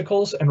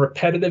obstacles and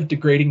repetitive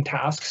degrading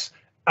tasks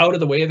out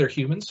of the way of their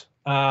humans.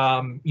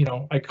 You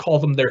know, I call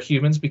them their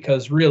humans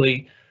because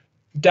really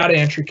data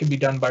entry can be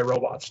done by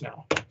robots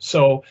now.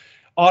 So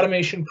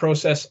automation,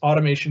 process,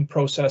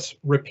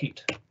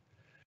 repeat.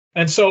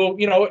 And so,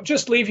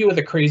 just leave you with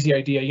a crazy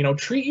idea.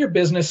 Treat your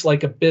business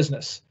like a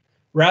business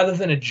rather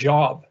than a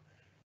job.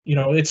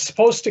 It's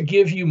supposed to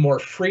give you more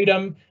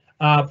freedom,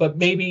 but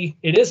maybe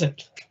it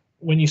isn't.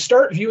 When you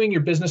start viewing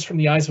your business from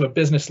the eyes of a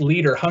business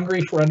leader,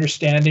 hungry for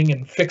understanding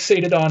and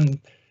fixated on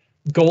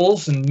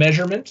goals and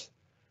measurement,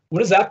 what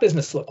does that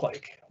business look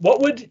like?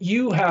 What would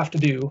you have to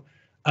do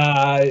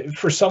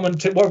for someone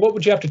to, what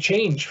would you have to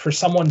change for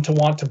someone to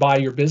want to buy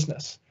your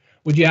business?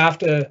 Would you have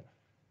to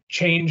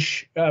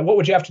change, what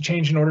would you have to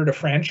change in order to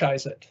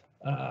franchise it?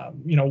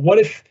 What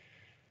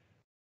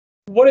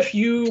if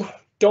you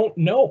don't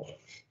know?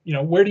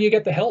 Where do you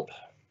get the help?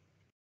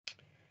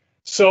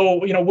 So,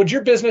 would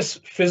your business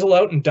fizzle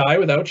out and die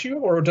without you,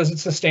 or does it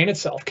sustain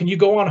itself? Can you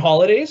go on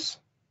holidays,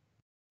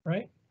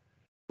 right,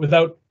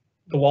 without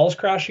the walls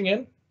crashing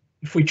in?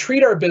 If we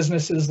treat our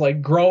businesses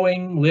like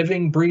growing,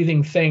 living,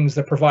 breathing things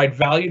that provide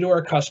value to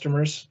our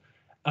customers,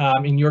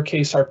 in your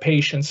case, our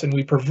patients,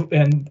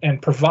 and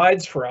and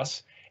provides for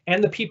us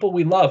and the people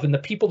we love and the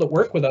people that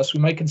work with us, we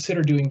might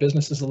consider doing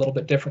businesses a little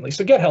bit differently.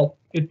 So get help.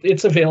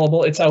 It's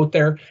available. It's out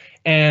there,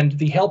 and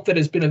the help that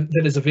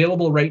is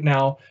available right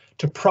now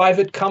to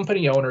private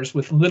company owners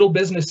with little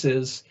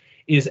businesses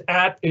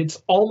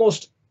it's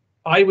almost,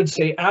 I would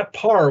say, at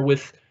par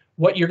with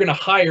what you're going to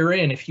hire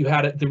in if you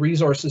had the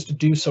resources to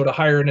do so, to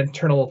hire an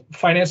internal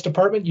finance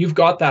department. You've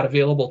got that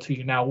available to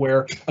you now,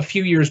 where a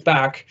few years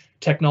back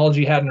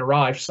technology hadn't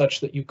arrived such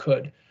that you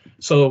could.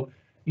 So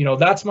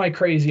that's my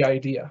crazy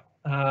idea.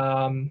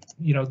 The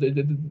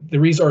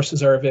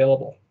resources are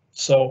available.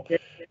 So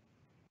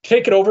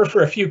take it over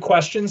for a few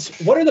questions.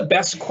 What are the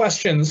best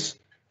questions?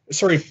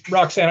 Sorry,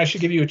 Roxanne, I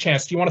should give you a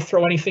chance. Do you want to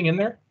throw anything in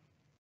there?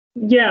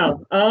 Yeah.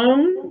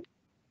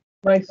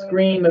 My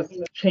screen has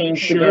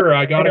changed. Sure,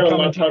 I got it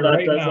coming to you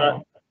right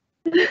now.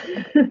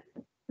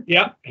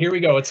 Yeah, here we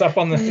go. It's up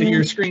on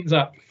your screen's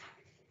up.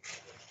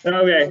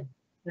 Okay.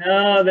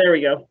 There we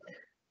go.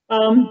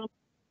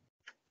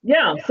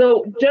 Yeah,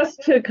 so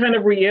just to kind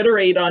of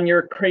reiterate on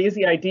your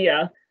crazy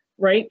idea,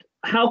 right?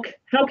 How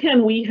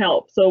can we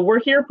help? So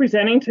we're here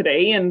presenting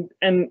today,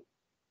 and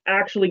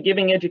actually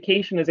giving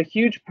education is a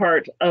huge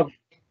part of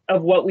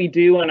what we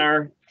do in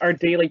our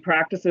daily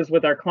practices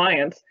with our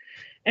clients.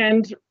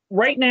 And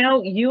right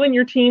now, you and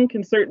your team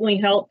can certainly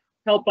help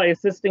by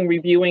assisting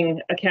reviewing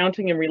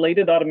accounting and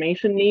related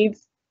automation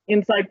needs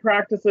inside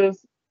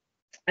practices,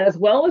 as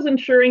well as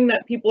ensuring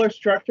that people are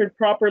structured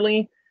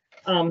properly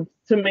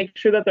to make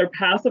sure that their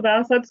passive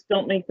assets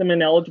don't make them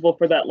ineligible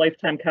for that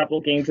lifetime capital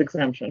gains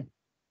exemption.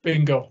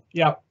 Bingo.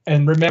 Yeah.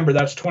 And remember,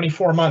 that's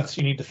 24 months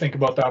you need to think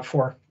about that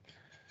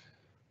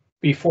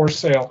before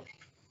sale.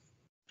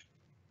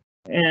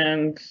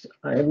 And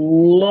I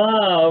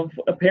love,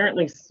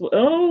 apparently,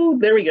 oh,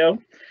 there we go.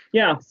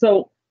 Yeah,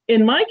 so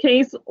in my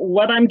case,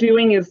 what I'm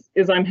doing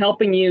is I'm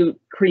helping you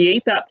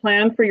create that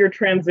plan for your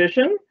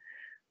transition,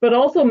 but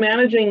also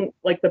managing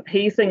like the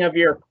pacing of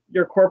your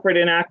corporate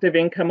inactive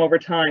income over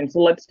time. So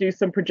let's do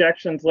some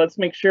projections. Let's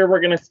make sure we're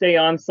going to stay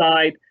on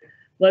side.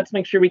 Let's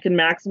make sure we can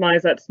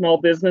maximize that small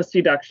business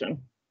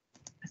deduction.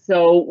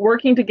 So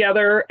working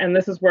together, and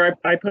this is where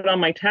I put on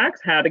my tax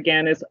hat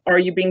again, is are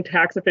you being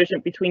tax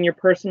efficient between your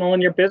personal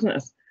and your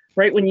business,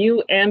 right? When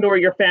you and or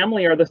your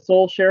family are the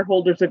sole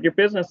shareholders of your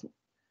business,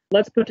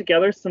 let's put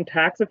together some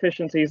tax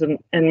efficiencies and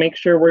make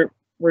sure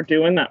we're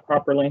doing that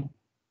properly.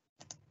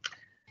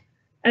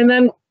 And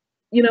then,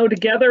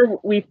 together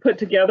we've put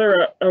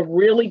together a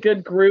really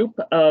good group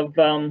of,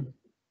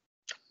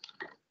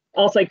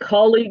 I'll say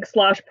colleagues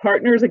 /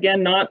 partners,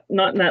 again, not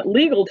in that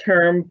legal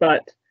term,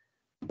 but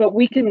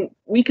we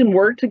can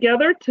work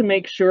together to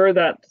make sure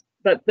that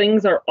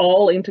things are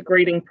all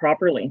integrating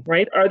properly,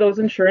 right? Are those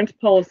insurance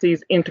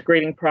policies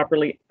integrating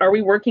properly? Are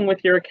we working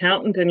with your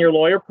accountant and your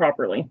lawyer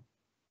properly?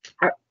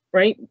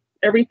 Right?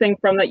 Everything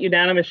from that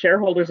unanimous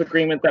shareholders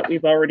agreement that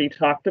we've already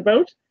talked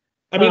about.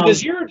 I mean,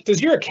 does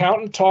your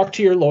accountant talk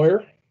to your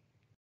lawyer?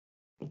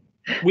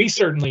 We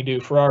certainly do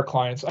for our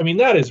clients. I mean,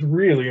 that is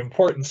really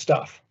important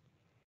stuff.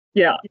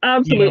 Yeah,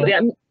 absolutely.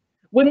 And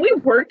when we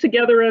work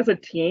together as a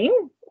team,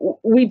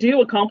 we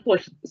do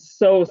accomplish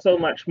so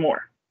much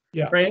more.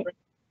 Yeah. Right.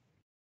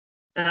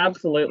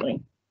 Absolutely.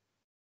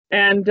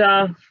 And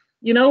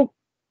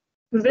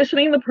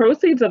positioning the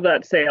proceeds of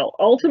that sale.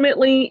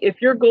 Ultimately,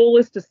 if your goal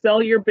is to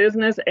sell your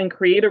business and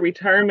create a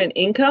retirement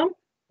income,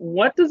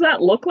 what does that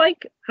look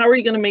like? How are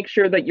you going to make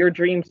sure that your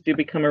dreams do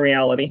become a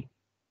reality?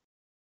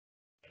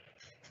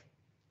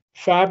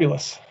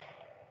 Fabulous.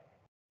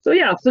 So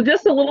yeah, so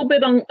just a little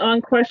bit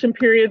on question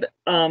period.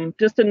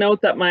 Just to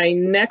note that my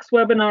next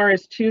webinar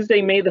is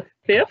Tuesday, May the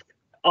 5th,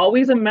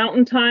 always in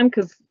Mountain Time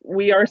because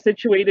we are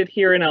situated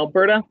here in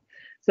Alberta.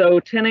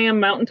 So 10 a.m.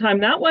 Mountain Time.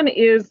 That one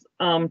is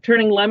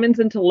turning lemons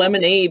into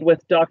lemonade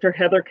with Dr.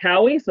 Heather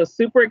Cowie. So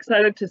super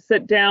excited to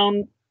sit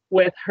down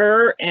with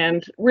her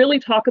and really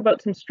talk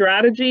about some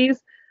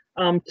strategies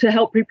to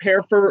help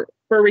prepare for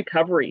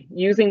recovery,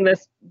 using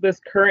this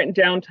current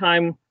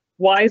downtime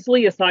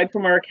wisely. Aside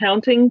from our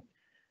accounting,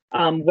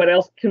 what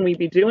else can we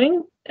be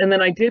doing? And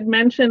then I did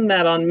mention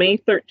that on May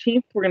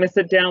 13th, we're going to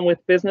sit down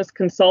with business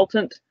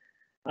consultant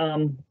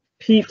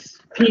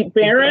Pete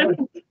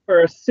Barron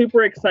for a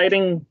super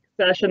exciting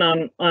session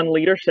on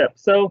leadership.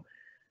 So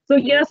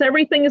yes,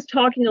 everything is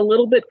talking a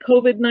little bit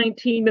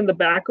COVID-19 in the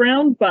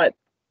background, but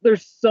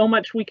there's so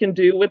much we can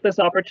do with this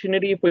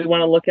opportunity if we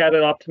want to look at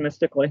it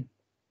optimistically.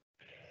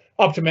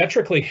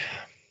 Optometrically.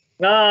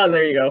 Ah,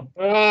 there you go.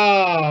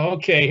 Ah,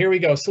 okay, here we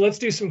go. So let's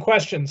do some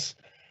questions.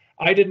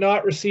 I did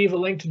not receive a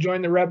link to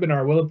join the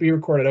webinar. Will it be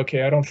recorded?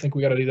 Okay, I don't think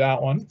we got to do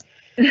that one.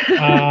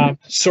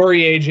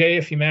 Sorry, AJ,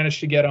 if you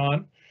managed to get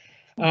on.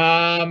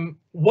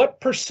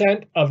 What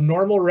 % of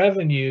normal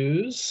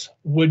revenues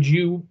would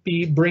you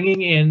be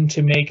bringing in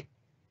to make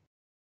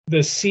the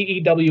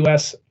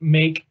CEWS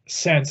make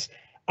sense?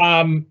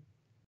 I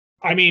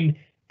mean,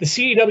 the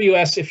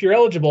CEWS, if you're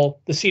eligible,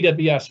 the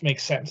CEWS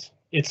makes sense.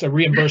 It's a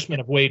reimbursement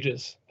of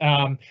wages.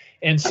 And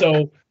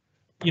so,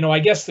 you know, I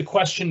guess the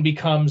question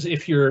becomes,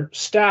 if your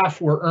staff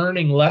were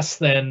earning less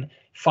than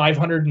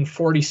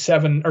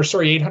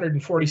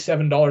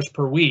 $847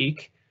 per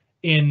week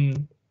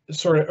in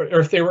or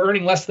if they were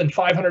earning less than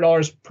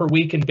 $500 per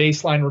week in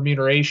baseline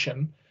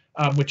remuneration,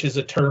 which is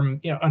a term,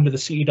 you know, under the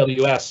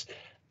CEWS,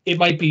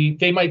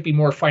 they might be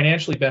more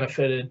financially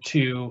benefited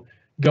to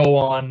go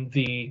on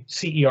the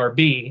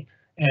CERB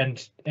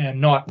and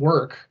not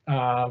work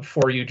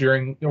for you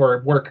during,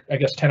 or work, I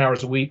guess, 10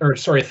 hours a week, or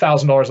sorry,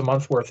 $1,000 a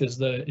month worth is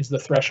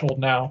the threshold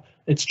now.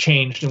 It's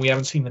changed, and we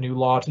haven't seen the new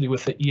law to do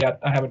with it yet.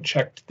 I haven't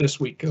checked this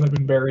week because I've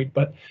been buried,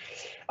 but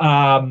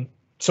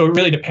so it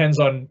really depends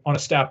on a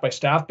staff by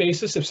staff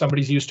basis. If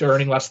somebody's used to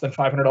earning less than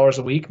 $500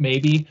 a week,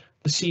 maybe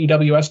the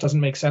CEWS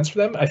doesn't make sense for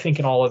them. I think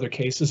in all other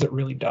cases it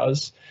really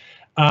does.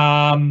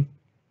 And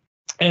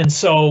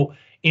so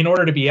in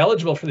order to be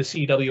eligible for the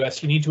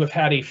CEWS, you need to have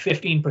had a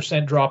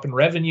 15% drop in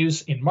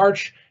revenues in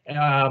March,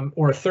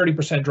 or a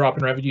 30% drop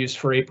in revenues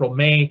for April,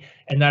 May,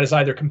 and that is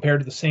either compared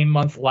to the same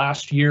month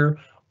last year,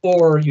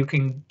 or you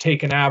can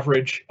take an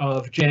average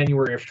of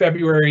January or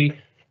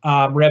February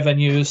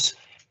revenues.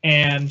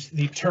 And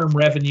the term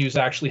revenues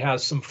actually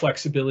has some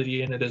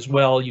flexibility in it as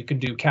well. You can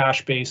do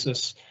cash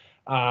basis.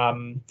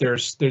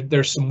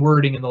 There's some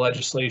wording in the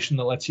legislation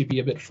that lets you be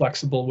a bit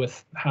flexible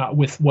with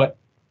what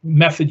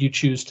method you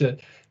choose to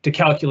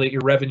calculate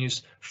your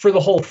revenues for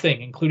the whole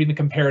thing, including the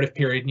comparative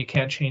period, and you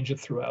can't change it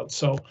throughout.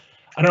 So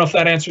I don't know if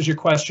that answers your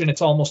question.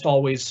 It's almost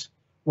always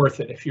worth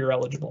it if you're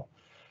eligible.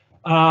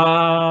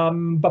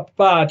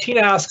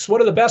 Tina asks,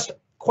 what are the best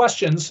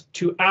questions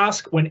to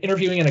ask when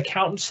interviewing an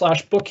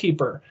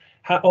accountant/bookkeeper?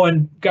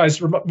 And guys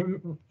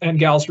and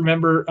gals,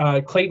 remember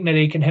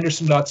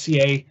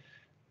clayton@aikenhenderson.ca.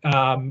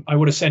 I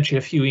would have sent you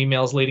a few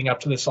emails leading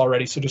up to this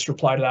already, so just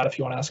reply to that if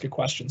you want to ask a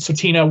question. So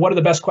Tina, what are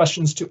the best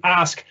questions to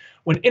ask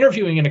when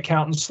interviewing an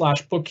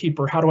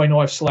accountant/bookkeeper? How do I know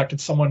I've selected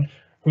someone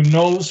who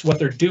knows what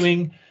they're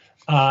doing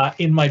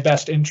in my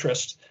best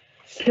interest?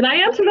 Can I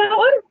answer that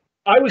one?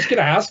 I was going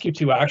to ask you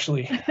to,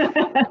 actually.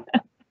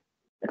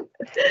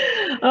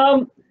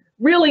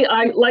 Really,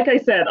 like I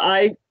said,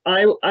 I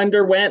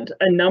underwent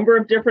a number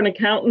of different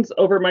accountants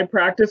over my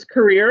practice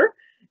career,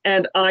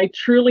 and I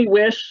truly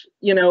wish,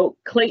 you know,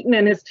 Clayton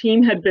and his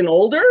team had been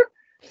older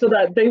so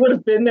that they would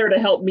have been there to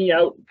help me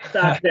out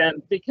back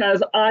then,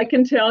 because I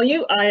can tell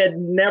you, I had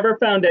never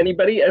found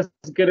anybody as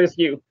good as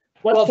you.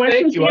 What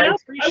questions to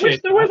ask?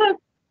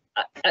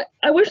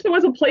 I wish there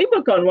was a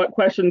playbook on what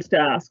questions to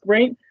ask,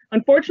 right?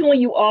 Unfortunately,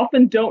 you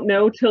often don't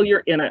know till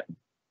you're in it.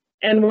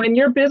 And when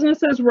your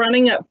business is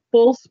running at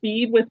full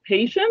speed with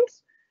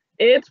patients,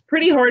 it's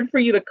pretty hard for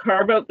you to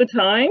carve out the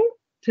time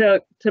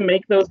to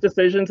make those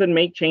decisions and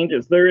make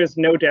changes. There is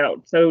no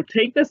doubt. So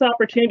take this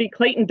opportunity.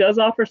 Clayton does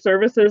offer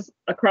services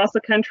across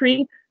the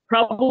country,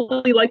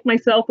 probably like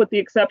myself, with the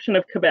exception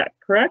of Quebec,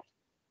 correct?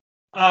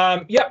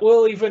 Yeah,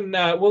 we'll even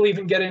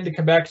get into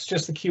Quebec. It's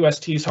just the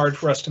QST is hard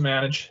for us to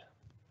manage.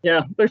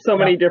 Yeah, there's so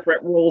many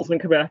different rules in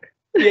Quebec.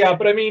 Yeah,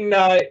 but I mean,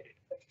 I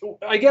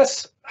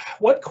guess,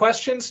 what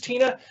questions,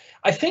 Tina?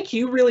 I think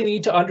you really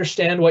need to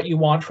understand what you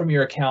want from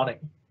your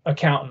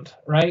accountant,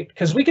 right?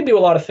 Because we can do a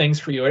lot of things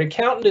for you. An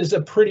accountant is a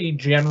pretty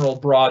general,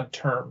 broad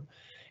term.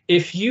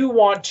 If you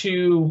want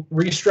to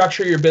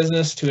restructure your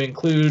business to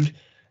include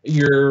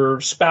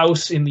your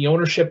spouse in the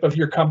ownership of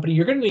your company,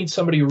 you're going to need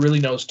somebody who really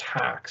knows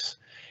tax.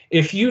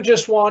 If you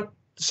just want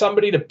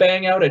somebody to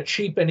bang out a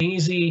cheap and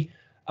easy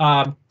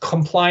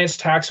compliance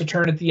tax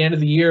return at the end of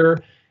the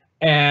year,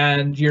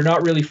 and you're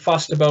not really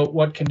fussed about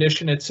what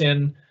condition it's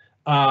in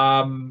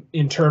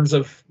terms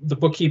of the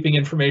bookkeeping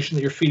information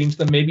that you're feeding to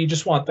them, maybe you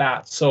just want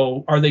that.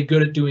 So are they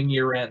good at doing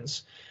year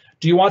ends?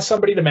 Do you want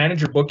somebody to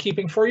manage your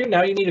bookkeeping for you?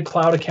 Now you need a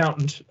cloud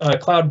accountant, a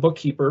cloud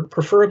bookkeeper,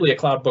 preferably a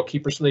cloud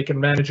bookkeeper, so they can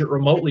manage it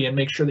remotely and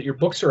make sure that your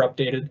books are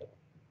updated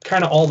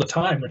kind of all the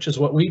time, which is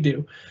what we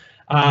do.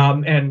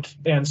 And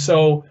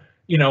so,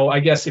 you know, I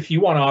guess if you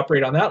want to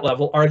operate on that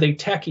level, are they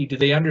techie? Do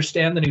they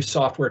understand the new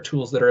software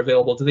tools that are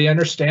available? Do they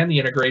understand the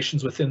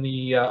integrations within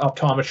the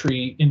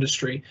optometry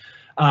industry?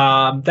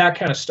 That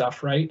kind of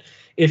stuff, right?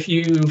 If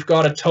you've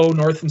got a toe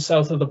north and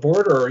south of the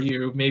border, or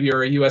you maybe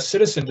are a US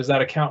citizen, does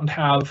that accountant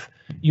have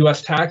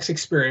US tax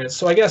experience?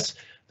 So I guess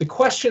the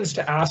questions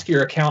to ask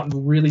your accountant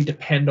really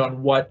depend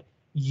on what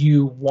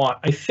you want.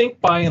 I think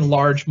by and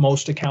large,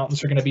 most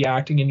accountants are going to be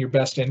acting in your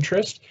best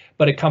interest,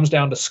 but it comes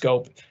down to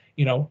scope.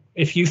 You know,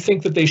 if you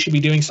think that they should be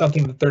doing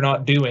something that they're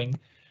not doing,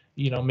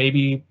 you know,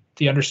 maybe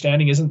the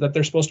understanding isn't that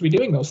they're supposed to be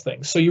doing those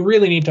things. So you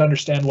really need to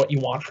understand what you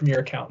want from your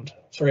accountant.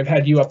 Sorry, I've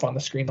had you up on the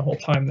screen the whole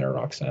time there,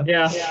 Roxanne.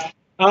 Yeah.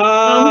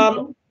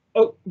 Oh,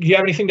 do you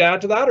have anything to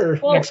add to that, or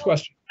Well, next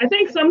question? I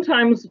think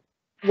sometimes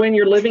when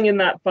you're living in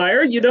that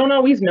fire, you don't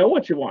always know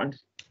what you want.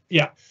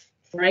 Yeah.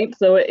 Right.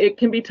 So it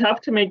can be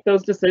tough to make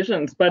those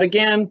decisions. But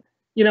again,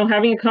 you know,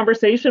 having a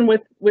conversation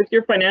with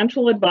your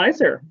financial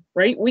advisor,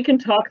 right? We can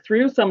talk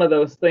through some of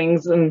those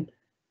things and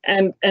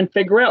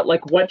figure out,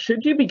 like, what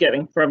should you be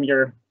getting from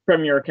your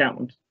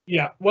accountant.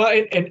 Yeah. Well,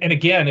 and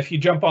again, if you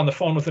jump on the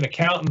phone with an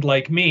accountant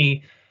like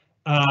me,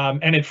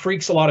 and it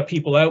freaks a lot of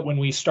people out when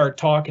we start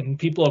talking.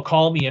 People will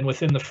call me, and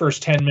within the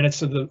first 10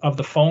 minutes of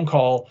the phone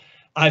call,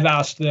 I've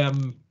asked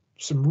them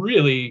some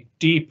really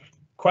deep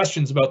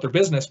questions about their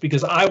business,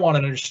 because I want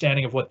an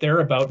understanding of what they're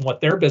about and what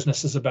their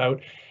business is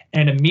about.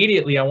 And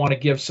immediately I want to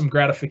give some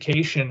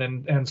gratification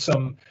and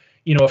some,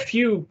 you know,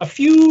 a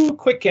few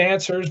quick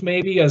answers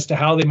maybe as to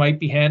how they might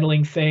be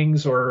handling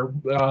things, or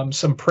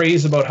some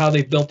praise about how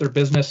they've built their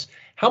business.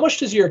 How much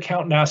does your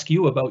accountant ask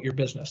you about your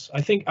business?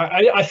 I think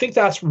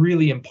that's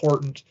really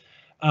important,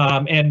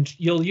 and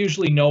you'll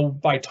usually know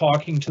by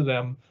talking to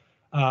them.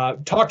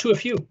 Talk to a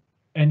few,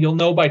 and you'll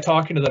know by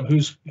talking to them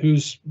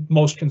who's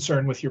most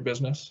concerned with your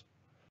business.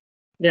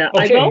 Yeah,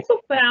 okay. I've also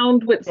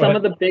found with some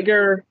of the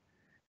bigger,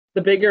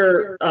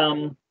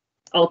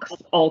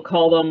 I'll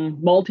call them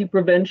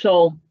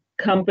multi-provincial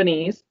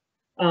companies,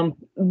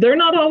 they're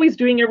not always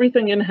doing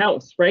everything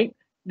in-house, right?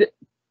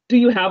 Do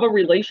you have a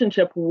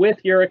relationship with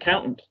your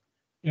accountant?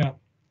 Yeah,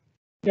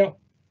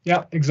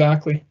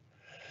 exactly.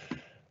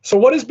 So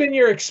what has been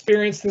your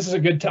experience? This is a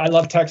good, I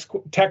love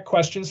tech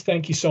questions.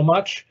 Thank you so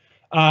much.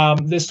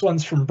 This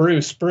one's from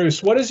Bruce.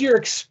 Bruce, what is your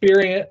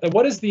experience?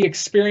 What is the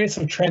experience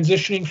of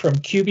transitioning from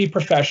QB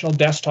Professional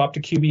Desktop to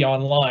QB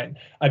Online?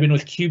 I've been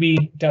with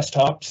QB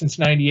Desktop since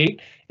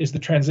 '98. Is the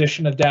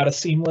transition of data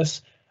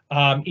seamless?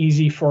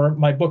 Easy for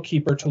my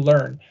bookkeeper to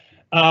learn?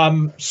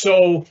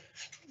 So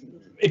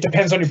it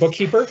depends on your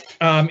bookkeeper.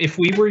 If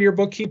we were your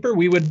bookkeeper,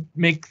 we would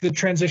make the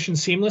transition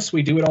seamless.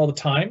 We do it all the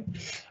time.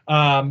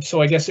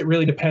 So I guess it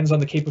really depends on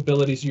the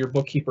capabilities of your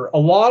bookkeeper. A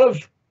lot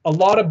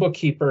of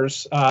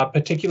bookkeepers,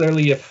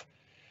 particularly if,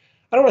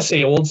 I don't want to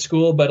say old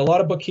school, but a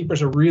lot of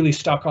bookkeepers are really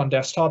stuck on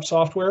desktop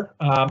software.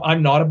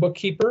 I'm not a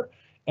bookkeeper.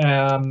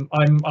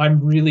 I'm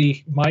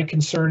really, my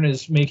concern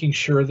is making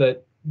sure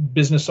that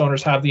business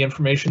owners have the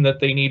information that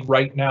they need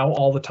right now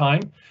all the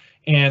time.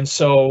 And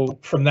so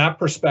from that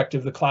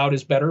perspective, the cloud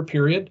is better,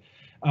 period.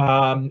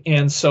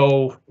 And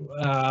so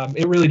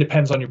it really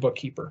depends on your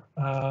bookkeeper.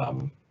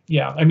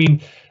 Yeah, I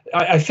mean,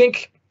 I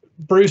think,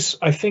 Bruce,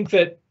 I think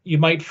that you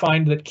might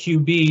find that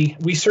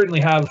QB, we certainly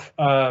have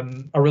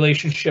a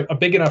relationship, a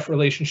big enough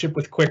relationship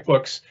with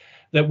QuickBooks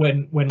that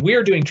when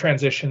we're doing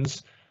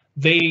transitions,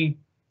 they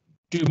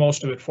do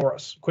most of it for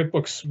us.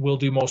 QuickBooks will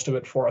do most of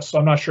it for us. So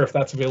I'm not sure if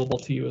that's available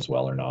to you as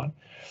well or not.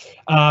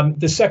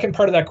 The second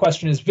part of that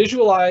question is,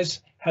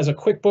 Visualize has a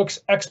QuickBooks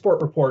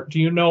export report. Do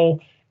you know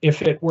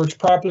if it works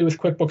properly with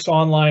QuickBooks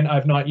Online?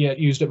 I've not yet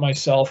used it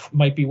myself.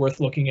 Might be worth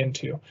looking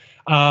into.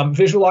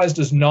 Visualize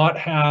does not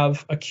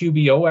have a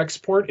QBO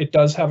export. It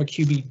does have a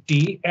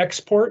QBD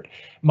export.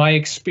 My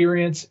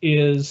experience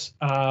is,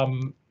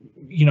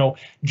 you know,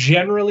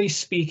 generally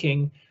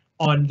speaking,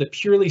 on the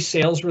purely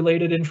sales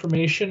related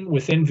information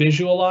within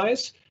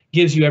Visualize,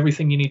 gives you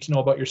everything you need to know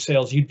about your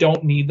sales. You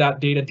don't need that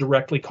data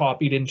directly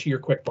copied into your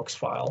QuickBooks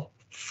file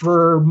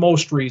for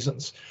most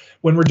reasons.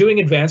 When we're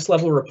doing advanced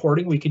level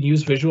reporting, we can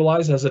use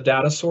Visualize as a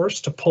data source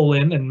to pull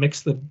in and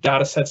mix the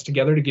data sets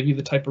together to give you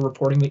the type of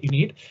reporting that you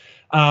need.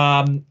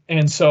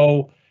 And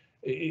so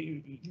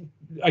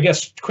I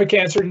guess quick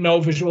answer, no,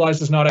 Visualize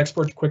does not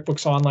export to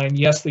QuickBooks Online.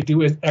 Yes, they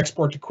do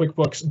export to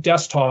QuickBooks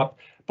Desktop,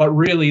 but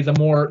really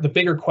the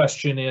bigger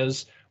question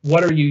is,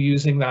 what are you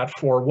using that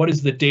for? What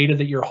is the data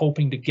that you're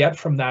hoping to get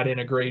from that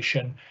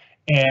integration?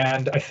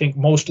 And I think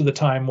most of the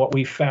time what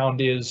we found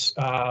is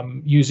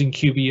using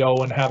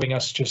QBO and having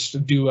us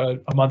just do a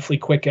monthly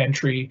quick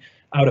entry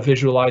out of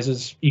Visualize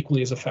is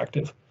equally as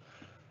effective.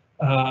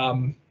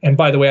 And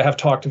by the way, I have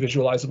talked to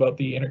Visualize about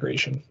the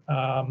integration.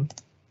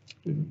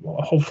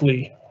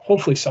 Hopefully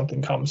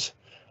something comes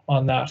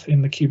on that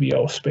in the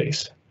QBO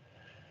space.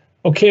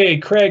 Okay,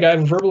 Craig, I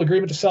have a verbal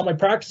agreement to sell my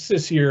practice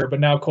this year, but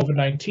now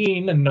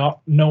COVID-19 and not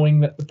knowing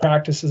that the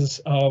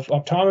practices of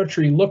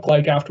optometry look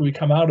like after we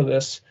come out of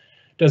this,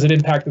 does it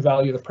impact the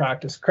value of the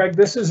practice? Craig,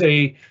 this is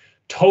a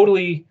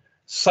totally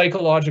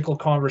psychological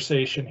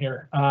conversation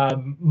here.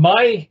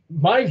 My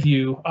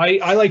view,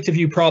 I like to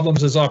view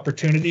problems as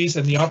opportunities,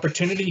 and the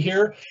opportunity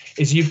here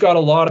is you've got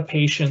a lot of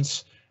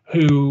patients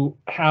who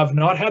have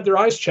not had their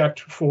eyes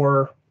checked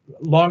for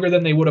longer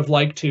than they would have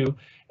liked to,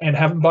 and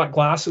haven't bought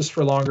glasses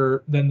for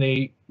longer than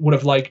they would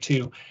have liked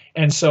to.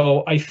 And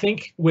so I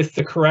think with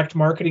the correct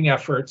marketing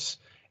efforts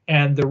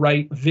and the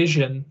right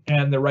vision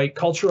and the right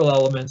cultural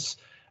elements,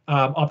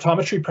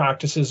 optometry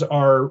practices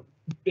are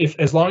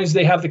as long as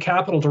they have the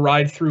capital to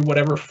ride through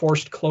whatever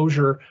forced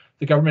closure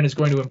the government is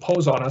going to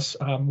impose on us,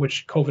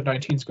 which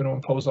COVID-19 is going to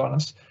impose on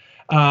us,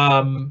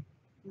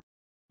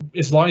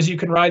 as long as you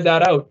can ride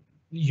that out,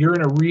 you're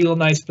in a real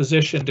nice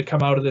position to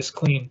come out of this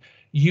clean.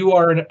 You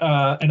are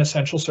an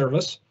essential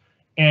service,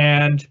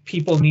 and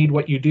people need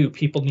what you do.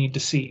 People need to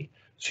see.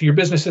 So your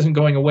business isn't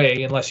going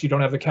away unless you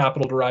don't have the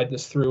capital to ride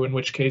this through, in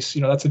which case,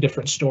 that's a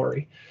different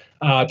story.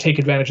 Take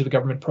advantage of the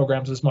government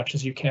programs as much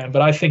as you can.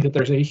 But I think that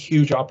there's a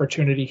huge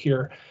opportunity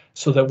here,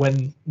 so that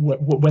when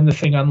the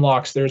thing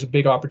unlocks, there's a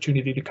big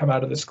opportunity to come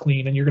out of this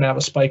clean, and you're going to have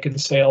a spike in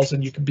sales,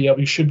 and you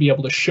should be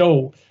able to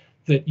show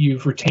that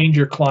you've retained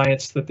your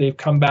clients, that they've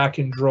come back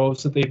in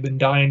droves, that they've been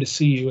dying to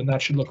see you, and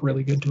that should look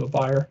really good to a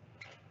buyer.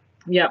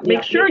 Yeah,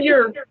 make sure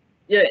you're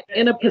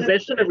in a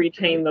position to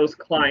retain those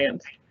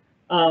clients.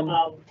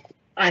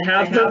 I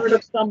have heard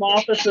of some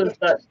offices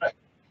that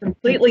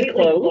completely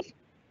close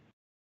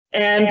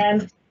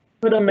and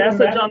put a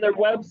message on their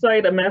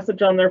website, a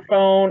message on their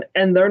phone,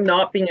 and they're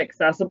not being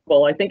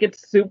accessible. I think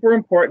it's super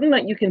important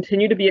that you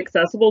continue to be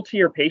accessible to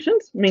your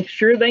patients. Make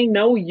sure they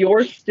know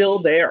you're still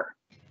there.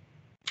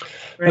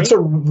 Right? That's a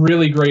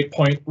really great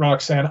point,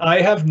 Roxanne.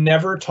 I have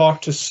never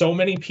talked to so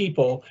many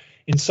people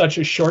in such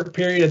a short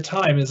period of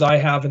time as I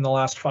have in the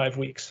last 5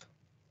 weeks.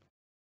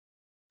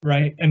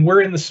 Right, and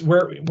we're in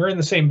the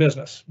same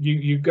business.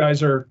 You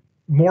guys are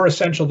more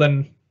essential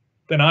than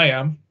I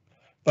am,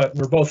 but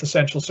we're both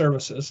essential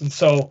services, and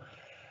so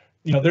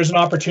there's an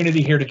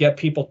opportunity here to get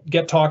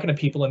talking to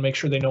people and make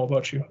sure they know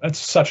about you. That's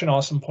such an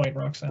awesome point,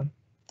 Roxanne.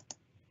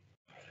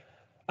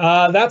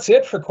 That's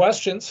it for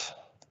questions.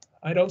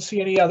 I don't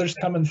see any others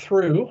coming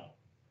through,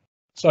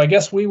 so I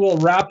guess we will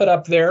wrap it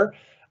up there.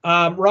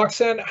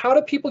 Roxanne, how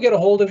do people get a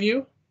hold of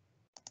you?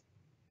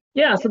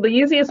 Yeah, so the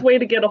easiest way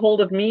to get a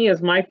hold of me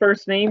is my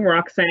first name,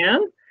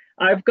 Roxanne.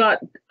 I've got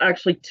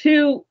actually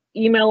 2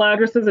 email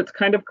addresses. It's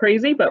kind of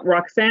crazy, but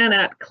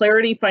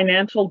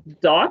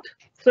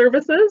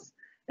Roxanne@clarityfinancial.services,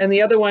 and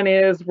the other one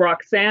is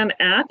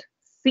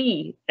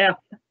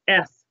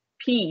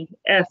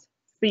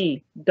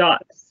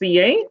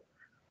Roxanne@cfspsc.ca,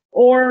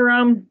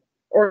 or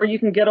you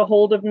can get a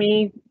hold of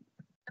me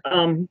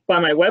by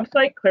my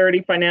website,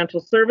 Clarity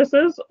Financial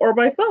Services, or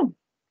by phone.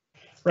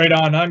 Right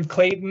on. I'm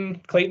Clayton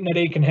at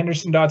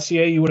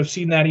aikenhenderson.ca. You would have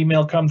seen that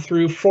email come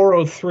through,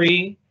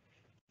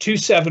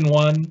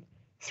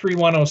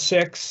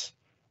 403-271-3106,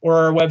 or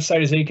our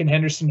website is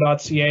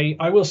aikenhenderson.ca.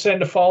 I will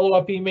send a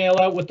follow-up email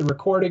out with the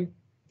recording,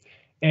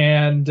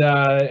 and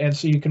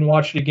so you can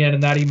watch it again,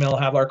 and that email will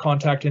have our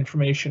contact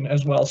information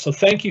as well. So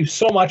thank you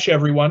so much,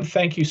 everyone.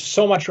 Thank you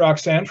so much,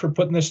 Roxanne, for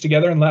putting this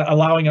together and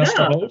allowing us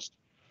to host.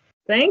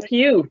 Thank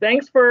you.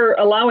 Thanks for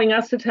allowing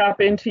us to tap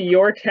into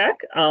your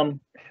tech.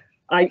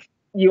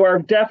 You are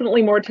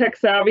definitely more tech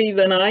savvy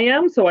than I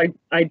am, so I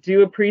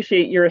do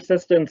appreciate your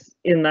assistance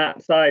in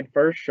that side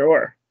for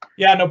sure.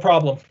 Yeah, no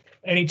problem.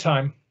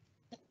 Anytime.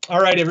 All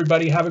right,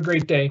 everybody. Have a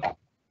great day.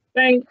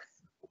 Thanks.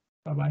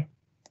 Bye-bye.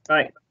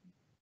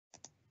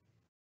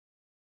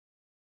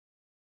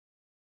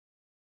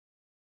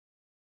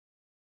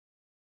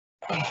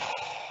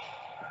 Bye.